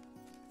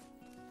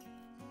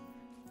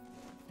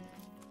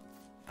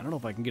 I don't know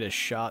if I can get a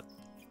shot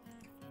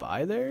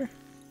by there.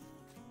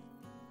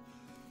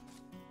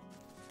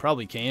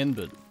 Probably can,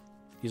 but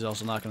he's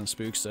also not going to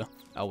spook, so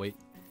I'll wait.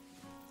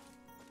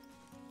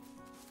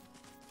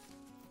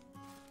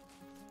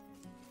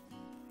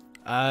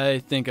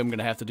 I think I'm going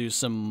to have to do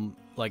some,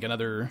 like,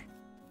 another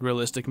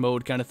realistic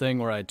mode kind of thing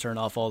where I turn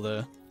off all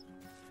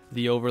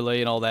the overlay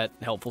and all that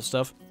helpful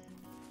stuff.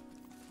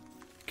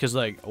 Because,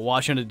 like,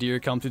 watching a deer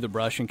come through the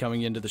brush and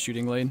coming into the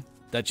shooting lane,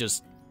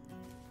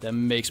 that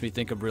makes me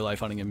think of real-life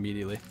hunting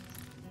immediately.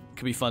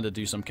 Could be fun to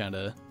do some kind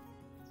of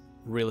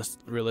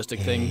realistic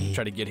thing,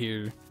 try to get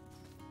here.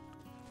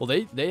 Well,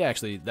 they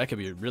actually, that could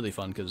be really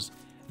fun, because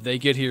they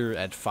get here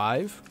at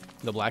 5,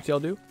 the blacktail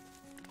do,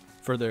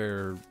 for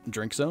their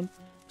drink zone.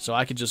 So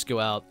I could just go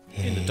out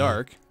in the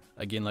dark,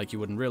 again like you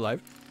would in real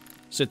life,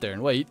 sit there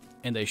and wait,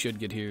 and they should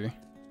get here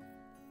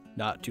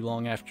not too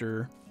long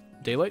after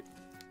daylight.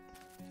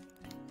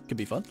 Could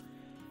be fun.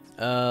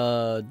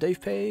 Dave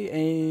Pay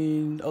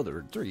and there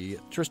were 3.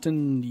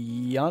 Tristan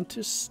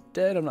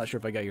Yontisted. I'm not sure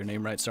if I got your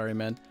name right. Sorry,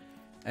 man.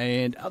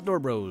 And Outdoor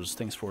Bros.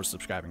 Thanks for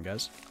subscribing,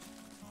 guys.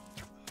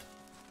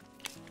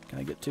 Can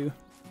I get 2?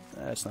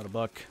 That's not a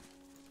buck.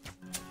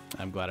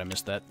 I'm glad I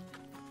missed that.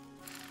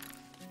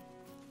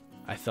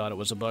 I thought it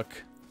was a buck.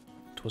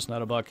 It was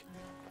not a buck.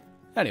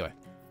 Anyway,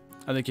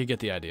 I think you get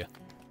the idea.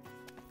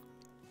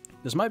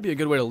 This might be a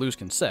good way to lose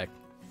consec,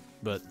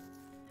 but,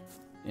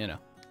 you know.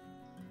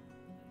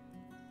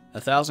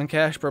 1,000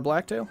 cash per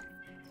blacktail?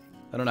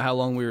 I don't know how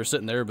long we were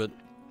sitting there, but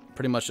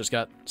pretty much just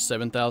got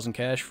 7,000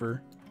 cash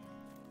for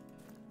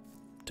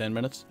 10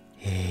 minutes.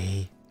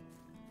 Hey.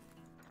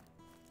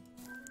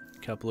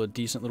 Couple of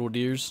decent little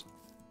deers.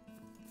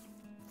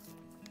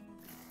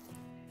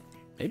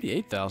 Maybe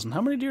 8,000.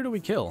 How many deer do we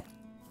kill?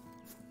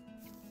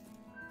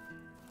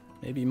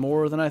 Maybe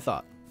more than I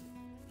thought.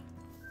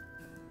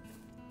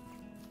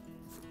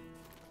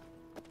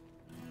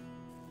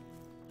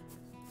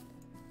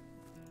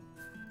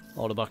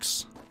 All the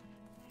bucks.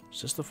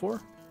 Is this the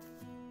 4?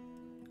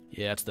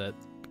 Yeah, it's that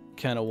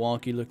kind of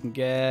wonky looking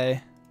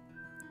guy.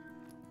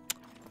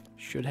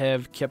 Should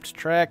have kept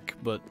track,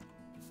 but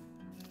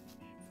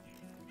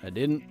I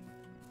didn't.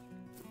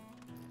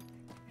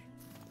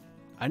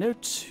 I know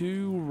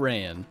 2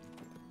 ran.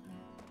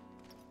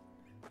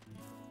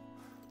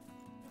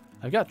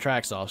 I've got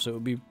tracks off, so it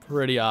would be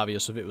pretty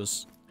obvious if it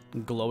was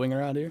glowing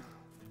around here.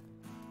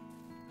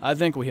 I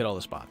think we hit all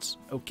the spots.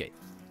 Okay.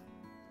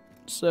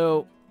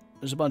 So,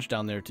 there's a bunch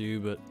down there too,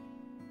 but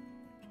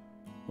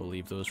we'll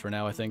leave those for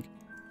now, I think.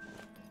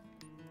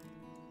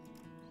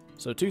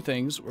 So 2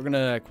 things. We're going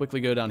to quickly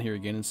go down here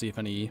again and see if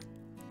any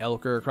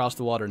elk are across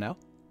the water now.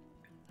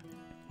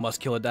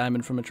 Must kill a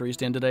diamond from a tree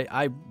stand today.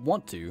 I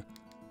want to.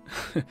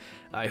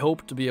 I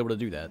hope to be able to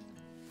do that.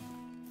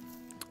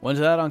 When's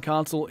that on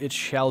console? It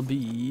shall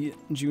be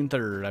June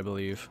 3rd, I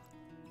believe.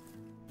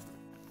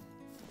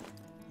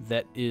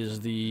 That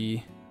is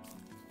the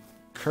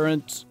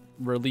current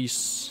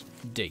release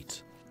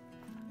date.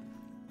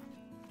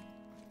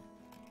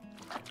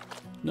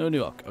 No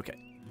new elk. Okay.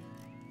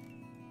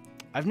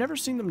 I've never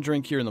seen them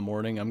drink here in the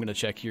morning. I'm going to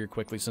check here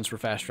quickly since we're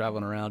fast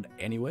traveling around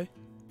anyway.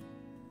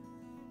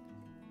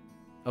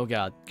 Oh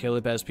god,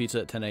 Caleb has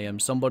pizza at 10 a.m.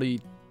 Somebody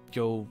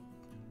go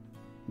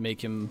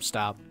make him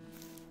stop.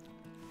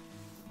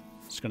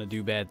 It's going to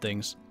do bad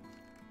things.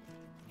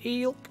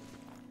 Elk.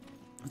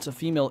 It's a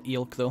female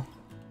elk, though.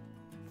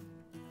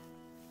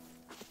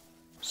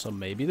 So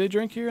maybe they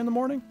drink here in the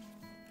morning?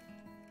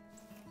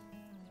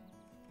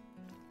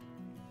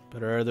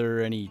 But are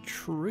there any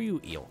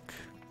true elk?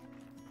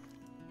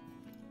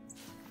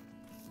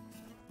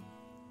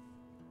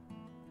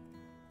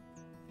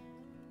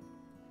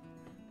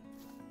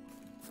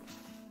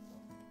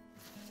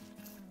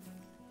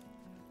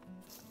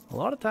 A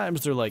lot of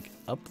times they're like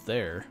up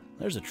there.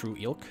 There's a true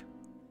elk.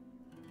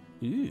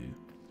 Ooh.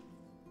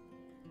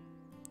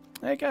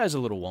 That guy's a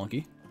little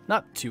wonky.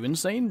 Not too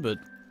insane, but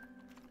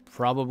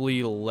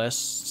probably less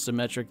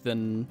symmetric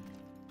than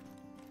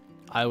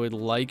I would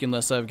like,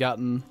 unless I've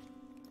gotten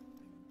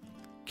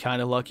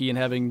kind of lucky in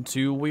having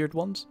 2 weird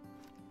ones.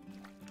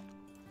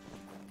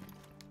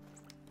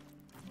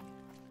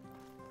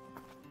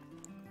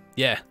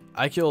 Yeah,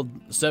 I killed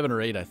 7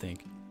 or 8, I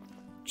think.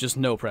 Just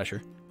no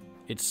pressure.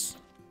 It's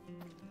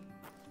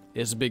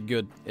a big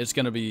good. It's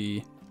gonna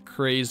be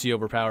crazy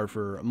overpowered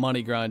for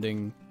money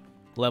grinding,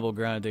 level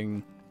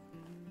grinding.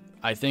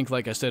 I think,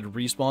 like I said,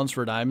 respawns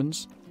for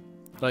diamonds.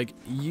 Like,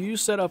 you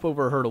set up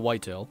over a herd of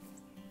whitetail,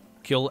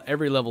 kill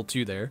every level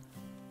 2 there.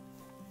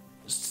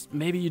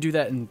 Maybe you do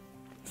that in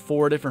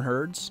 4 different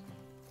herds.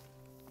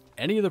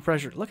 Any of the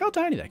pressure, look how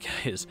tiny that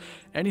guy is.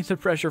 Any of the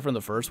pressure from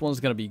the first one's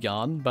gonna be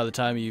gone by the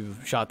time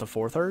you've shot the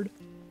 4th herd.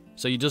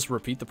 So you just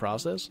repeat the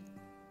process.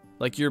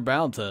 Like, you're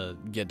bound to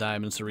get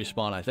diamonds to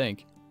respawn, I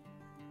think.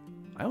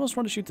 I almost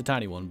want to shoot the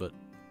tiny one, but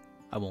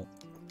I won't.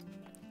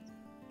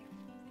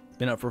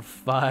 Been up for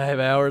 5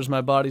 hours,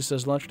 my body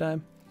says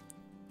lunchtime.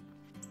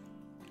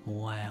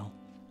 Wow.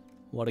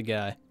 What a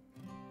guy.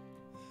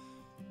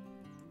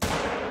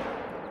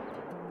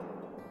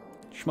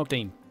 Smoked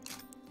aim.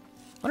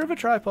 Wonder if a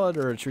tripod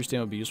or a tree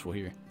stand would be useful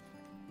here.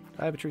 Do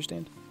I have a tree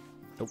stand?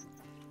 Nope.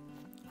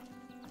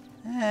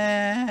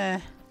 I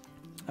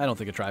don't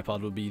think a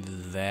tripod would be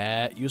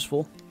that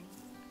useful.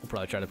 We'll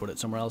probably try to put it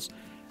somewhere else.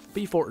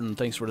 B. Fortin,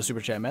 thanks for the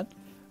super chat, man.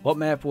 What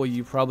map will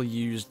you probably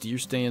use deer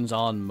stands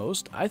on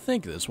most? I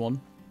think this one.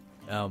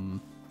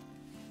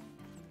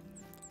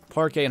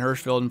 Parquet and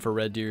Hirschfelden for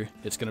red deer.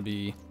 It's going to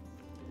be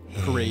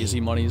crazy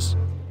monies.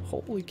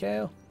 Holy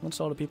cow. What's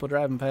all the people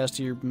driving past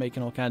here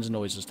making all kinds of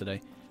noises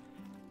today?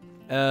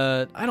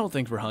 I don't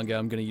think for Hunga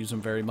I'm going to use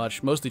them very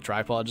much. Mostly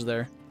tripods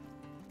there.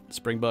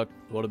 Springbuck,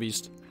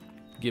 wildebeest.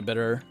 Get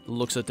better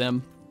looks at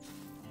them.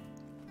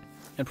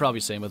 And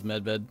probably same with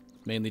medbed.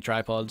 Mainly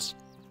tripods.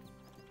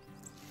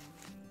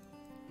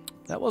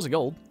 That was a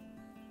gold.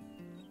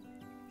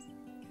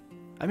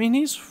 I mean,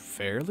 he's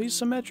fairly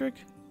symmetric.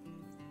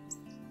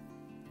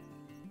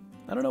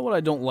 I don't know what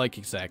I don't like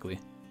exactly.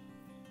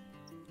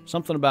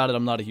 Something about it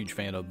I'm not a huge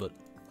fan of, but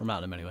we're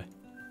mounting him anyway.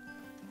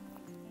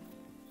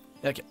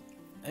 Okay.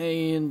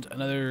 And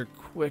another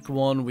quick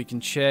one we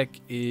can check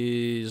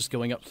is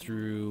going up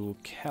through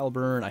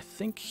Calburn. I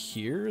think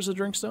here's a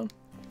drinkstone.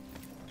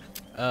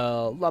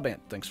 Labant,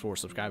 thanks for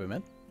subscribing,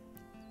 man.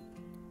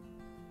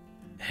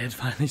 Head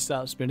finally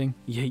stopped spinning.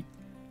 Yeet.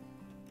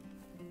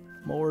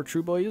 More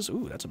true boys.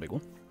 Ooh, that's a big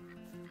one.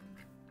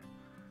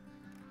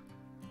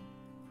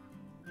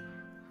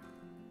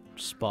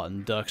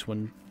 Spotting ducks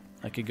when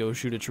I could go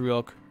shoot a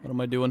TruELK. What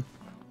am I doing?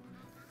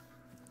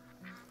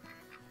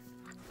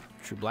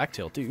 True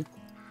blacktail, too.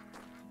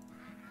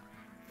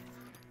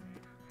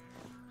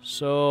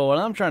 So, what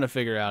I'm trying to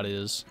figure out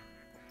is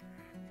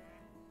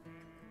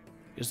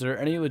there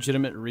any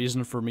legitimate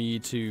reason for me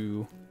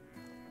to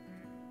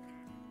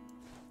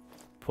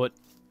put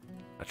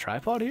a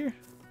tripod here?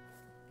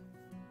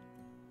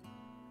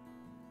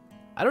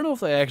 I don't know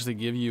if they actually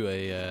give you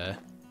a,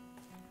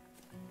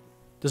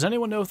 does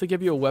anyone know if they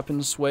give you a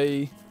weapon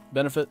sway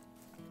benefit?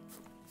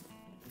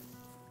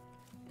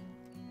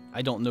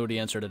 I don't know the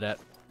answer to that.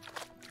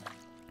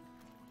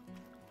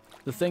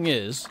 The thing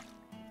is,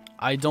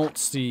 I don't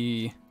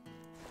see...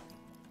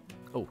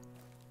 Oh,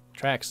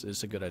 tracks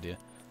is a good idea.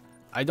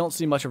 I don't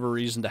see much of a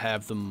reason to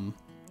have them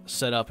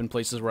set up in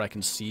places where I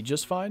can see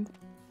just fine.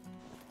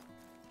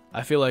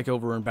 I feel like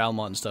over in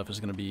Balmont and stuff is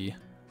going to be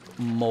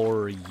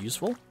more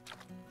useful.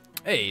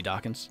 Hey,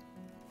 Dawkins.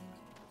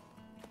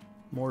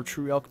 More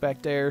TruELK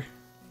back there.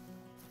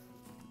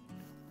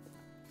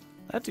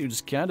 That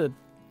dude's kind of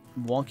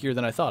wonkier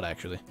than I thought,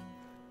 actually.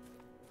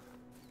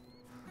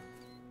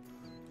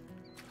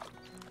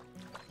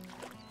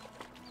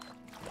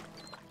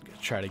 Gonna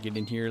try to get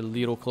in here a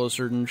little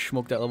closer and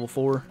smoke that level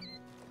 4.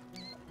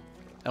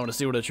 I want to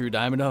see what a true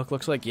diamond elk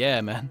looks like.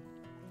 Yeah, man.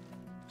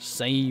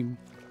 Same.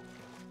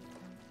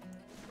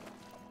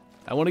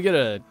 I want to get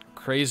a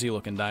crazy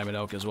looking diamond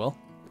elk as well.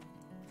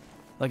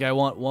 Like, I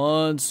want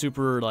one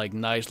super, like,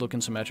 nice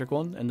looking symmetric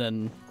one, and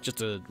then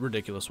just a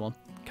ridiculous one.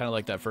 Kind of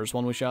like that first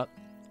one we shot.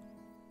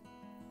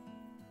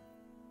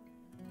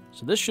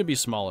 So this should be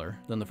smaller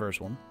than the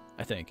first one,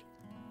 I think.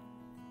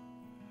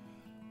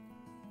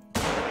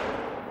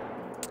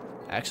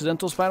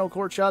 Accidental spinal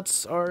cord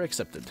shots are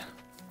accepted.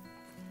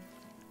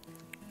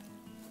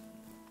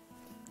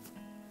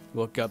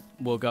 Woke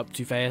up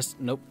too fast.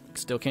 Nope,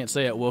 still can't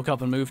say it. Woke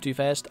up and moved too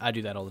fast. I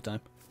do that all the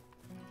time.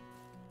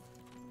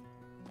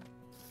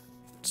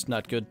 It's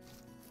not good.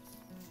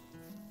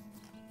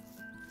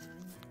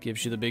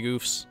 Gives you the big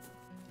oofs.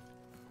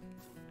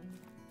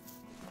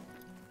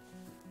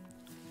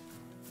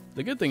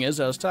 The good thing is,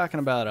 I was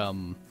talking about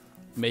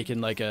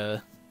making like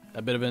a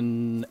bit of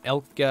an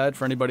elk guide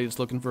for anybody that's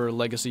looking for a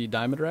legacy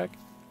diamond rack.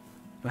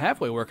 I'm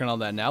halfway working on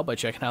that now by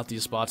checking out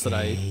these spots that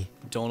I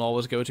don't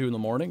always go to in the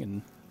morning,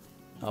 and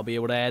I'll be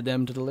able to add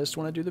them to the list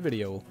when I do the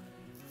video.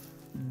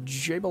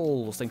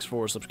 Jable, thanks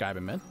for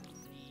subscribing, man.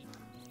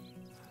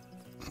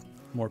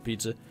 More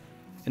pizza.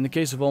 In the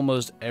case of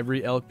almost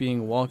every elk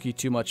being wonky,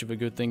 too much of a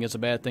good thing is a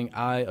bad thing.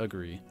 I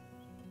agree.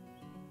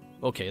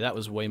 Okay, that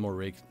was way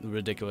more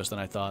ridiculous than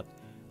I thought.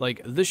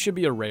 Like, this should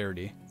be a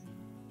rarity.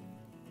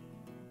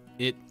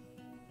 It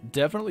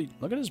definitely...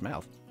 Look at his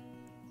mouth.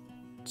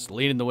 It's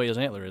leaning the way his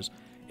antler is.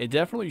 It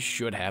definitely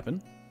should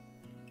happen.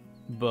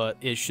 but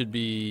it should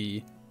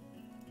be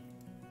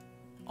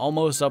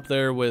almost up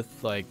there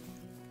with, like,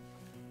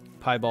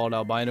 piebald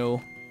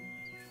albino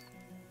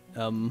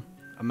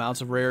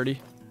amounts of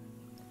rarity.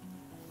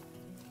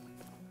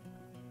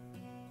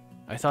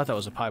 I thought that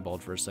was a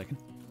piebald for a second.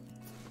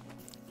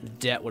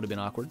 That would have been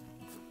awkward.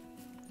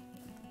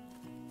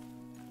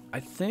 I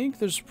think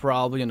there's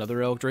probably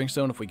another elk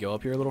drinkstone if we go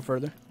up here a little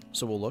further,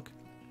 so we'll look.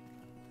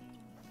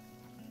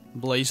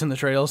 Blazing the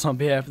trails on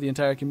behalf of the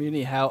entire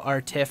community. How are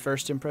TIFF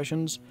first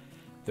impressions?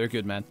 They're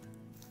good, man.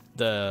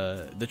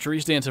 The tree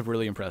stands have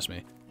really impressed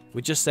me.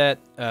 We just sat,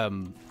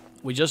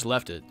 we just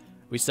left it.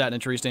 We sat in a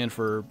tree stand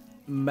for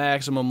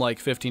maximum like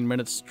 15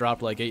 minutes,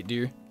 dropped like 8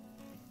 deer.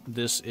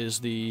 This is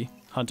the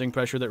hunting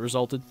pressure that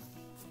resulted.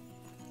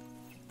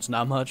 It's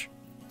not much.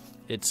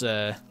 It's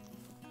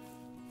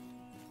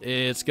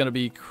gonna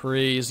be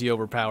crazy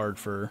overpowered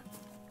for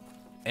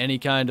any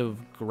kind of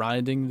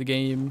grinding the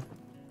game,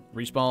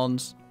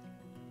 respawns,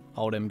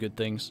 all them good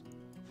things.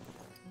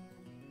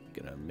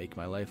 Gonna make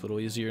my life a little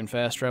easier in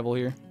fast travel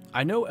here.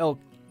 I know elk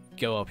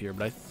go up here,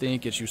 but I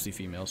think it's usually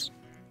females.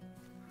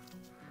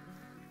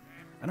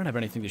 I don't have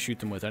anything to shoot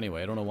them with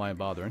anyway. I don't know why I'm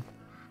bothering.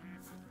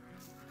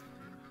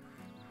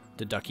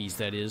 The duckies,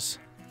 that is.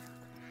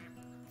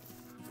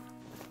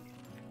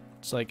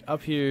 It's like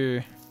up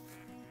here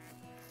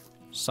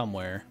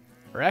somewhere.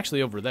 Or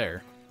actually over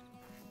there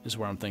is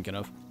where I'm thinking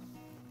of.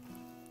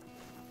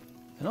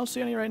 I don't see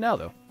any right now,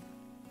 though.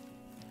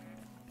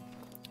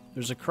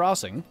 There's a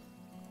crossing.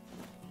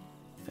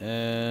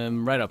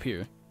 Right up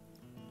here.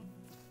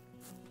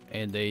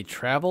 And they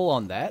travel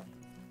on that.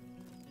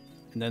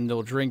 And then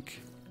they'll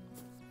drink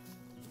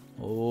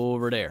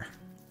over there.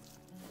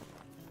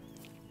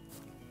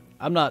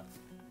 I'm not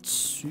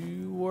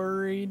too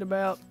worried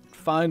about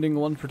finding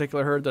one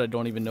particular herd that I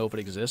don't even know if it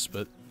exists,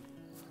 but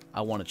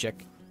I want to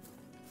check.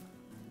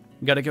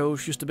 Gotta go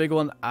shoot the big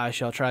one. I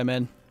shall try,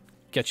 man.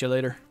 Catch you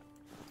later.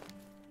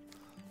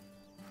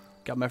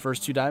 Got my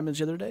first 2 diamonds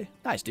the other day.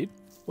 Nice, dude.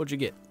 What'd you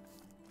get?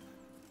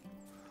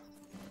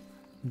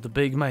 The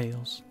big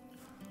males.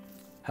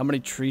 How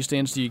many tree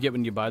stands do you get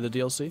when you buy the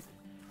DLC?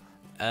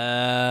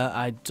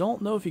 I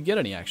don't know if you get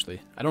any,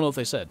 actually. I don't know if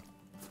they said.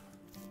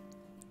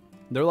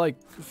 They're like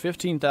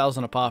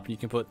 15,000 a pop, and you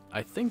can put,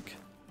 I think,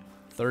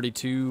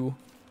 32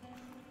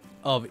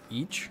 of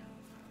each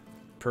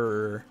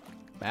per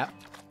map.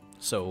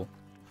 So,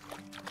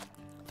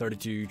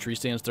 32 tree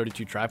stands,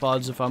 32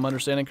 tripods, if I'm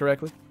understanding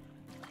correctly.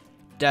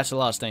 That's a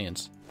lot of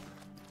stands.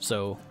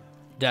 So,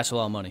 that's a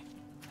lot of money.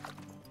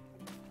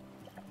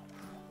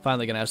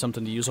 Finally gonna have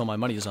something to use all my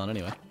monies on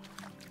anyway.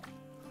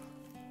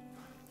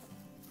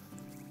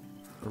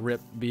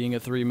 Rip being a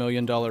 $3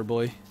 million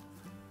boy.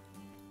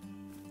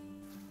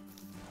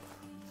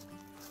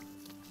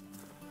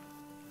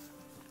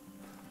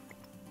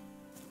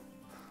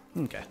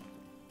 Okay.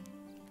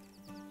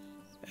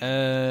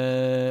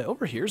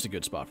 Over here's a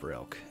good spot for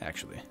elk,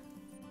 actually.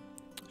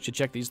 Should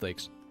check these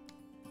lakes.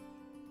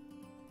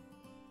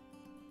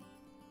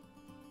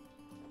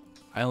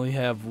 I only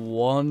have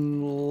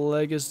one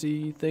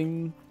legacy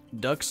thing.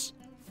 Ducks.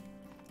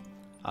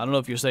 I don't know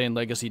if you're saying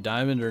legacy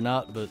diamond or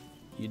not, but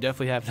you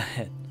definitely have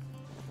that.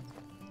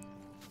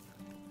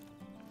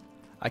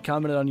 I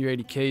commented on your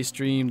 80K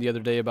stream the other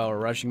day about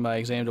rushing my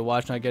exam to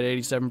watch and I get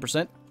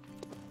 87%.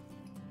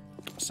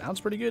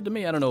 Sounds pretty good to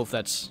me. I don't know if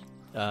that's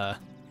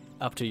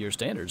up to your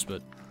standards,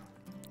 but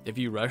if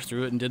you rushed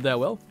through it and did that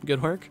well,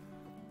 good work.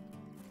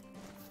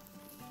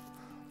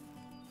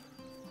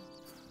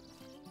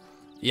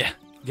 Yeah,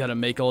 gotta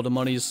make all the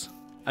monies.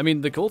 I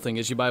mean, the cool thing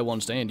is you buy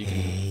one stand, you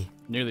can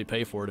nearly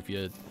pay for it if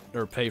you,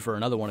 or pay for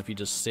another one if you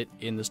just sit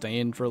in the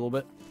stand for a little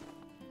bit.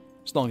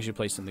 As long as you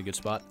place it in a good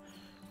spot.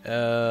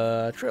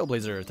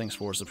 Trailblazer, thanks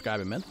for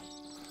subscribing, man.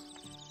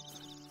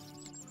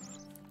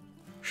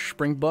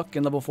 Springbuck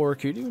and level 4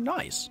 Kudu,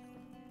 nice.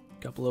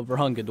 Couple of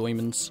Verhunga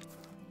diamonds.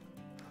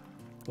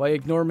 Why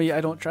ignore me?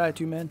 I don't try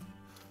to, man.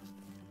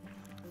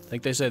 I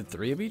think they said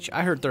 3 of each.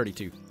 I heard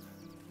 32.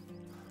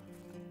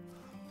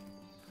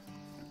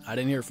 I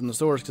didn't hear it from the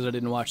source because I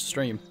didn't watch the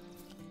stream.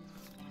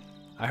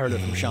 I heard it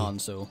from Sean,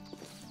 so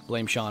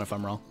blame Sean if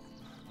I'm wrong.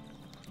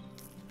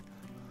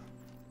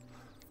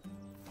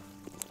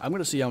 I'm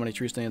going to see how many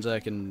tree stands I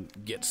can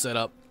get set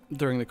up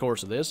during the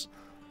course of this.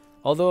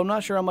 Although I'm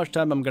not sure how much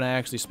time I'm going to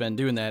actually spend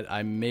doing that.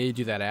 I may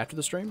do that after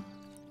the stream,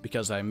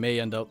 because I may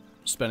end up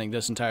spending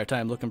this entire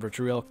time looking for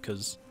TruELK,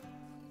 because,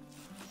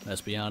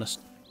 let's be honest,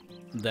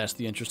 that's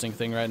the interesting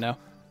thing right now.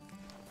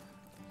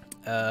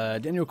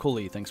 Daniel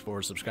Cooley, thanks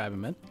for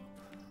subscribing, man.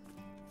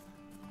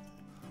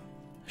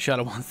 Shot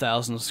a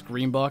 1000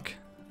 Screambuck.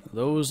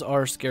 Those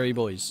are scary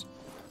boys.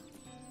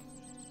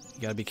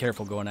 You gotta be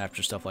careful going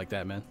after stuff like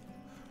that, man.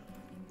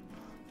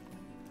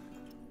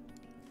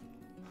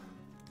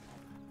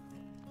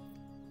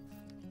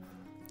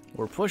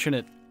 We're pushing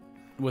it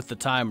with the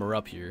timer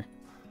up here.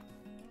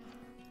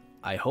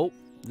 I hope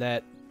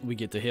that we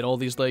get to hit all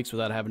these lakes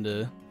without having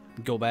to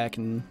go back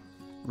and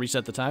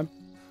reset the time.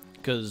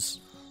 Because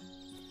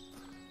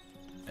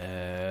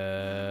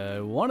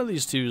one of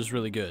these two is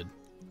really good.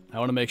 I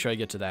want to make sure I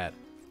get to that.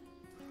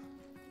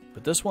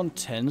 But this one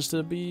tends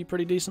to be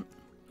pretty decent.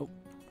 Oh.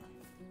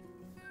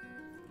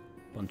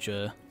 Bunch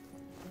of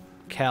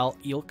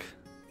Kariiusgirl.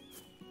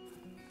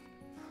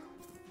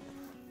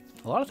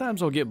 A lot of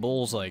times I'll get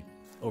bulls, like,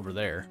 over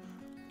there.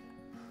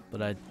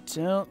 But I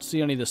don't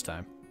see any this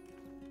time.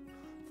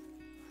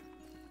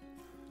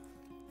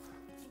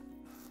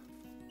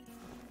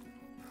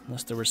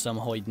 Unless there was some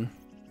hiding.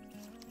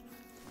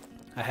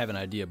 I have an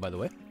idea, by the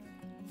way.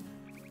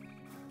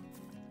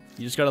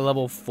 You just got a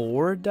level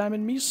 4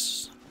 diamond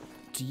meese?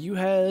 Do you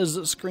has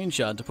a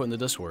screenshot to put in the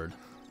Discord?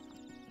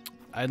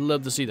 I'd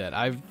love to see that.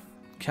 I've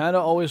kind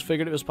of always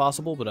figured it was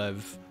possible, but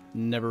I've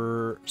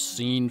never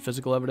seen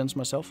physical evidence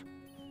myself.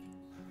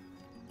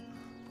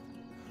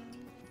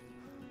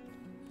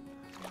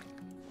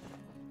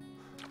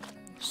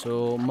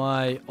 So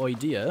my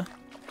idea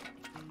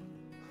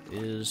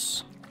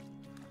is...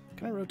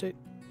 Can I rotate?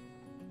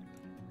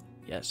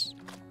 Yes.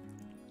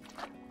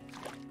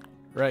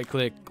 Right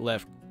click,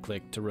 left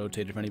click to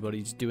rotate if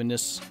anybody's doing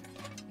this.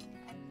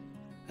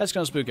 That's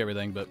gonna spook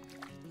everything, but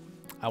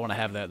I want to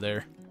have that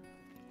there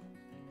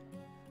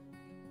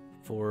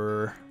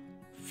for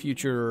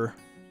future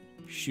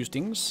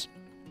shootings.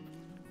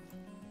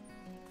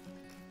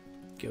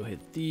 Go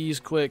hit these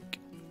quick.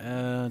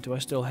 Do I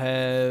still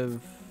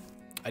have...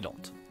 I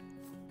don't.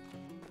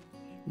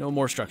 No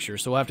more structure,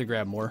 so we'll have to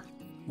grab more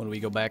when we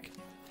go back.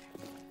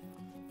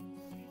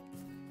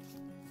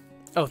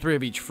 Oh, 3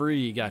 of each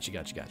free. Gotcha.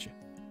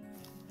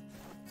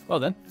 Well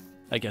then,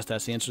 I guess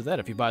that's the answer to that.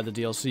 If you buy the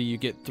DLC, you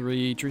get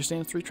 3 tree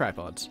stands, 3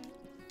 tripods.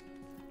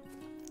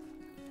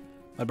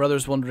 My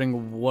brother's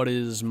wondering what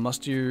is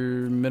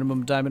mustier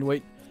minimum diamond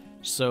weight.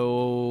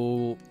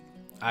 So,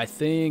 I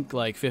think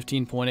like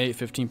 15.8,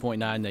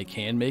 15.9 they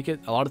can make it.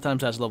 A lot of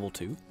times that's level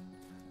 2.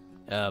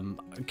 A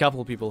couple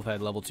of people have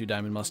had level 2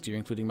 diamond mustier,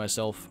 including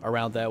myself,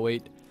 around that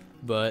weight.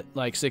 But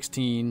like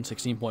 16,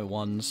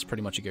 16.1 is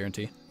pretty much a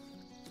guarantee.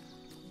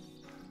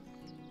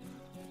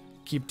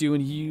 Keep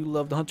doing you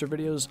love the hunter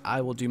videos.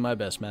 I will do my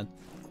best, man.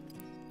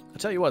 I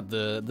tell you what,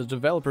 the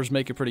developers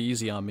make it pretty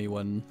easy on me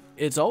when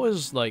it's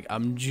always like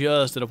I'm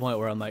just at a point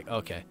where I'm like,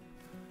 okay,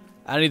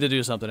 I need to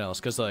do something else,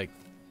 because like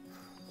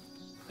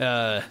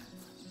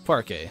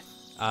Parquet,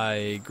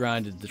 I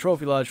grinded the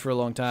trophy lodge for a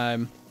long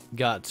time,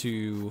 got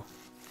to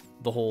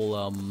the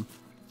whole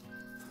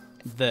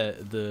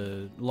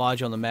the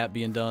lodge on the map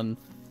being done,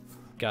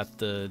 got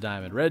the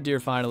diamond red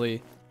deer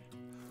finally,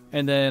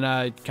 and then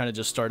I kind of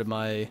just started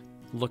my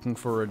looking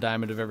for a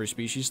diamond of every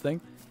species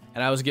thing,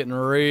 and I was getting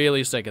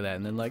really sick of that.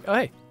 And then like, oh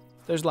hey,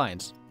 there's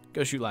lions,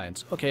 go shoot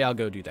lions. Okay, I'll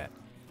go do that.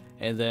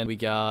 And then we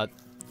got,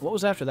 what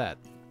was after that?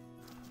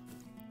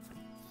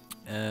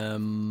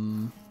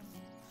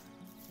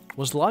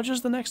 Was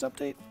lodges the next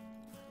update?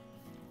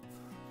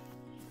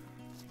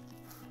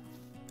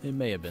 It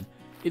may have been.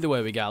 Either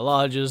way, we got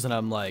lodges, and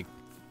I'm like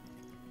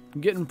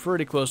getting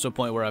pretty close to a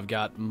point where I've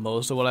got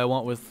most of what I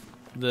want with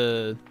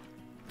the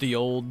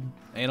old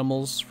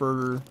animals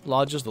for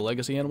lodges, the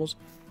legacy animals.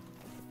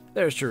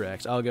 There's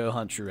TruELK. I'll go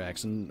hunt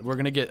TruELK, and we're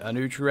gonna get a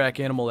new TruELK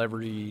animal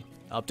every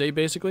update,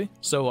 basically.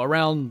 So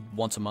around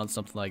once a month,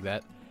 something like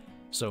that.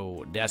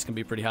 So that's gonna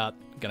be pretty hot.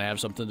 Gonna have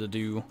something to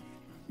do.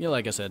 You know,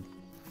 like I said,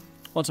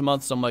 once a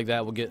month, something like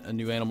that. We'll get a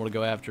new animal to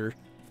go after.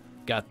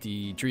 Got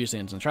the tree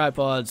stands and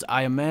tripods.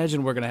 I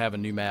imagine we're gonna have a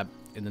new map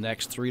in the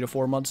next 3 to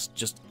 4 months.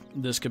 Just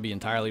this could be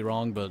entirely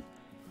wrong, but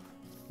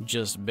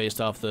just based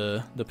off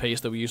the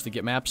pace that we used to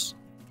get maps.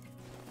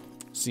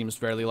 Seems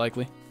fairly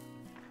likely.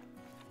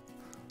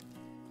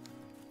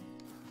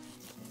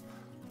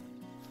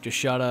 Just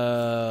shot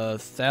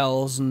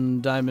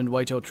 1,000 diamond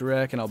whitetail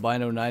TruELK and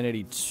albino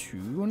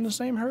 982 in the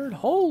same herd.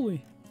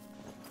 Holy!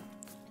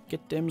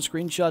 Get them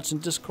screenshots in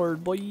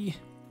Discord, boy.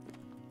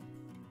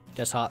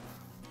 That's hot.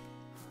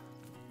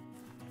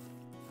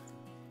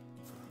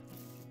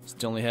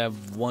 Still only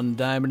have 1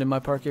 diamond in my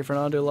Parque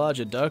Fernando Lodge.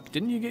 A duck.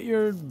 Didn't you get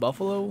your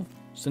buffalo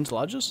since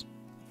lodges?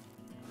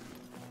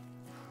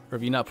 Or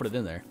have you not put it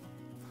in there?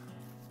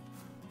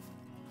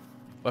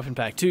 Weapon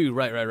pack 2,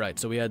 right.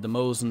 So we had the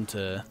Mosin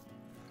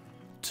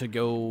to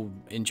go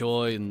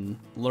enjoy and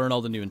learn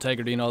all the new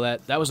integrity and all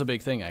that. That was a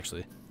big thing,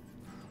 actually.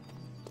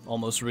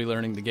 Almost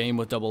relearning the game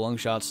with double lung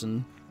shots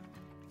and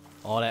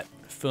all that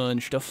fun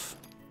stuff.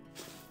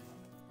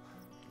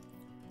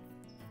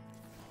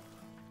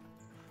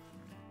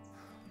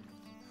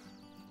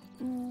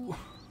 Ooh.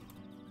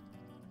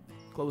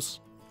 Close.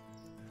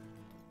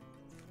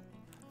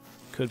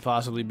 Could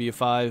possibly be a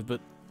 5,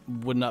 but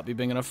would not be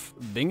big enough.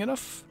 Bing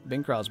enough?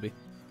 Bing Crosby.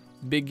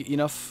 Big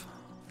enough.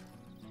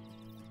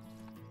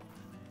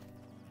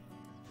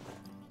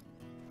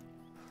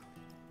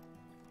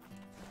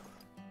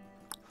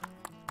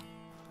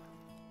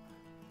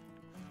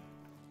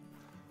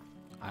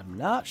 I'm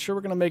not sure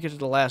we're going to make it to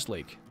the last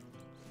lake.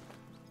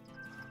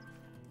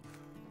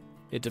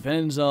 It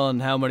depends on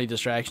how many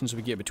distractions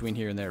we get between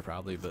here and there,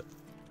 probably, but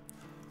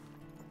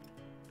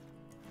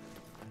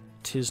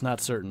 'tis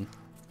not certain.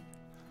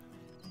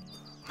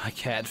 My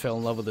cat fell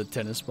in love with a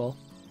tennis ball.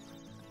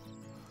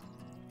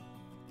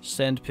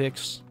 Send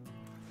pics.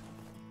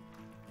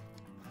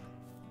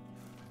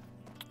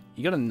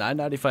 You got a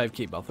 995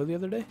 Cape Buffalo the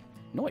other day?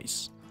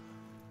 Nice.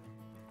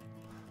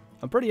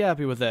 I'm pretty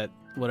happy with that,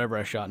 whatever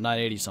I shot,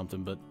 980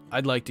 something, but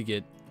I'd like to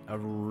get a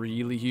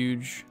really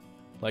huge,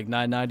 like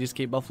 990s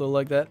Cape Buffalo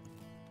like that.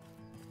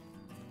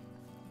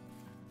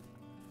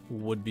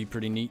 Would be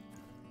pretty neat.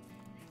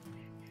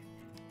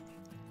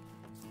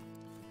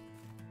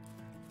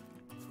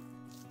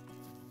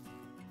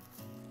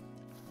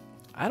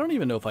 I don't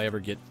even know if I ever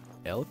get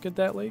elk at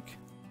that lake.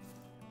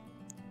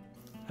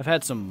 I've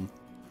had some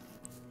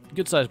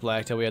good-sized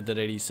blacktail. We had that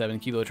 87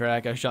 kilo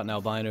track. I shot an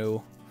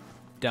albino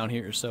down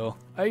here, so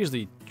I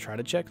usually try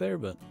to check there,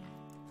 but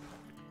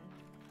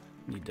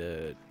need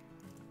to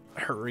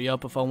hurry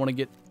up if I want to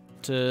get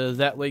to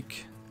that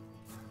lake,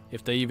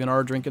 if they even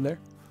are drinking there.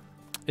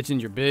 It's in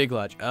your big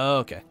lodge. Oh,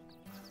 okay.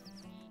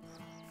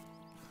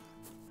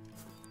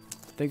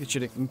 I think it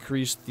should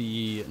increase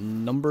the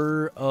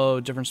number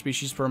of different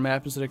species per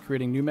map instead of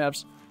creating new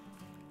maps.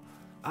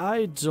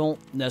 I don't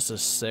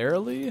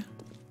necessarily.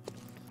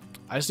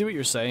 I see what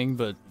you're saying,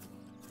 but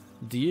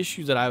the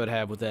issue that I would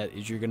have with that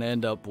is you're going to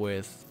end up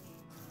with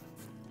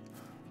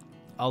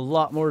a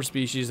lot more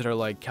species that are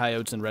like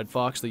coyotes and red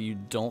fox that you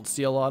don't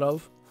see a lot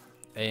of.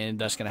 And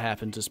that's going to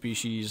happen to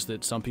species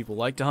that some people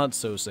like to hunt.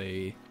 So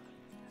say,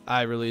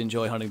 I really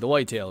enjoy hunting the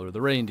whitetail or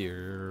the reindeer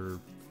or,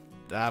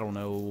 I don't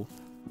know,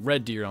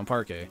 red deer on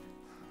parquet.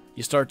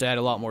 You start to add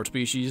a lot more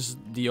species.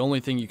 The only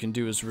thing you can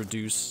do is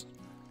reduce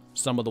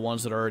some of the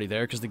ones that are already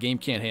there because the game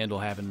can't handle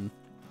having,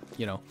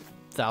 you know,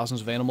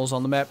 thousands of animals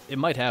on the map. It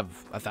might have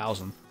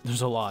 1,000.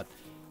 There's a lot.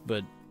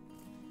 But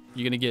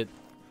you're going to get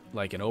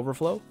like an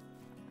overflow.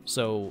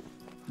 So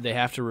they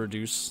have to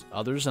reduce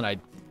others, and I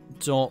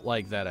don't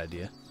like that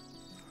idea.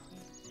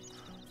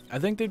 I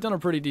think they've done a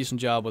pretty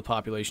decent job with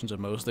populations of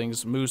most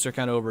things. Moose are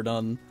kind of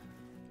overdone.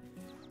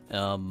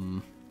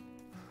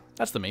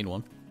 That's the main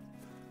one.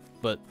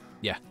 But,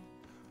 yeah.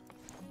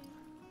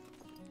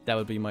 That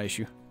would be my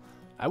issue.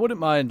 I wouldn't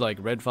mind, like,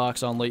 red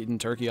fox on Layton,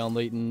 turkey on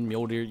Layton,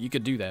 mule deer. You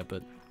could do that,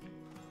 but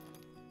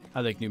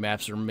I think new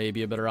maps are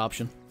maybe a better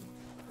option.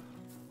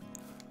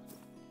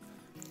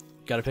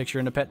 Got a picture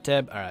in the pet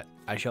tab? Alright,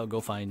 I shall go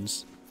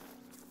finds.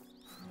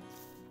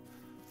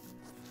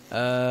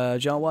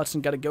 John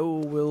Watson, gotta go.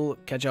 We'll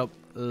catch up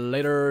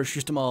later.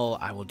 Shoot them all.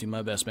 I will do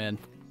my best, man.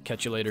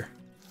 Catch you later.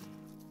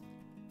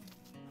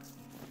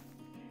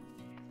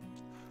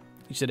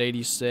 You said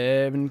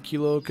 87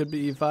 kilo, could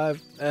be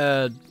 5.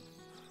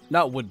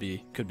 Not would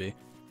be, could be.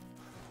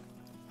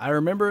 I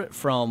remember it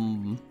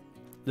from,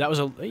 that was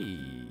a, hey,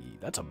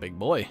 that's a big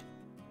boy.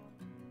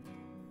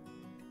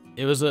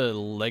 It was a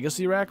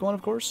legacy rack one,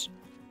 of course,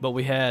 but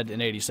we had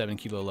an 87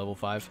 kilo level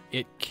 5.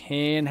 It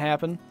can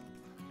happen.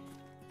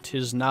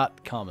 'Tis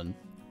not common.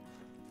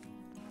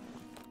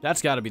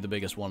 That's got to be the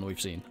biggest one we've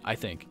seen, I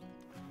think.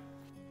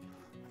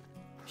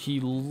 He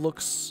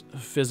looks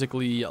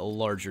physically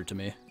larger to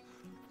me.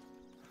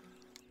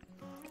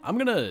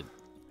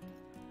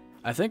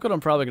 I think what I'm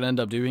probably going to end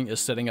up doing is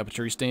setting up a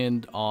tree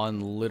stand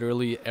on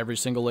literally every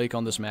single lake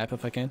on this map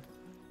if I can.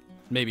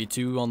 Maybe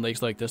 2 on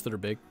lakes like this that are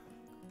big.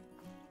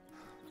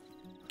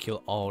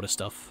 Kill all the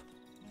stuff.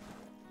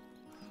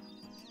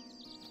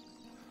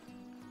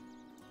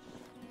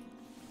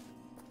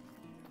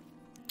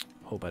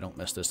 Hope I don't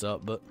mess this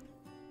up, but...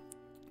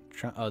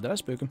 Oh, did I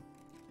spook him?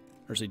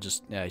 Or is he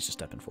just... Yeah, he's just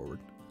stepping forward.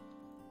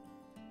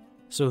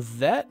 So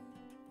that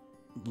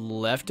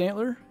left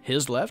antler,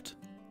 his left,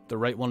 the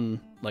right one,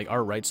 like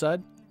our right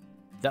side,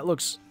 that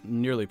looks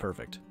nearly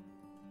perfect.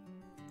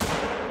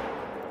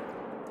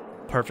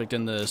 Perfect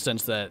in the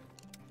sense that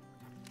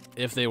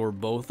if they were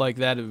both like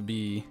that, it would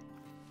be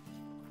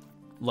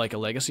like a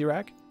legacy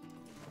rack.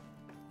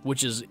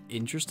 Which is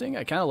interesting.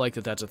 I kind of like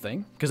that that's a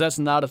thing. Because that's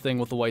not a thing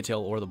with the whitetail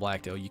or the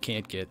blacktail. You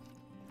can't get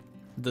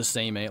the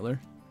same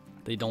antler.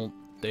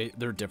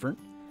 They're different.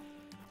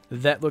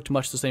 That looked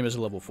much the same as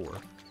a level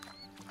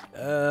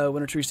 4.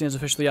 Winter tree stands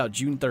officially out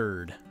June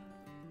 3rd.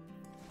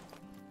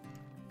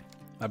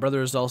 My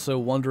brother is also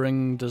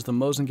wondering, does the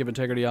Mosin give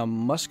integrity on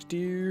musk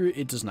deer?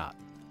 It does not.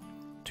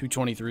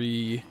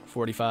 223,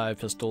 45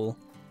 pistol,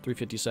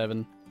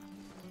 357,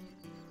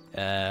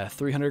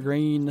 300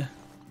 grain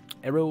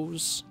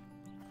arrows.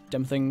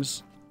 Them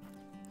things.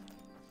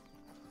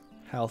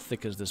 How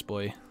thick is this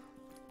boy?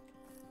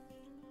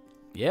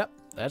 Yep,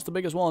 that's the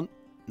biggest one.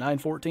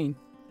 914.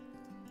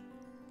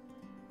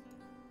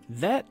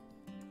 That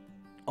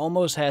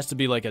almost has to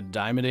be like a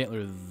diamond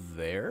antler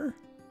there.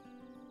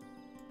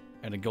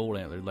 And a gold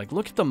antler. Like,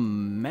 look at the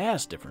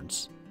mass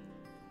difference.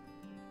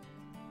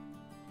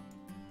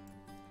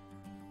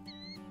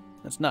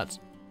 That's nuts.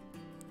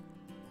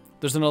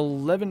 There's an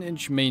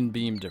 11-inch main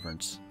beam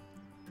difference.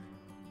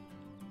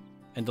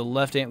 And the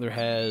left antler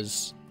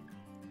has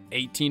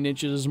 18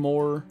 inches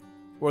more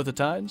worth of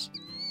tines.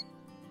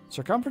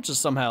 Circumference is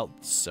somehow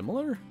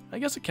similar? I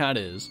guess it kind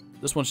of is.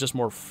 This one's just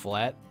more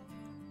flat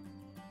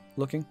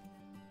looking.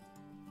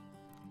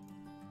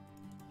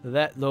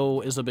 That, though,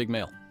 is a big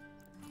male.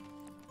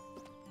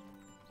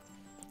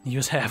 He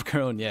was half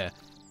grown, yeah.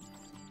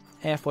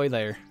 Halfway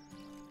there.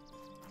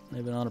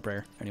 Living on a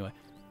prayer. Anyway.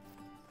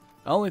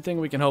 Only thing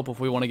we can hope if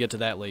we want to get to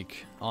that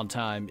lake on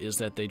time is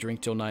that they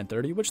drink till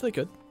 9:30, which they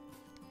could.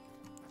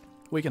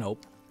 We can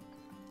hope.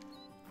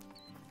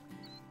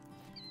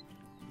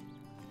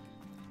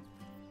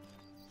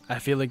 I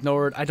feel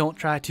ignored. I don't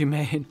try to,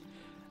 man.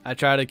 I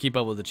try to keep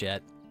up with the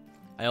chat.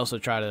 I also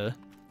try to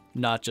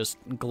not just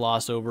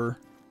gloss over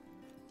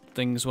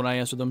things when I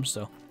answer them,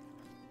 so.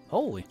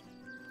 Holy.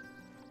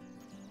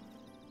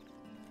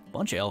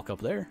 Bunch of elk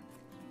up there.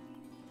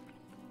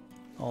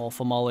 All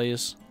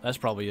famales. That's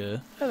probably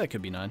that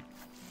could be 9.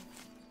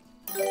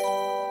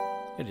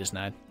 It is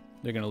 9.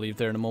 They're gonna leave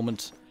there in a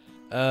moment.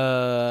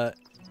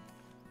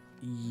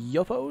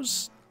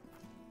 Yopos?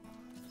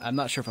 I'm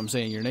not sure if I'm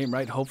saying your name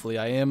right. Hopefully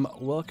I am.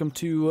 Welcome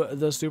to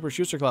the Super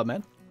Schuster Club,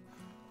 man.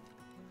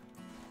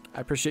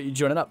 I appreciate you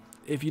joining up.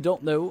 If you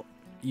don't know,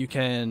 you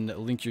can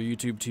link your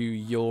YouTube to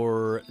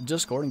your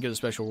Discord and get a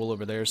special rule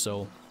over there.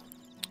 So,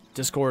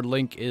 Discord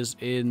link is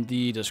in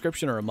the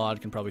description, or a mod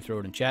can probably throw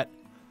it in chat.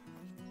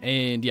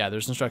 And yeah,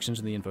 there's instructions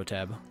in the info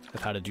tab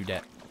of how to do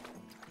that.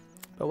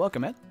 But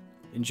welcome, man.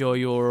 Enjoy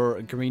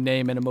your green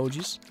name and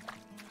emojis.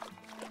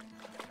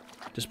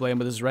 Display him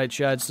with his right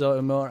side so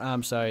more.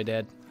 I'm sorry,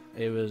 Dad.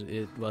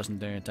 It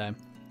wasn't there in time.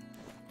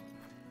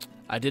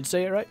 I did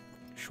say it right?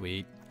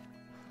 Sweet.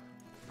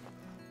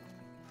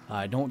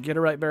 I don't get it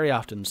right very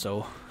often,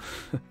 so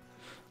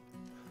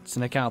it's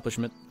an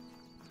accomplishment.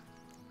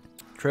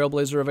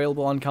 Trailblazer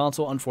available on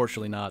console?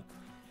 Unfortunately not.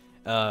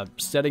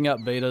 Setting up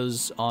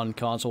betas on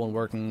console and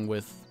working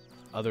with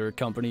other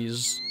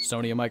companies,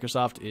 Sony and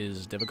Microsoft,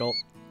 is difficult.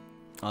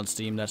 On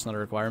Steam, that's not a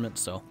requirement,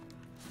 so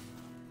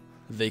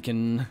they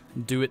can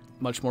do it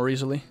much more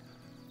easily.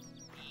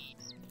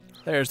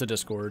 There's the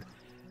Discord.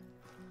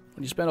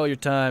 When you spend all your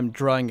time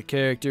drawing a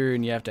character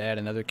and you have to add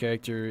another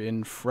character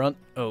in front...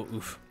 Oh,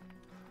 oof.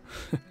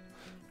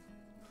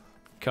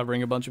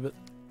 Covering a bunch of it.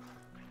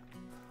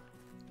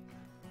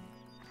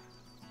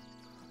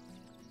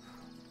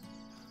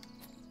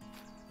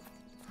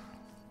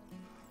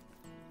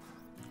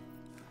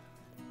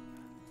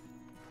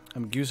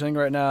 I'm goosing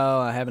right now.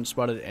 I haven't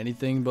spotted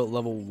anything but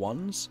level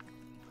 1s.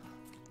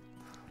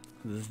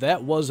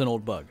 That was an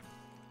old bug.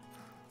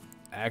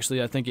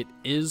 Actually, I think it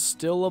is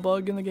still a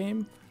bug in the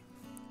game.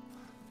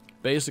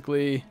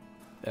 Basically,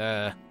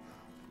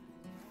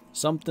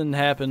 something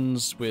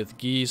happens with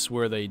geese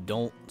where they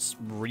don't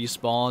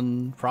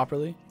respawn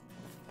properly.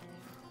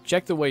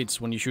 Check the weights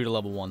when you shoot a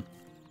level 1.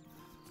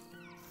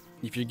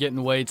 If you're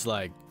getting weights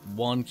like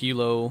 1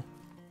 kilo,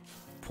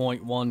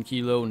 0.1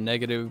 kilo,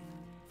 negative,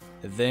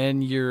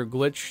 then you're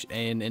glitched,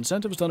 and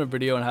Incentive's done a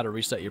video on how to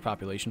reset your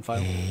population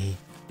file.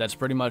 That's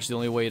pretty much the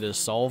only way to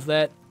solve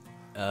that.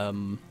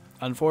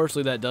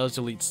 Unfortunately, that does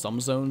delete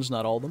some zones,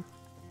 not all of them.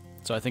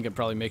 So I think it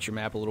probably makes your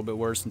map a little bit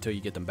worse until you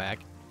get them back.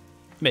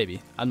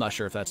 Maybe. I'm not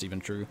sure if that's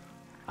even true.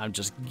 I'm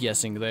just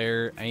guessing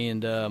there,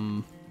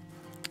 and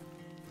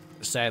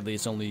sadly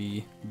it's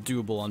only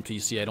doable on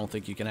PC. I don't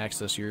think you can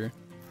access your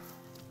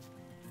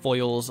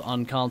foils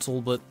on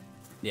console, but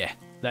yeah,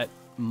 that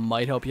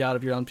might help you out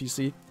if you're on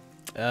PC.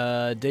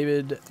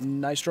 David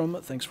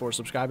Nystrom, thanks for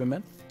subscribing,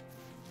 man.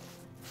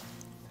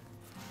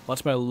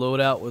 What's my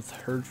loadout with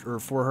for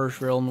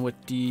Hirschfeld with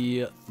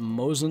the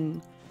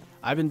Mosin?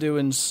 I've been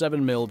doing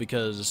 7 mil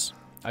because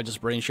I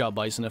just brain shot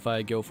bison if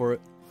I go for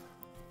it.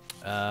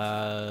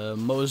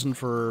 Mosin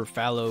for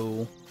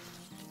fallow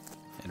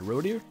and roe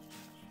deer,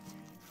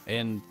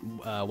 and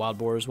wild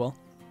boar as well.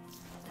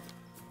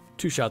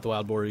 2-shot the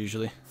wild boar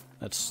usually.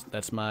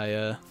 That's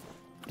my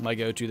my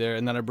go-to there,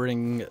 and then I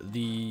bring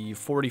the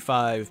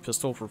 45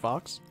 pistol for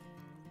fox.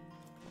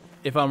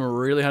 If I'm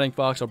really hunting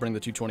fox, I'll bring the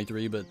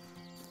 223, but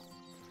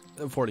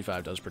the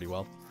 45 does pretty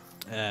well.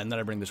 And then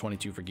I bring the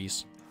 22 for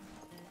geese.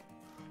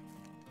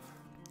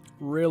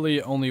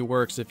 Really only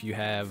works if you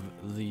have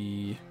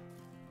the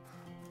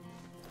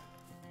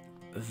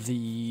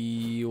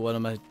what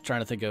am I trying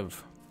to think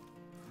of?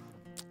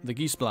 The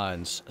geese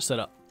blinds set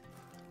up.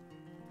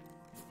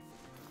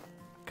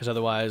 Because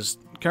otherwise,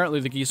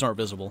 currently the geese aren't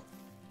visible.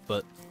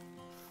 But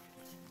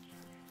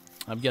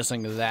I'm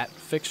guessing that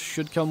fix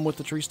should come with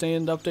the tree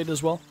stand update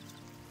as well.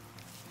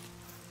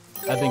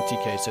 I think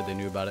TK said they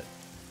knew about it.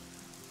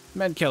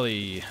 Man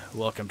Kelly,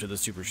 welcome to the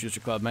Super Schuster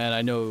Club, man.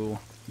 I know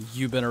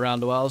you've been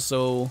around a while,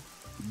 so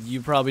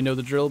you probably know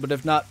the drill, but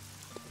if not,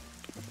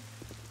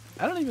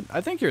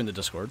 I think you're in the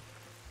Discord.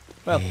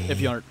 Well, if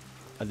you aren't,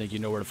 I think you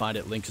know where to find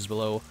it. Link is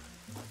below.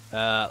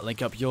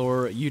 Link up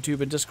your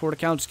YouTube and Discord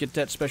accounts. Get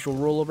that special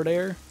rule over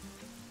there.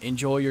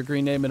 Enjoy your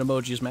green name and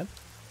emojis, man.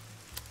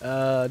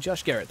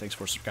 Josh Garrett, thanks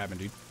for subscribing,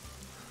 dude.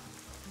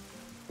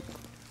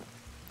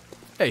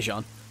 Hey,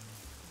 Sean.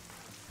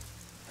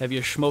 Have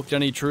you smoked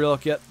any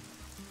TruELK yet?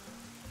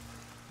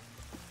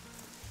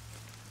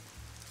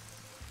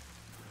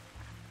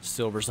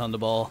 Silver's on the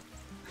ball.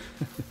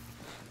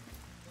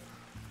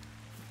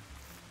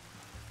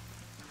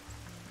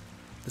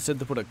 They said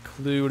to put a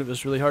clue and it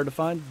was really hard to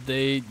find.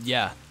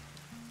 Yeah.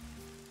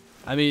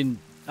 I mean,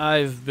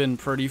 I've been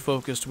pretty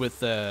focused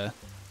with, I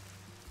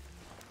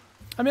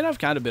mean, I've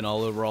kind of been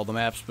all over all the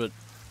maps, but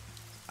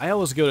I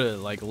always go to,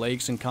 like,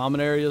 lakes and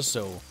common areas,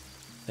 so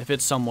If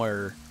it's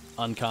somewhere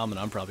uncommon,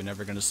 I'm probably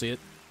never going to see it.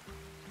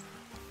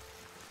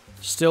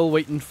 Still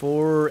waiting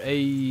for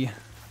a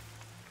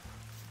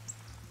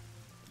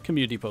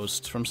community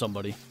post from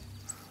somebody.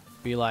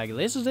 Be like,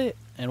 this is it.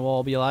 And we'll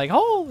all be like,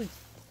 holy.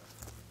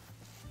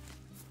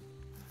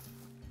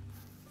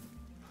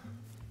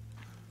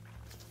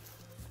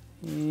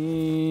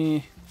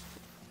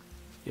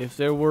 If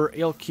there were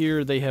elk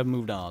here, they have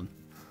moved on.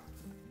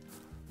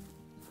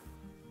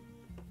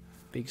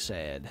 Big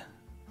sad.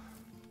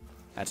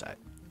 That's alright.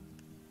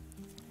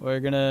 We're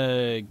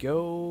gonna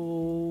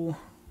go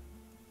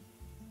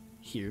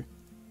here.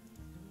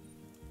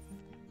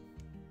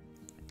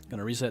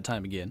 Gonna reset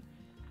time again.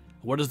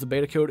 What is the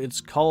beta code? It's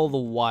Call of the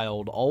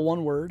Wild. All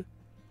one word.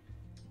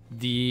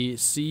 The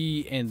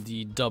C and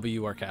the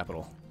W are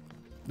capital.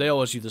 They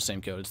always use the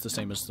same code. It's the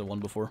same as the one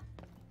before.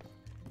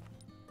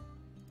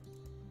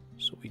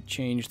 So we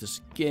change this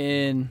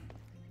again.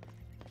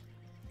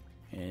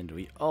 And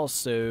we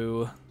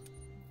also...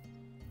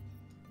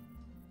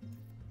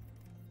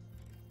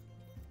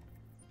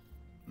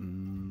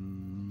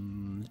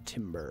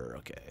 timber,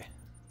 okay.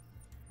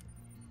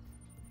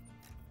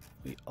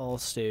 We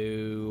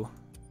also...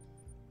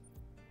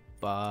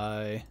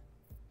 buy...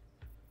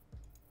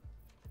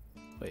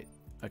 wait,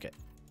 okay.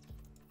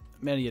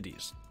 Many of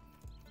these.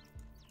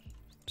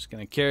 Just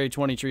gonna carry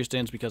 20 tree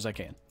stands because I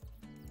can.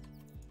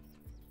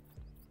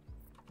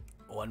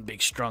 One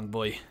big strong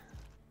boy.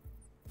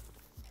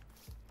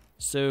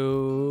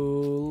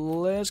 So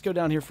let's go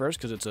down here first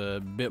because it's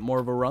a bit more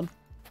of a run.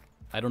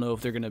 I don't know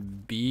if they're gonna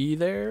be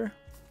there.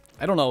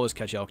 I don't always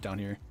catch elk down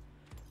here,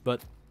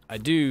 but I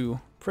do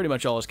pretty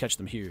much always catch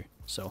them here.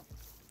 So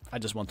I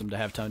just want them to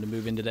have time to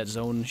move into that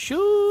zone.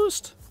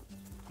 Shoost!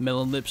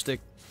 Melon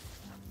lipstick.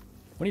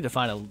 We need to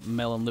find a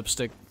melon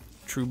lipstick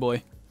true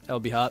boy. That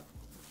would be hot.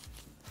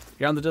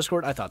 You're on the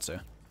Discord? I thought so.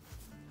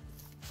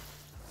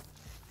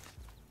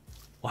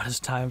 Why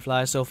does time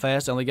fly so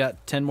fast? I only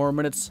got 10 more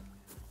minutes.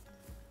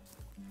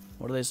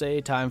 What do they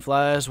say? Time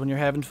flies when you're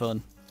having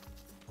fun.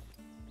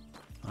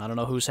 I don't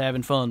know who's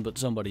having fun, but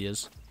somebody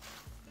is.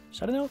 Is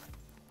that an elk?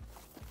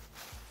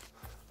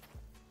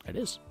 It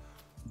is.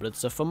 But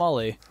it's a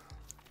famale.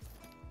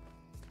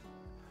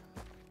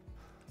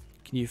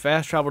 Can you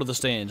fast travel to the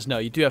stands? No,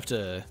 you do have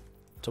to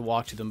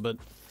walk to them, but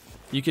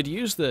you could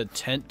use the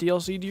tent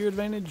DLC to your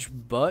advantage,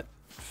 but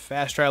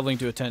fast traveling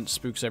to a tent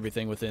spooks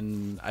everything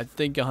within, I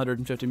think,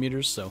 150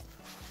 meters, so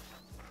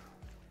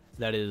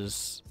that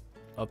is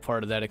a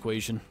part of that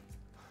equation.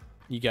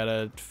 You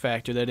gotta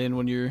factor that in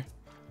when you're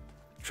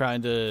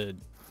trying to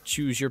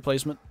choose your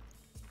placement.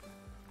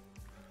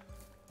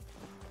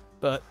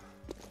 But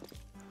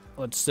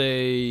let's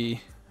say,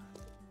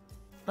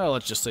 well,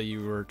 let's just say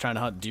you were trying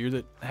to hunt deer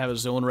that have a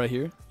zone right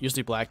here.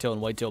 Usually blacktail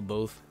and whitetail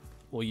both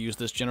will use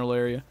this general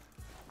area.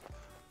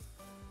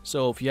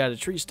 So if you had a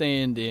tree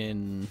stand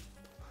in,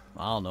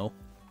 I don't know,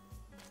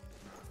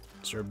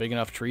 is there a big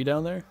enough tree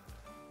down there?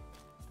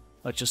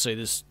 Let's just say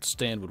this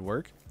stand would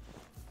work.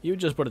 You would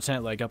just put a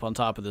tent like up on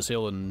top of this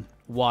hill and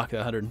walk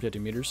 150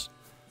 meters.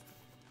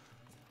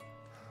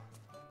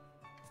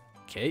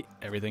 Okay,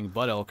 everything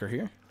but elk are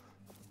here.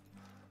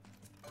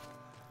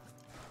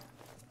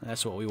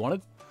 That's what we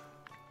wanted.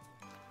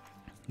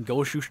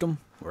 Go shoot them.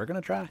 We're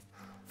gonna try.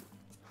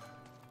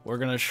 We're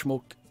gonna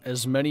smoke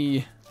as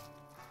many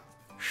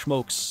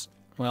smokes.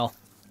 Well,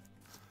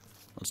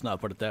 let's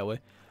not put it that way.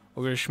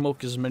 We're gonna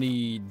smoke as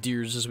many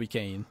deers as we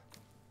can.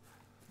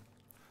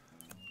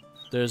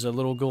 There's a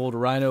little gold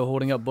rhino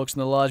holding up books in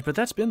the lodge, but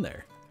that's been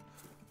there.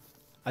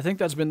 I think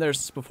that's been there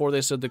since before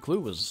they said the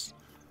clue was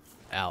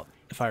out,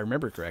 if I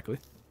remember correctly.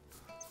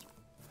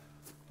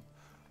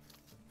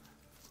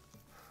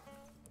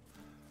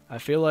 I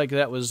feel like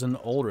that was an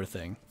older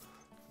thing.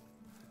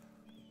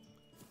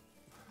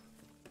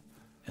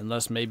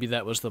 Unless maybe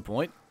that was the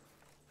point.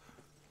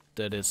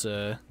 That it's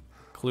a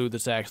clue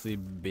that's actually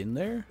been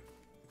there.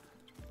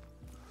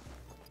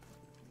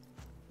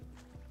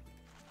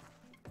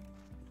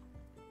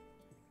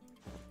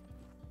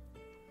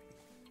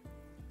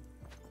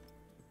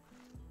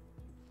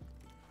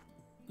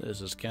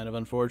 This is kind of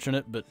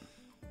unfortunate, but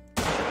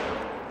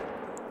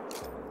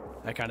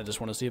I kind of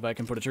just want to see if I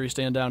can put a tree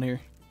stand down here.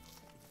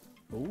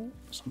 Oh,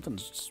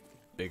 something's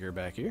bigger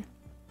back here.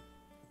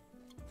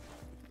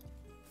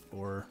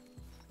 Or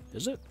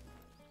is it?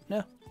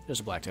 No, there's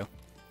a blacktail.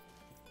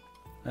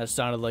 That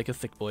sounded like a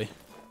thick boy.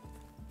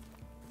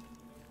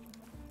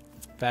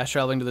 Fast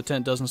traveling to the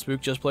tent doesn't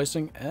spook just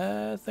placing?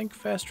 I think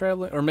fast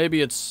traveling, or maybe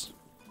it's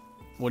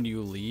when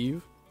you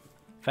leave.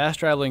 Fast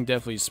traveling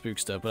definitely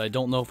spooks stuff, but I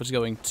don't know if it's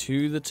going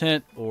to the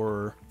tent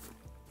or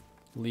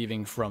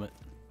leaving from it.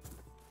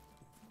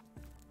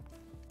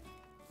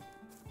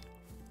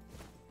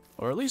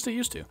 Or at least it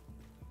used to.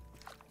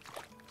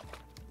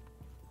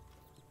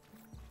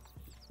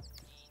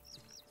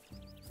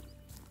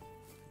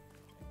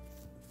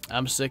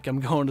 I'm sick, I'm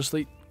going to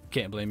sleep.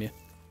 Can't blame you.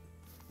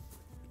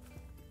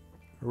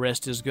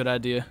 Rest is a good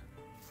idea.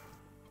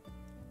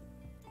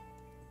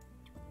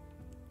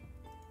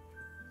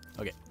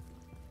 Okay.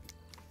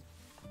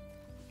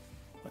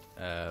 What?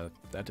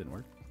 That didn't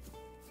work.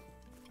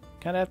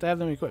 Kind of have to have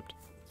them equipped.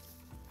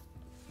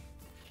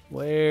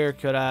 Where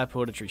could I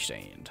put a tree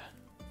stand?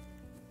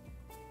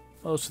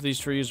 Most of these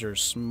trees are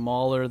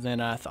smaller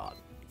than I thought.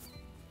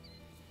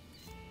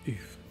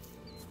 Oof.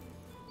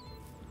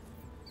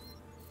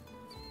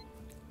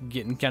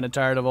 Getting kind of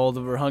tired of all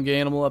the hungry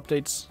animal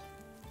updates.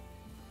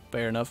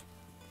 Fair enough.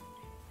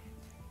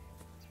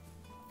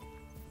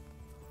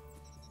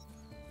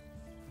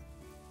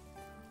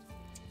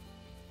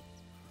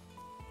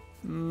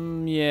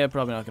 Yeah,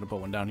 probably not going to put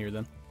one down here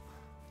then.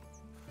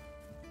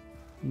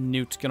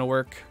 Newt's going to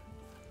work.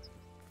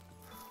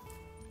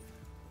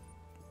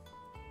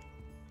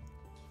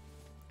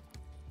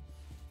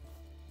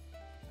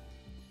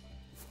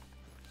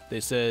 They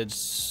said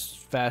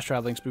fast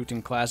traveling spooked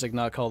in Classic,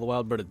 not Call of the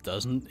Wild, but it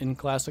doesn't in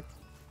Classic.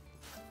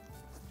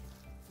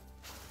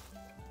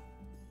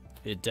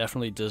 It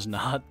definitely does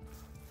not.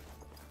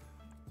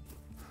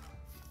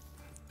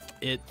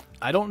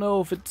 I don't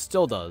know if it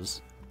still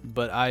does,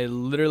 but I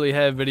literally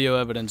have video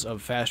evidence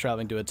of fast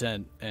traveling to a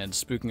tent and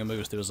spooking a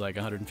moose that was like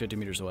 150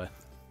 meters away.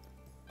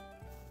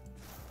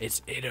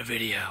 It's in a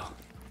video.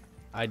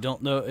 I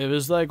don't know. It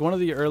was like one of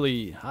the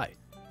early... Hi.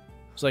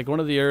 It's like one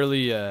of the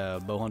early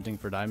bow hunting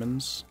for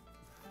diamonds,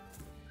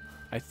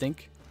 I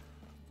think.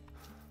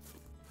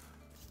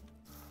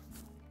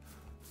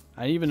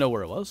 I didn't even know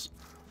where it was.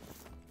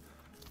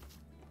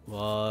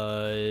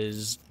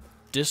 Was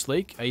this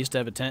lake? I used to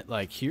have a tent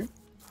like here.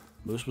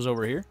 Moose was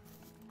over here.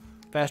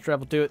 Fast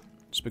travel to it,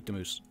 spooked the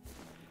moose.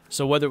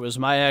 So whether it was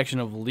my action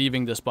of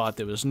leaving the spot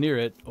that was near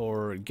it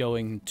or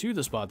going to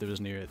the spot that was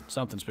near it,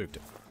 something spooked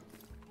it.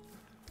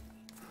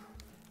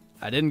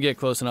 I didn't get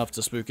close enough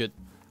to spook it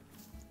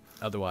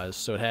otherwise,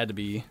 so it had to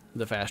be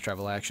the fast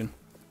travel action.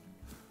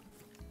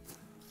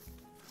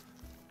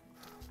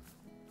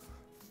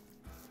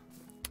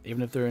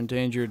 Even if they're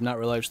endangered, not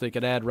real life, so they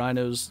could add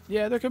rhinos.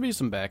 Yeah, there could be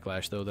some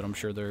backlash, though, that I'm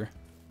sure they're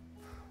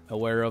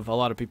aware of. A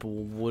lot of people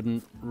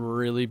wouldn't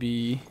really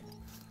be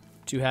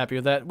too happy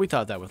with that. We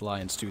thought that with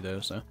lions, too, though,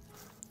 so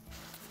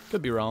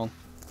could be wrong.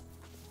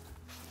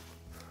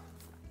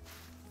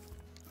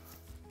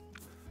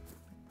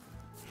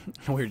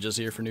 We're just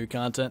here for new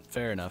content.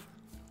 Fair enough.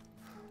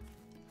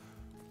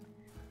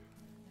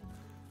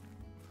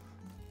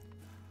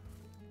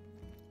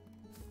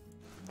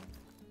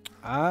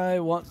 I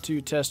want to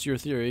test your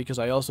theory, because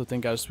I also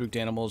think I've spooked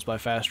animals by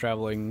fast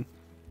traveling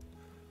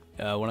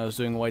when I was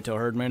doing whitetail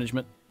herd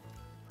management.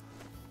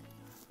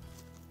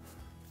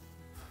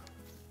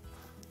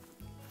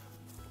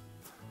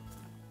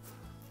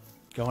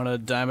 Going to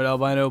diamond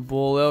albino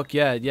bull elk?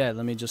 Yeah,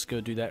 let me just go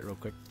do that real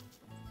quick.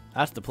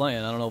 That's the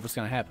plan. I don't know if it's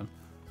going to happen.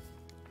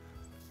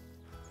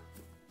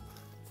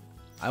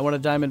 I want a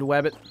diamond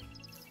wabbit.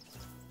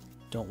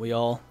 Don't we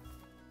all?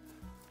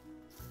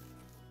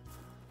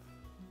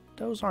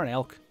 Those aren't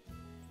elk.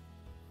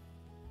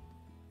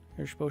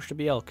 They're supposed to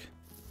be elk.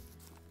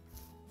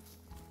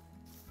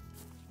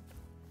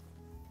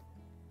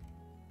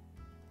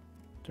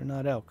 They're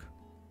not elk.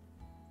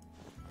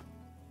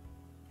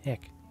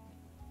 Heck.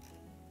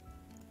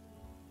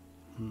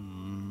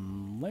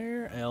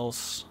 Where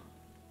else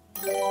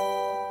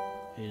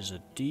is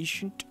a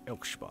decent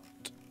elk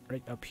spot?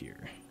 Right up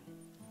here.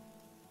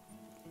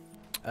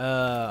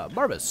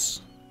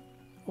 Barbus.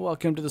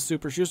 Welcome to the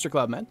Super Schuster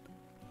Club, man.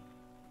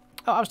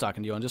 Oh, I was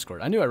talking to you on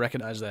Discord. I knew I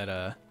recognized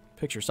that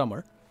picture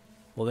somewhere.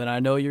 Well, then I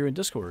know you're in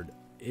Discord.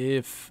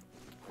 If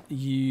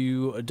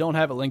you don't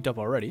have it linked up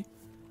already,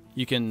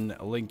 you can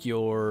link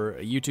your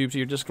YouTube to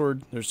your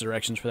Discord. There's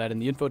directions for that in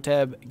the info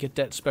tab. Get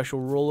that special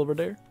role over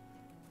there.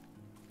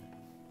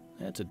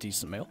 That's a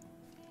decent mail.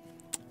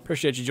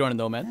 Appreciate you joining,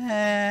 though,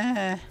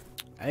 man.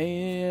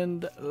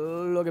 And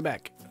looking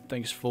back.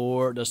 Thanks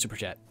for the super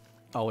chat.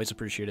 Always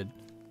appreciated.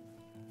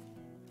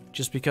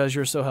 Just because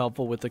you're so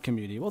helpful with the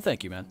community. Well,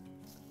 thank you, man.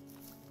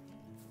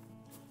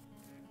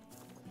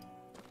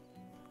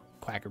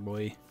 Quacker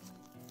boy.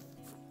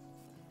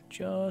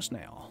 Just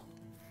now.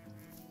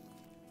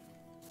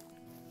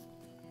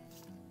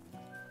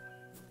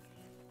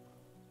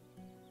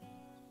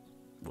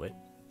 What?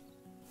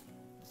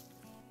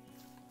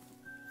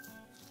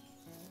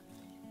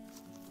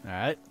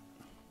 Alright.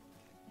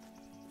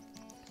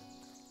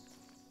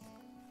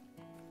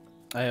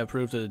 I have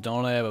proof that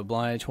don't I have a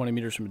blind 20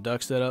 meters from a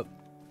duck setup.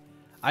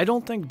 I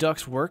don't think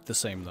ducks work the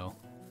same, though.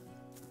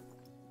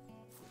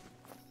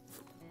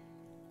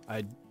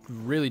 I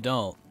really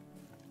don't.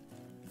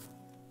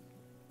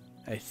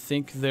 I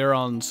think they're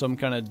on some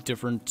kind of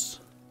different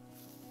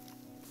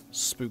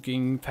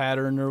spooking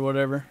pattern or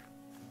whatever.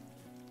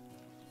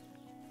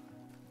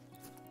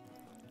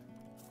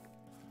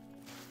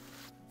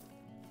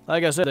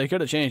 Like I said, they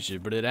could have changed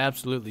it, but it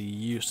absolutely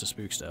used to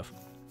spook stuff.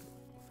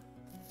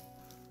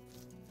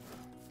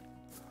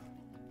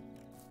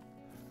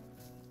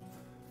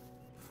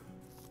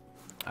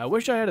 I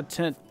wish I had a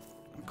tent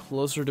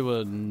closer to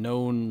a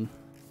known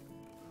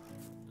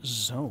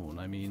zone.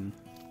 I mean,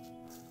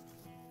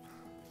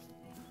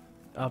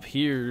 up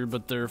here,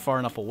 but they're far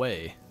enough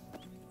away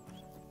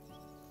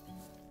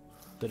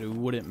that it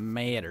wouldn't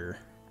matter.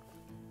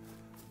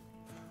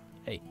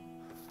 Hey.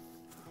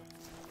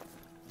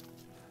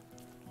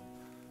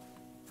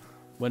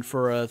 Went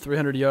for a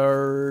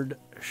 300-yard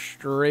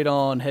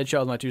straight-on headshot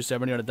with my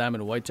 270 on a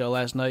diamond whitetail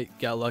last night.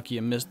 Got lucky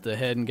and missed the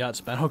head and got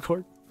spinal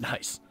cord.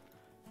 Nice.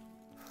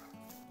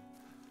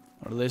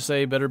 What do they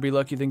say? Better be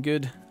lucky than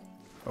good.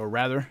 Or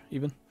rather,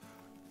 even.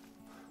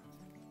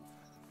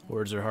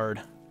 Words are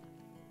hard.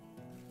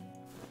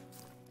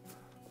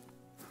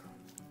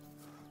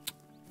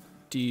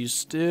 Do you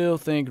still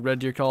think red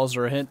deer calls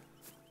are a hint?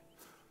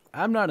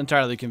 I'm not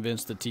entirely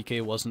convinced that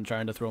TK wasn't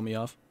trying to throw me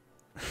off.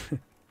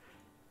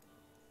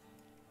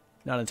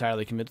 Not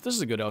entirely convinced. This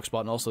is a good elk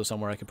spot and also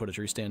somewhere I could put a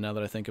tree stand now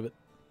that I think of it.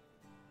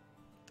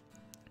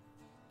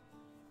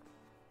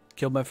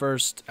 Killed my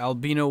first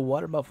albino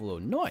water buffalo.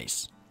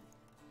 Nice.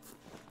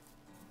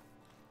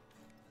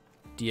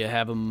 Do you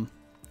have him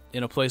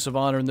in a place of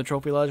honor in the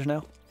trophy lodge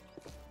now?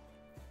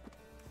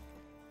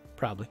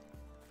 Probably.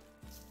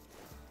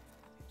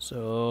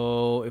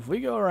 So, if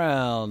we go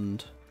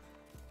around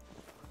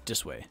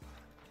this way,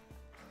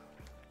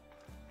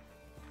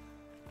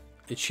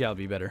 it shall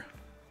be better.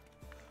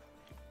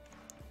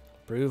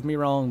 Prove me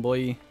wrong,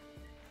 boy.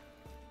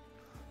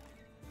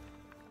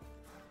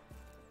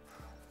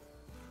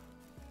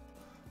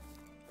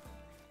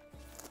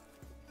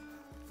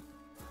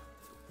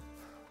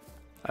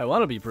 I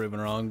want to be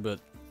proven wrong, but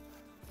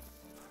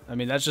I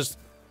mean, that's just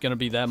going to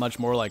be that much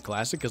more like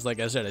classic, because like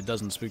I said, it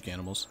doesn't spook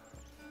animals.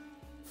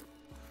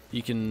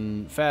 You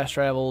can fast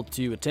travel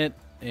to a tent,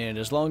 and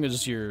as long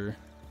as you're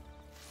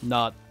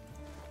not,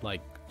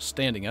 like,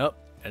 standing up,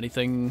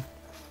 anything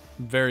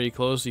very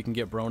close, you can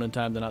get prone in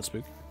time to not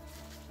spook.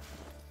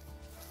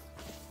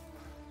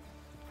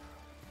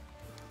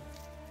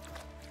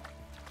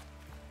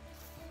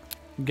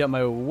 Got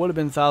my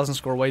would-have-been 1,000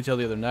 score whitetail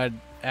the other night.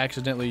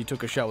 Accidentally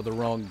took a shot with the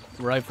wrong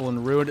rifle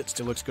and ruined it.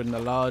 Still looks good in the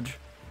lodge.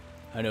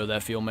 I know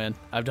that feel, man.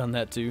 I've done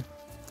that too.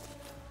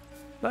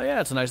 But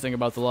yeah, it's a nice thing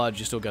about the lodge.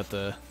 You still got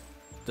the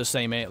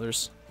same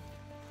antlers.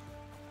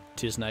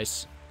 'Tis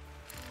nice.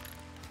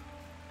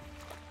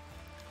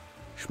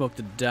 Smoked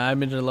a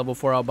diamond and a level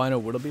 4 albino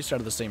wildebeest out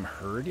of the same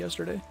herd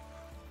yesterday.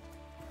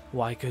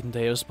 Why couldn't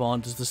they have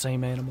spawned as the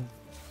same animal?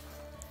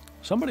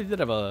 Somebody did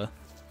have a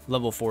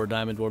level 4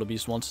 diamond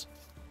wildebeest once.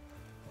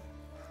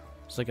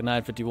 It's like a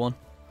 951.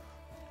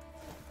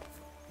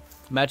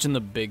 Matching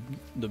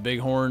the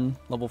bighorn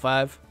level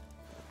 5.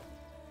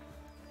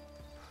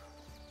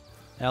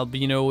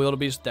 Albino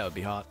wildebeest, that would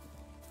be hot.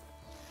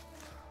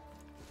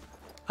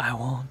 I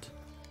want.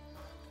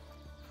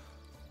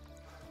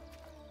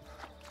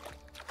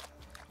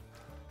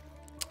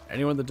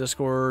 Anyone in the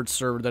Discord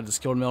server that has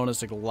killed a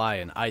melanistic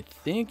lion. I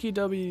think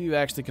EW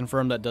actually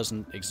confirmed that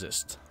doesn't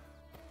exist.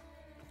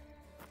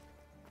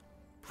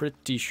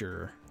 Pretty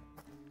sure.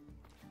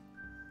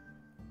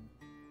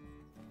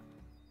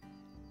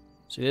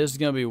 See, this is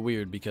going to be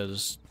weird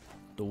because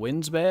the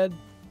wind's bad.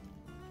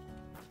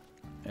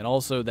 And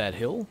also that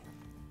hill.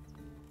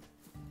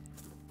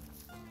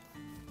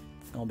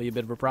 That'll be a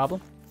bit of a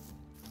problem.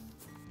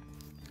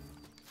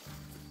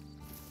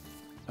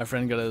 My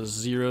friend got a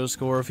 0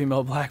 score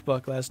female black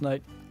buck last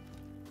night.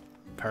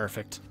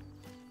 Perfect.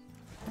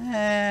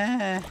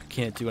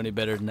 Can't do any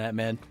better than that,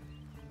 man.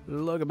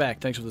 Look back.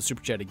 Thanks for the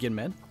super chat again,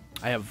 man.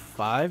 I have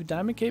 5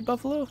 Diamond Cape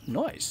Buffalo.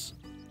 Nice.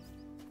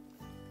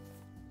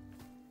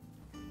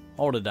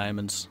 All the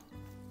diamonds.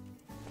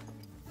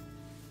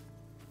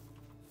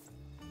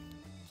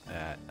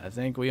 I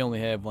think we only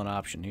have one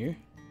option here.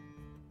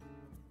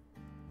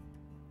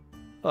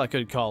 Well, I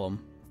could call him,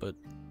 but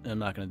I'm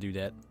not going to do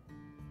that.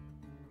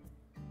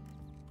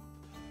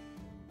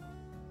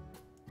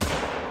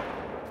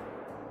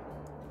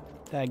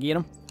 Did I get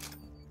him?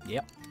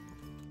 Yep.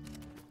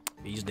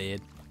 He's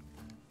dead.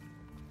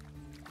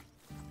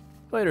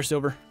 Later,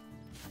 Silver.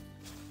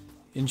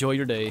 Enjoy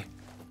your day.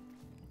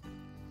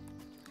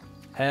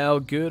 How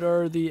good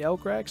are the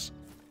elk racks?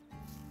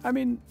 I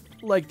mean,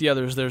 like the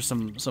others, there's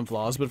some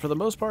flaws, but for the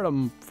most part,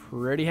 I'm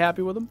pretty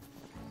happy with them.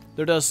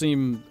 There does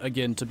seem,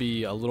 again, to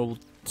be a little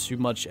too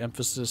much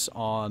emphasis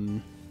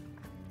on...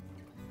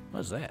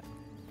 What is that?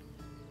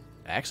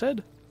 Axe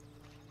head?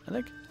 I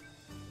think.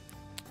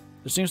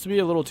 There seems to be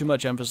a little too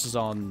much emphasis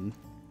on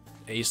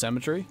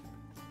asymmetry,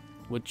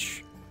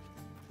 which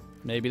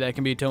maybe that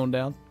can be toned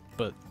down,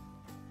 but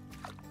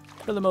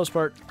for the most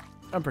part,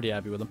 I'm pretty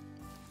happy with them.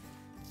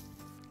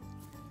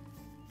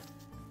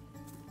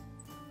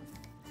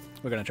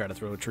 We're going to try to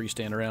throw a tree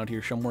stand around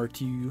here somewhere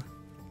too.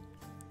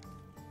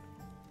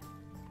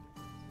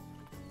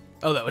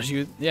 Oh, that was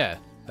you? Yeah,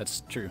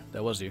 that's true.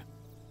 That was you.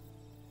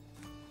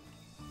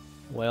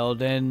 Well,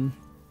 then,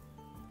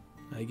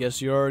 I guess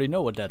you already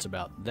know what that's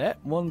about.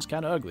 That one's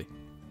kind of ugly.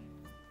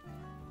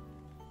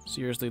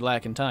 Seriously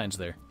lacking tines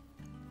there.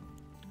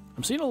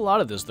 I'm seeing a lot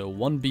of this, though.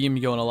 One beam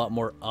going a lot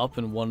more up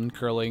and one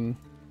curling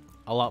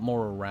a lot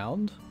more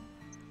around.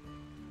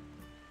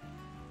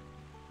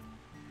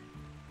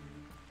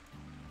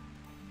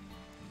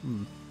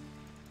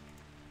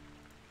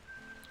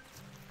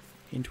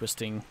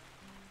 Interesting.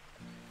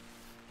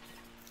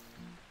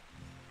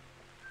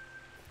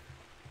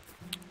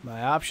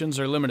 My options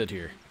are limited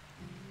here.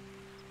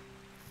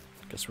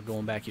 Guess we're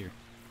going back here.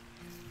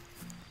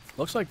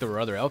 Looks like there were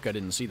other elk I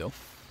didn't see, though.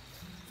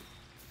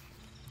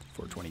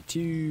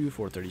 422,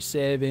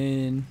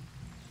 437.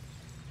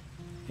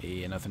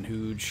 Hey, nothing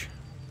huge.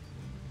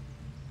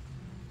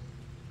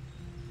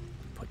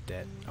 Put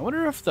that. I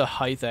wonder if the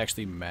height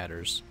actually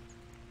matters.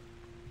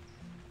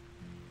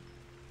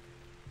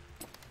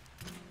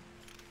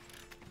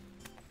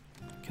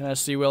 Can I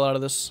see well out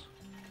of this?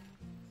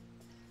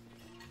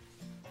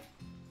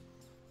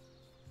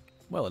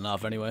 Well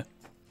enough, anyway.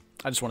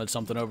 I just wanted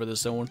something over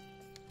this zone.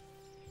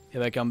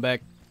 If I come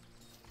back.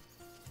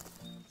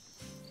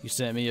 You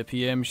sent me a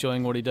PM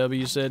showing what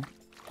EW said.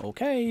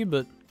 Okay,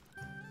 but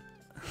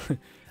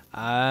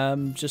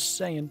I'm just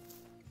saying.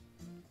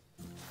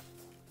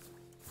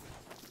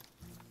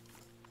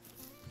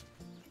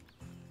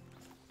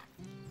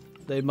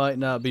 They might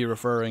not be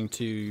referring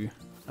to...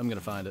 I'm gonna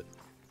find it.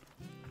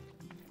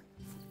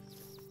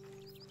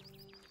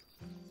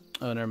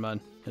 Oh, never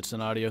mind. It's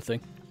an audio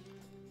thing.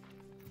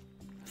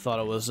 Thought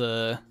it was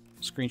a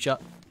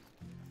screenshot.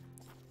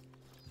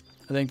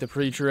 I think the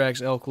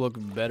pre-TruELK elk look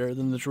better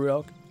than the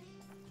TruELK.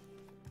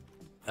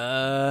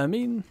 I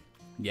mean,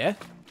 yeah.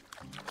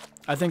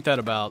 I think that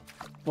about...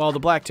 Well, the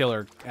blacktail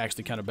are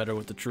actually kind of better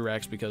with the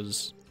TruELK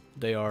because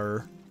they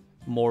are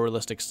more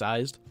realistic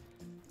sized.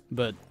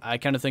 But I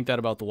kind of think that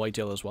about the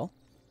whitetail as well.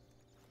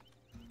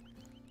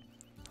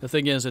 The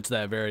thing is, it's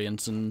that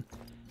variance, and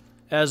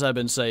as I've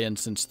been saying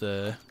since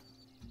the...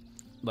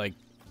 like,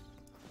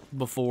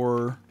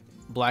 before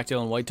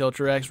blacktail and whitetail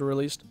TruELK were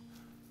released,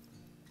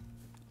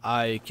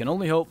 I can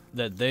only hope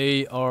that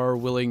they are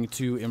willing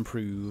to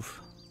improve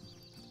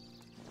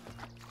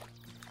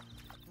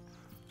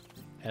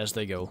as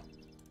they go.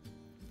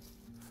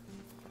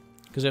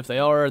 Because if they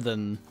are,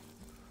 then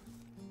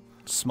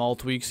small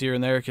tweaks here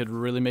and there could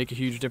really make a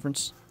huge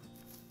difference.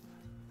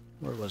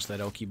 Where was that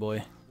elky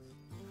boy?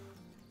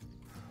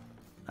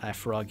 I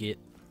forget.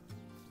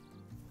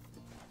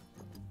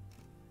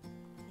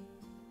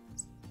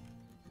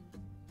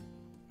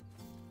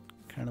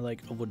 Kind of like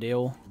over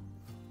Dell.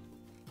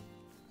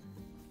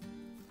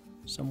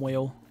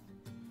 Somewhere.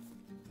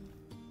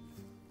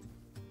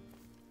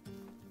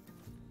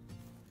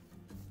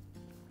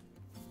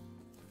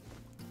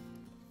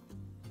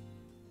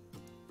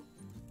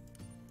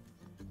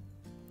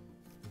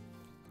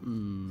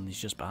 He's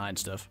just behind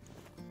stuff.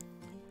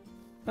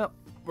 Well,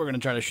 we're gonna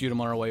try to shoot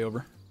him on our way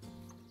over.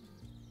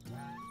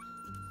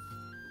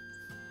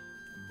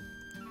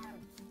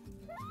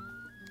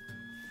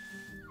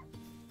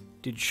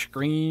 Did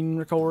screen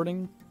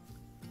recording?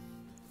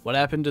 What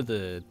happened to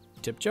the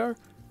tip jar?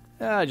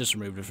 I just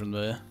removed it from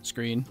the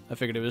screen. I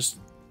figured it was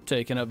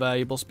taking up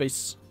valuable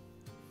space.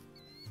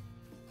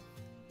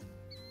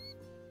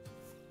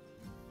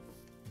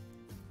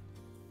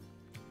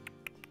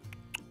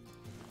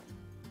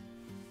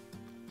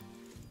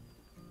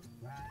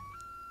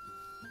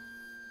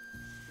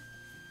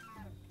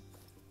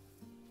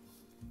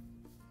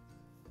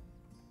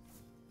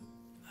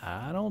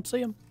 I don't see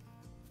him.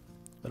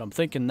 But I'm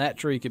thinking that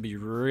tree could be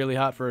really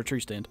hot for a tree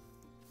stand.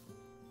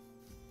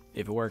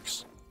 If it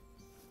works.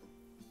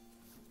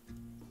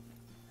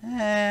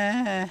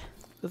 The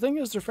thing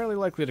is, they're fairly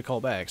likely to call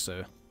back,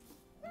 so...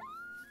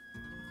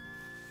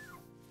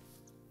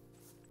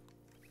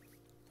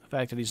 The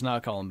fact that he's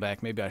not calling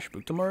back, maybe I should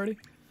boot him already?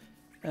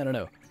 I don't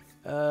know.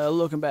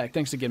 Looking back,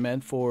 thanks again,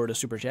 man, for the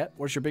super chat.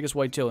 What's your biggest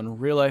whitetail in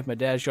real life? My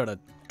dad shot a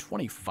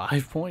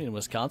 25 point in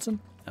Wisconsin,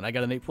 and I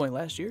got an 8 point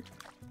last year.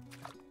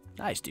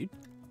 Nice, dude.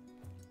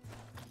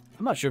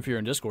 I'm not sure if you're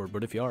in Discord,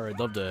 but if you are, I'd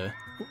love to...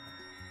 Oh,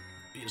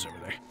 he's over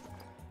there.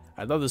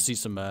 I'd love to see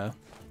some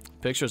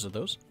pictures of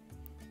those.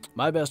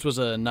 My best was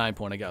a 9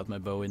 point I got with my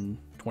bow in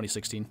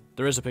 2016.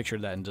 There is a picture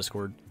of that in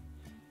Discord.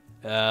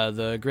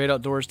 The Great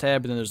Outdoors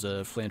tab, and then there's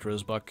the Flinter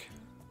Buck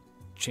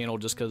channel,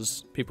 just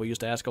because people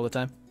used to ask all the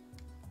time.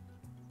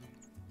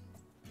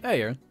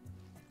 Hey, Aaron.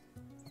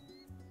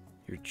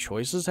 Your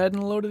choices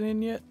hadn't loaded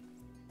in yet?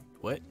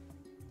 What?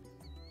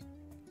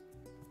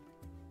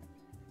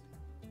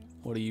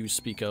 What do you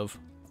speak of?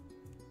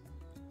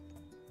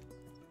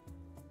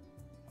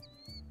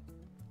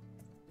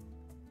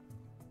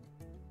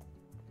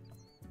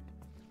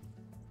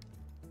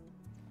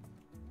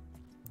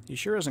 He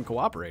sure isn't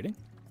cooperating.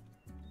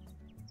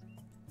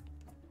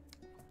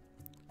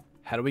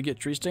 How do we get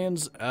tree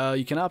stands?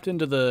 You can opt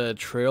into the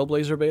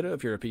Trailblazer beta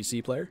if you're a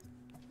PC player.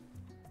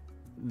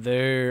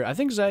 I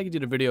think Zag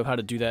did a video of how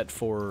to do that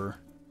for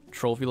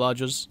trophy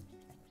lodges,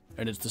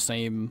 and it's the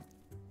same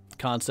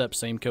concept,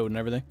 same code and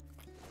everything.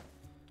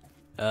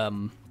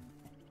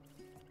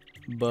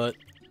 But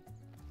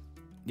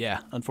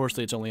yeah,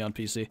 unfortunately it's only on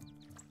PC.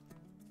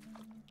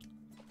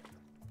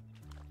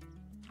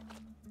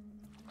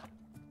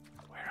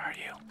 Where are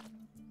you?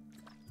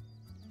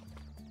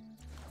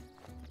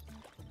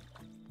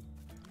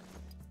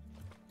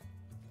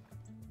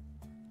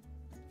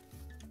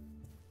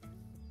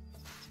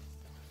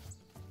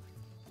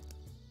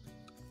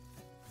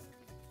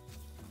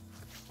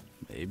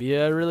 Maybe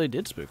I really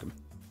did spook him.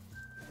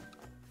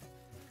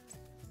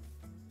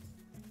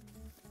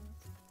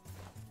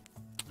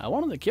 I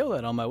wanted to kill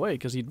that on my way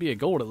because he'd be a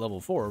gold at level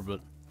 4,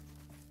 but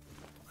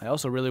I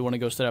also really want to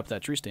go set up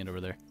that tree stand over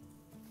there.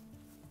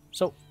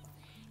 So,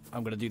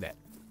 I'm going to do that.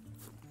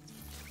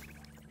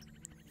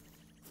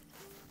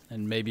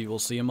 And maybe we'll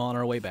see him on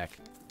our way back.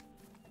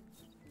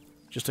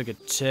 Just took a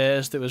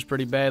test that was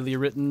pretty badly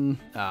written.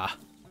 Ah.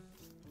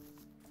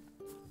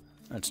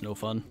 That's no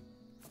fun.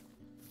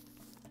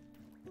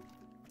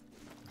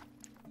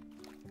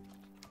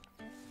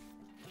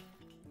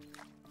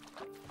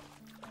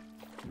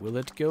 Will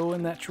it go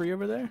in that tree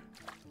over there?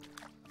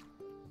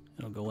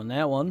 It'll go in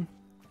that one.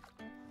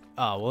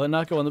 Ah, will it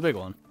not go in the big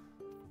one?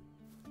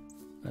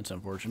 That's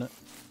unfortunate.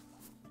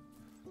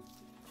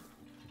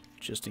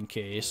 Just in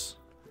case.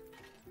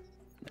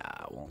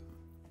 Nah, it won't.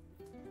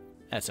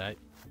 That's alright.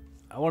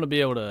 I want to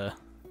be able to...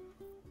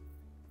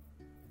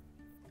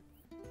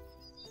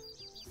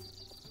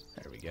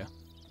 There we go.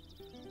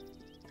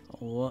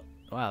 Oh,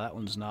 wow, that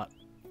one's not...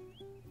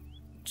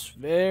 It's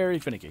very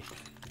finicky.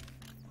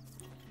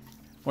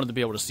 Wanted to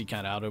be able to see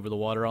kind of out over the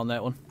water on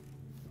that one.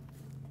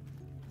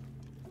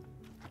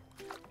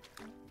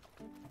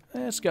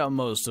 It's got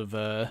most of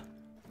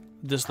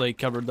this lake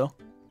covered, though.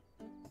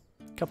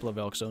 A couple of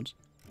elk zones.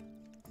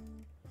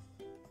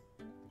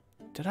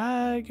 Did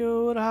I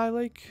go to High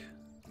Lake?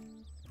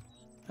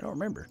 I don't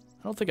remember.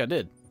 I don't think I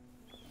did.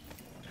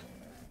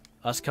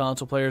 Us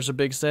console players are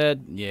big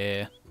sad?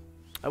 Yeah.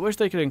 I wish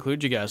they could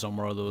include you guys on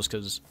more of those,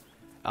 because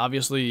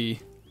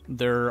obviously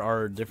there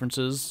are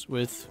differences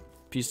with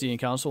PC and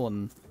console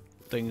and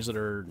things that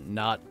are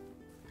not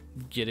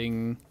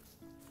getting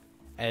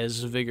as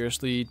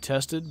vigorously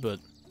tested, but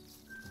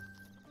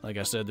like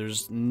I said,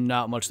 there's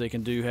not much they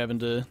can do having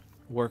to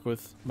work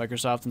with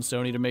Microsoft and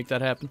Sony to make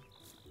that happen.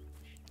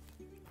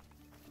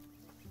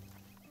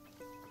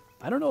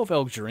 I don't know if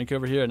elk drink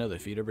over here. I know they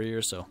feed over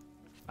here, so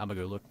I'm gonna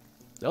go look.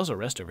 There's also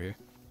rest over here.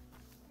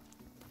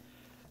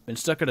 Been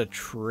stuck at a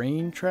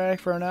train track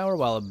for an hour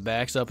while it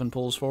backs up and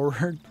pulls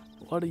forward.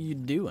 What are you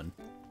doing?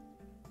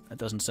 That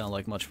doesn't sound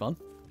like much fun.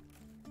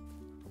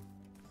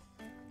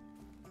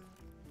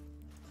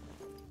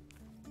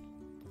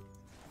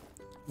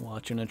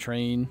 Watching a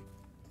train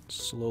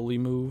slowly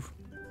move.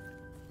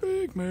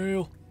 Big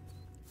mail.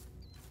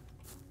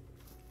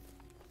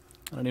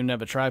 I don't even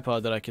have a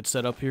tripod that I could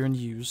set up here and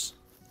use.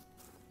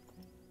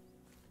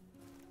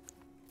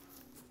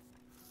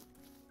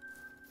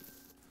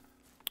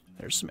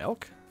 There's some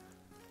elk.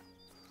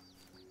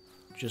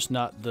 Just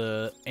not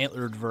the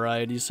antlered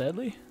variety,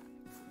 sadly.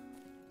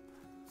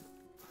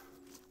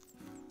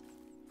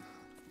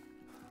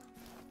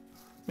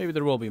 Maybe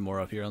there will be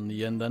more up here on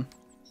the end then.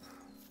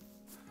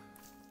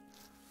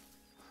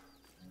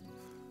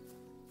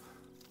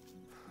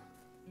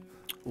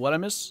 What I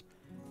miss?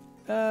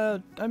 I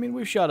mean,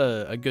 we've shot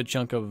a good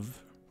chunk of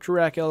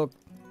TruELK elk,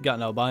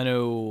 gotten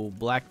albino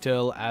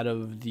blacktail out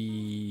of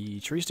the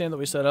tree stand that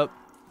we set up.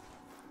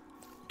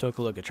 Took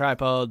a look at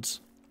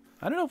tripods.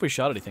 I don't know if we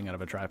shot anything out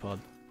of a tripod.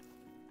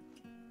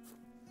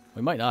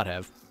 We might not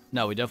have.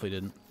 No, we definitely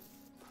didn't.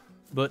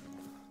 But,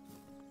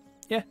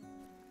 yeah.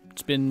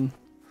 It's been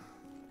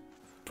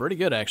pretty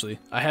good, actually.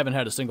 I haven't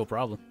had a single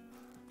problem.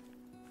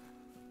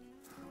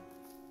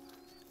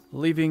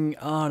 Leaving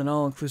on an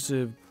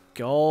all-inclusive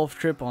golf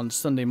trip on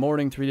Sunday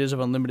morning. 3 days of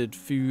unlimited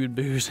food,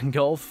 booze, and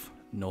golf.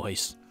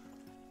 Nice.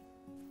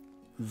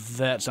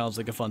 That sounds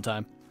like a fun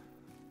time.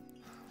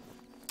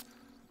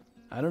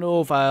 I don't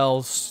know if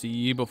I'll see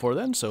you before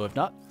then, so if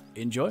not,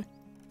 enjoy.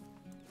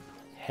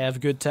 Have a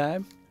good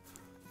time.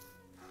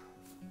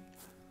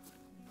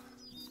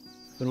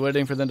 Been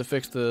waiting for them to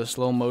fix the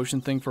slow motion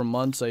thing for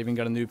months. I even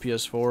got a new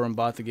PS4 and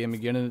bought the game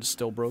again and it's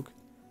still broke.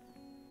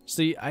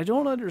 See, I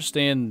don't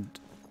understand,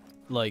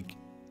 like,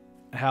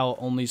 how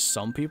only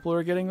some people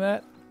are getting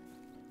that.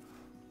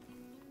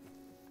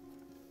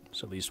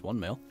 It's at least one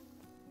male.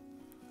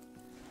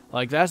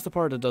 Like, that's the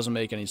part that doesn't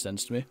make any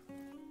sense to me.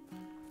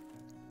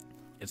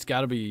 It's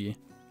gotta be...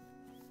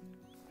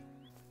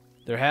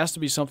 There has to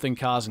be something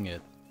causing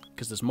it,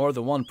 because there's more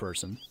than one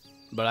person.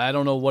 But I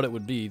don't know what it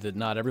would be that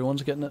not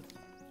everyone's getting it.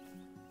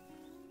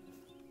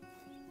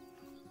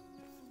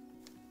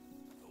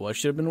 What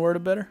should have been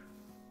worded better?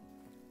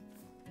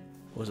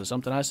 Was it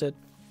something I said?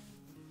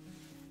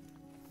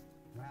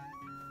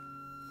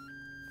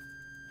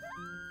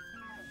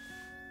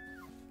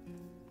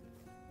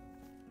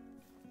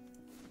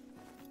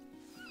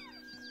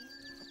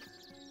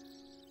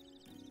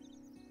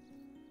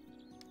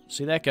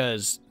 See, that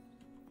guy's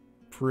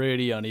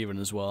pretty uneven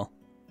as well.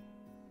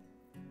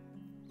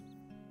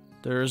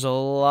 There's a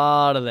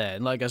lot of that.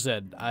 And like I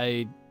said,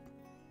 I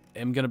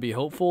am going to be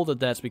hopeful that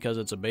that's because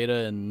it's a beta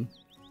and,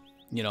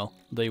 you know,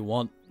 they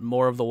want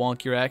more of the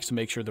wonky racks to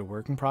make sure they're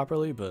working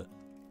properly, but...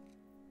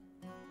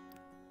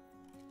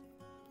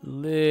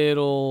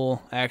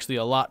 Actually,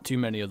 a lot too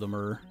many of them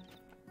are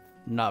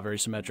not very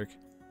symmetric.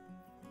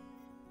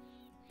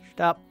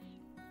 Stop.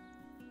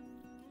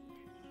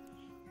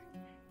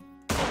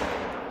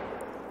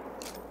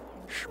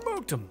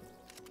 Smoked him.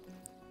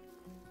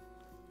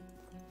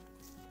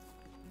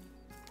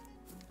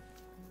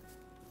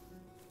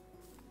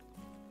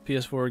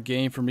 PS4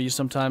 game for me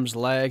sometimes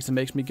lags and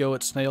makes me go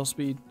at snail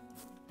speed.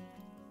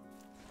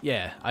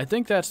 Yeah, I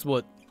think that's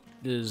what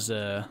is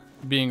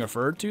being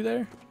referred to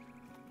there,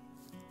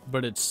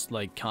 but it's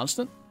like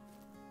constant.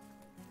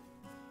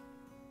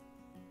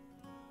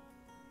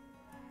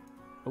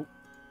 Oh,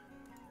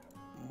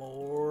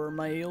 more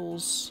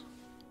males.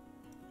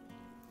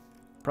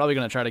 Probably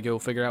gonna try to go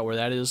figure out where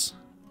that is.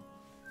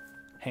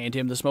 Hand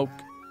him the smoke,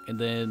 and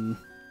then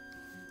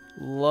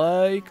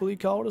likely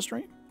call it a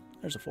stream.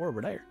 There's a 4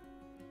 over there.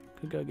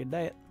 Could go get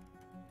that.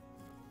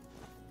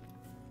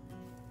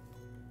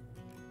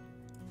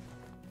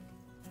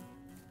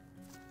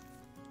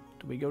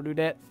 Do we go do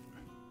that?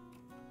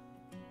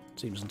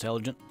 Seems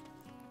intelligent.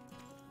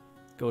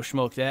 Go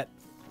smoke that.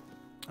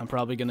 I'm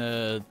probably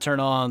gonna turn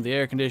on the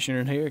air conditioner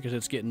in here because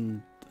it's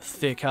getting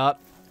thick hot.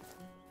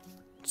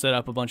 Set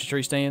up a bunch of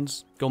tree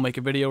stands. Go make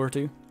a video or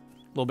two.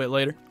 A little bit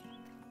later.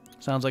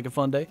 Sounds like a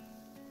fun day.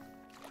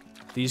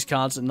 These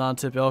constant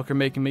non-tip elk are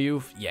making me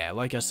oof. Yeah,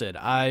 like I said,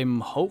 I'm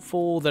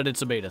hopeful that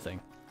it's a beta thing.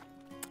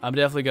 I'm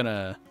definitely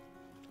gonna...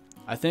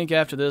 I think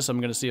after this,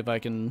 I'm gonna see if I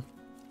can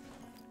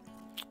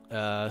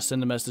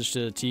send a message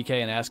to TK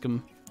and ask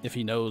him if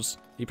he knows.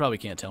 He probably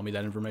can't tell me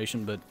that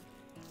information, but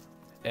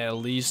at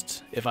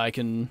least if I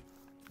can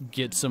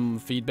get some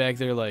feedback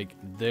there, like,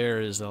 there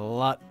is a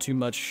lot too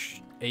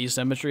much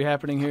asymmetry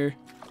happening here.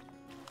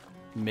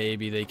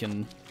 Maybe they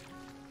can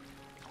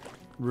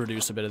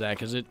reduce a bit of that,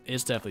 because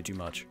it's definitely too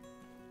much.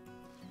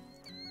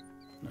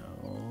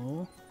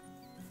 No.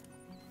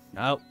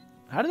 No.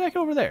 How did that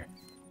go over there?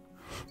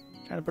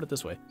 Trying to put it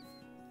this way.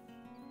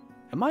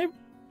 Am I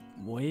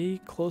way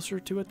closer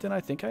to it than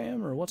I think I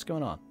am, or what's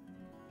going on?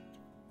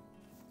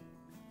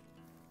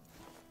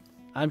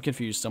 I'm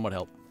confused. Somewhat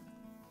help.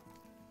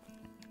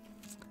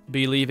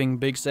 Be leaving,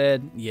 big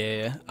sad.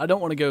 Yeah, I don't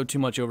want to go too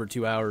much over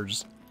 2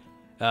 hours,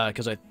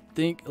 because I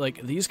think,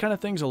 like, these kind of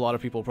things, a lot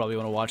of people probably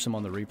want to watch them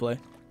on the replay,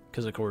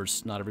 because of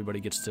course not everybody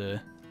gets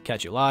to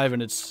catch it live,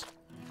 and it's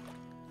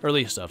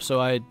early stuff.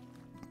 So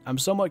I'm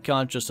somewhat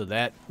conscious of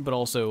that, but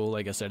also,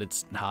 like I said,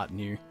 it's hot in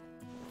here.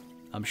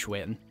 I'm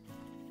sweating.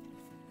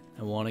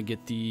 I want to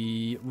get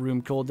the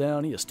room cooled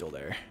down. He is still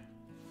there.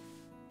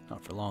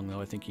 Not for long, though.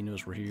 I think he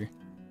knows we're here.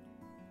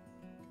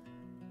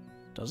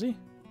 Does he?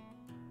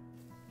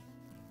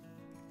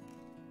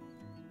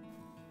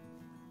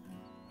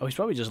 Oh, he's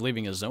probably just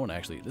leaving his zone,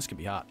 actually. This could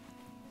be hot.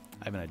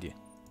 I have an idea.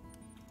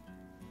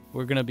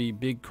 We're going to be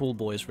big cool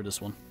boys for this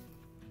one.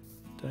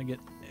 Did I get...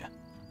 Yeah.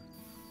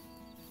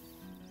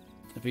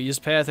 If he is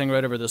pathing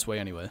right over this way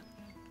anyway.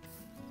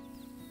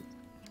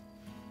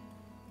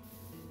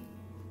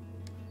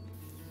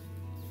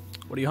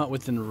 What do you hunt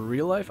with in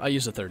real life? I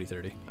use a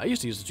 30-30. I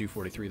used to use a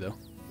 243, though.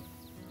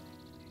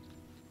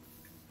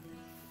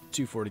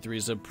 243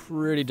 is a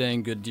pretty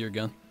dang good deer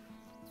gun.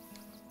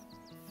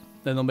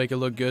 Then they'll make it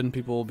look good and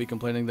people will be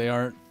complaining they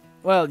aren't.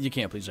 Well, you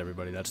can't please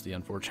everybody. That's the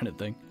unfortunate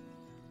thing.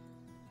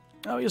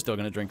 Oh, he's still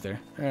going to drink there.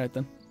 Alright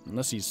then.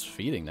 Unless he's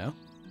feeding now.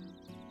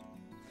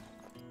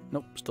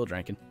 Nope, still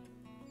drinking.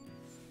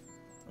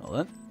 Well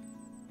then.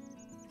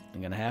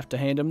 I'm going to have to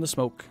hand him the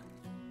smoke.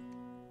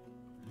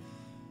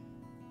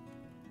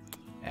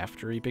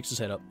 After he picks his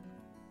head up.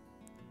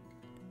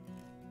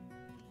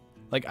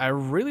 Like, I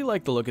really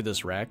like the look of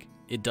this rack.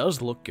 It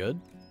does look good,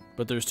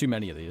 but there's too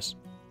many of these.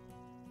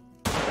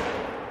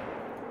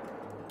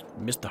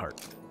 Missed the heart.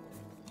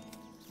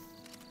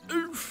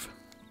 Oof.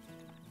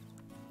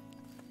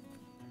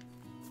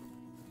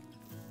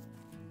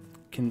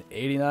 Can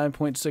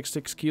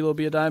 89.66 kilo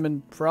be a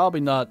diamond? Probably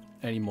not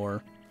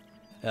anymore.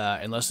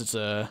 Unless it's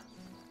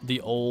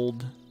the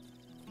old,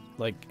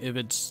 like if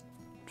it's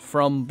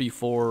from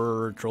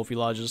before trophy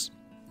lodges.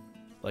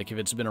 Like if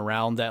it's been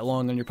around that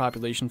long on your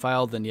population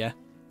file, then yeah.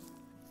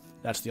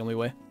 That's the only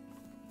way.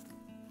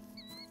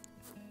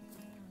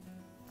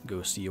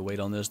 Go see a weight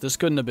on this. This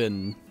couldn't have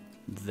been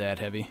that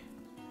heavy.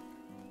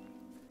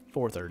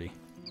 430.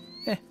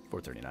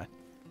 439.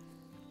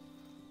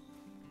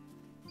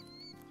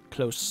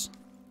 Close.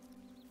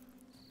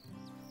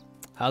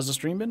 How's the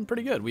stream been?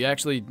 Pretty good. We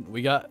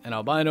got an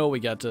albino. We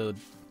got to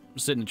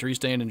sit in a tree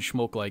stand and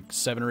smoke like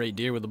 7 or 8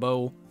 deer with a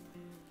bow.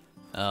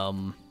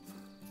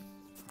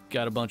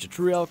 Got a bunch of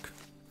TruELK.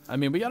 I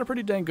mean, we got a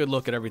pretty dang good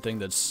look at everything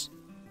that's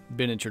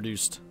been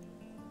introduced.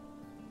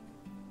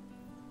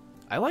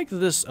 I like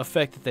this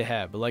effect that they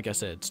have, but like I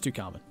said, it's too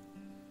common.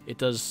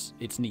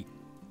 It's neat.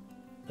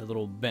 A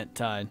little bent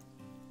tide.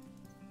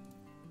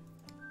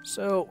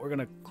 So, we're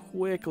gonna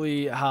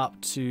quickly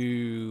hop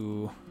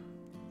to...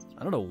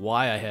 I don't know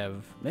why I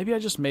have... Maybe I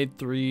just made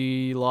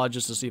 3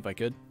 lodges to see if I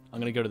could. I'm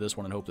gonna go to this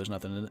one and hope there's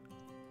nothing in it.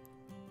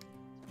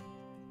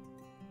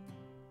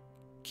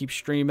 Keep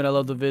streaming. I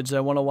love the vids. I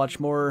want to watch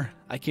more.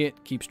 I can't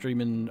keep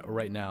streaming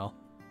right now.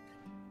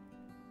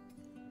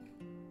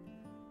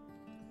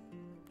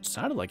 It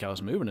sounded like I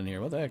was moving in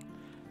here. What the heck?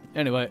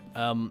 Anyway,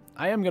 I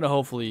am going to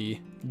hopefully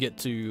get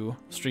to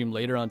stream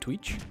later on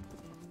Twitch.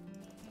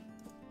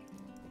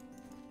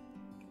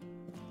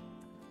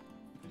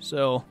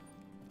 So,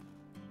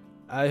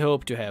 I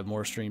hope to have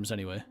more streams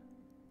anyway.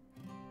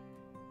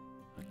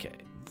 Okay,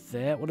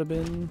 that would have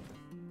been...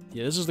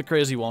 Yeah, this is the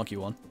crazy wonky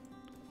one.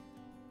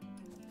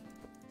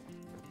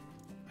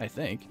 I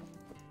think.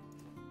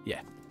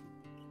 Yeah.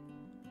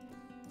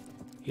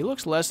 He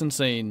looks less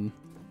insane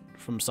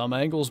from some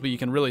angles, but you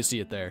can really see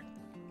it there.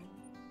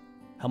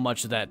 How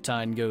much that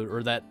tine go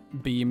or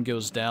that beam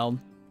goes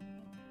down.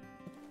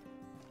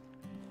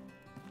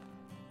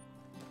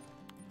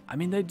 I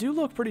mean, they do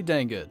look pretty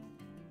dang good.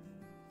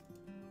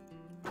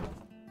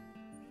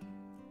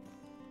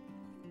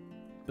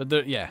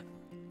 But yeah.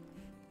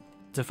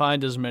 To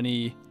find as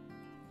many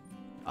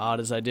odd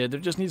as I did, there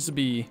just needs to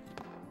be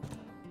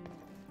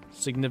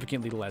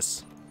significantly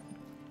less.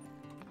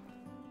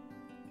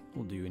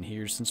 We'll do in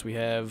here since we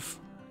have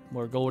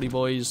more Goldie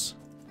boys.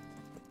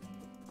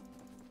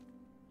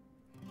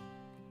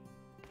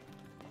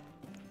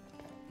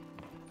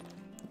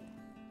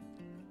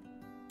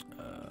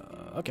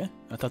 Okay,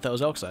 I thought that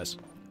was elk size.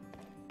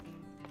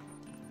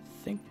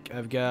 I think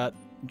I've got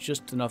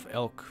just enough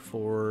elk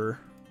for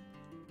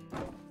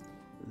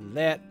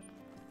that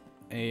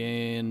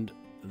and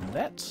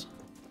that.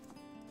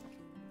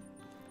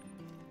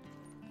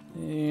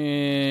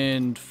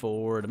 And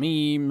for the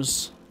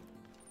memes.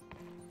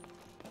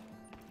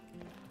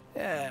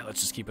 Yeah, let's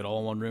just keep it all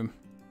in one room.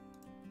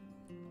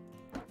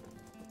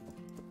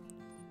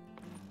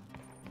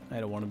 I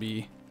don't want to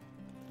be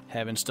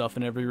having stuff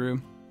in every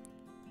room.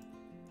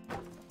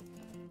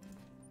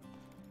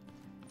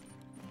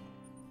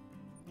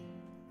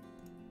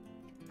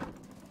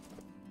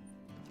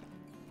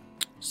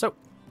 So,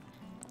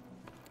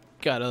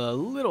 got a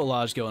little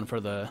lodge going for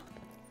the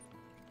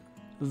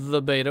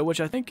beta, which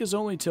I think is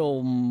only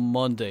till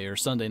Monday or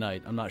Sunday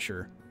night. I'm not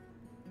sure.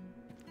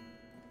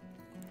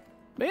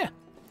 But yeah.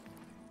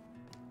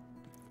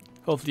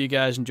 Hopefully you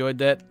guys enjoyed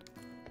that.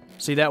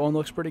 See, that one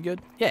looks pretty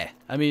good? Yeah,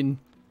 I mean,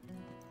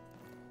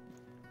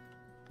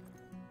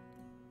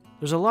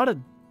 there's a lot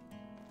of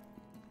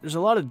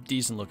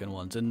decent looking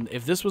ones, and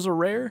if this was a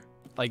rare,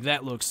 like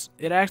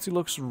it actually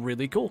looks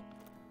really cool.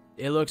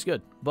 It looks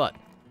good, but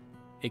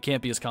it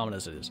can't be as common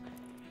as it is.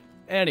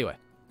 Anyway,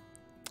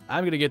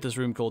 I'm going to get this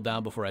room cooled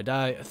down before I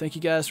die. Thank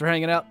you guys for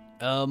hanging out.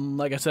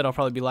 Like I said, I'll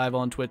probably be live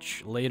on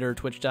Twitch later,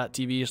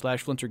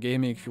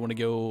 twitch.tv/FlinterGaming. If you want to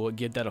go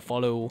give that a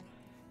follow,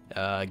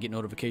 get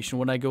notification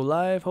when I go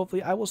live.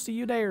 Hopefully I will see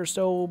you there.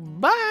 So,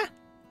 bye!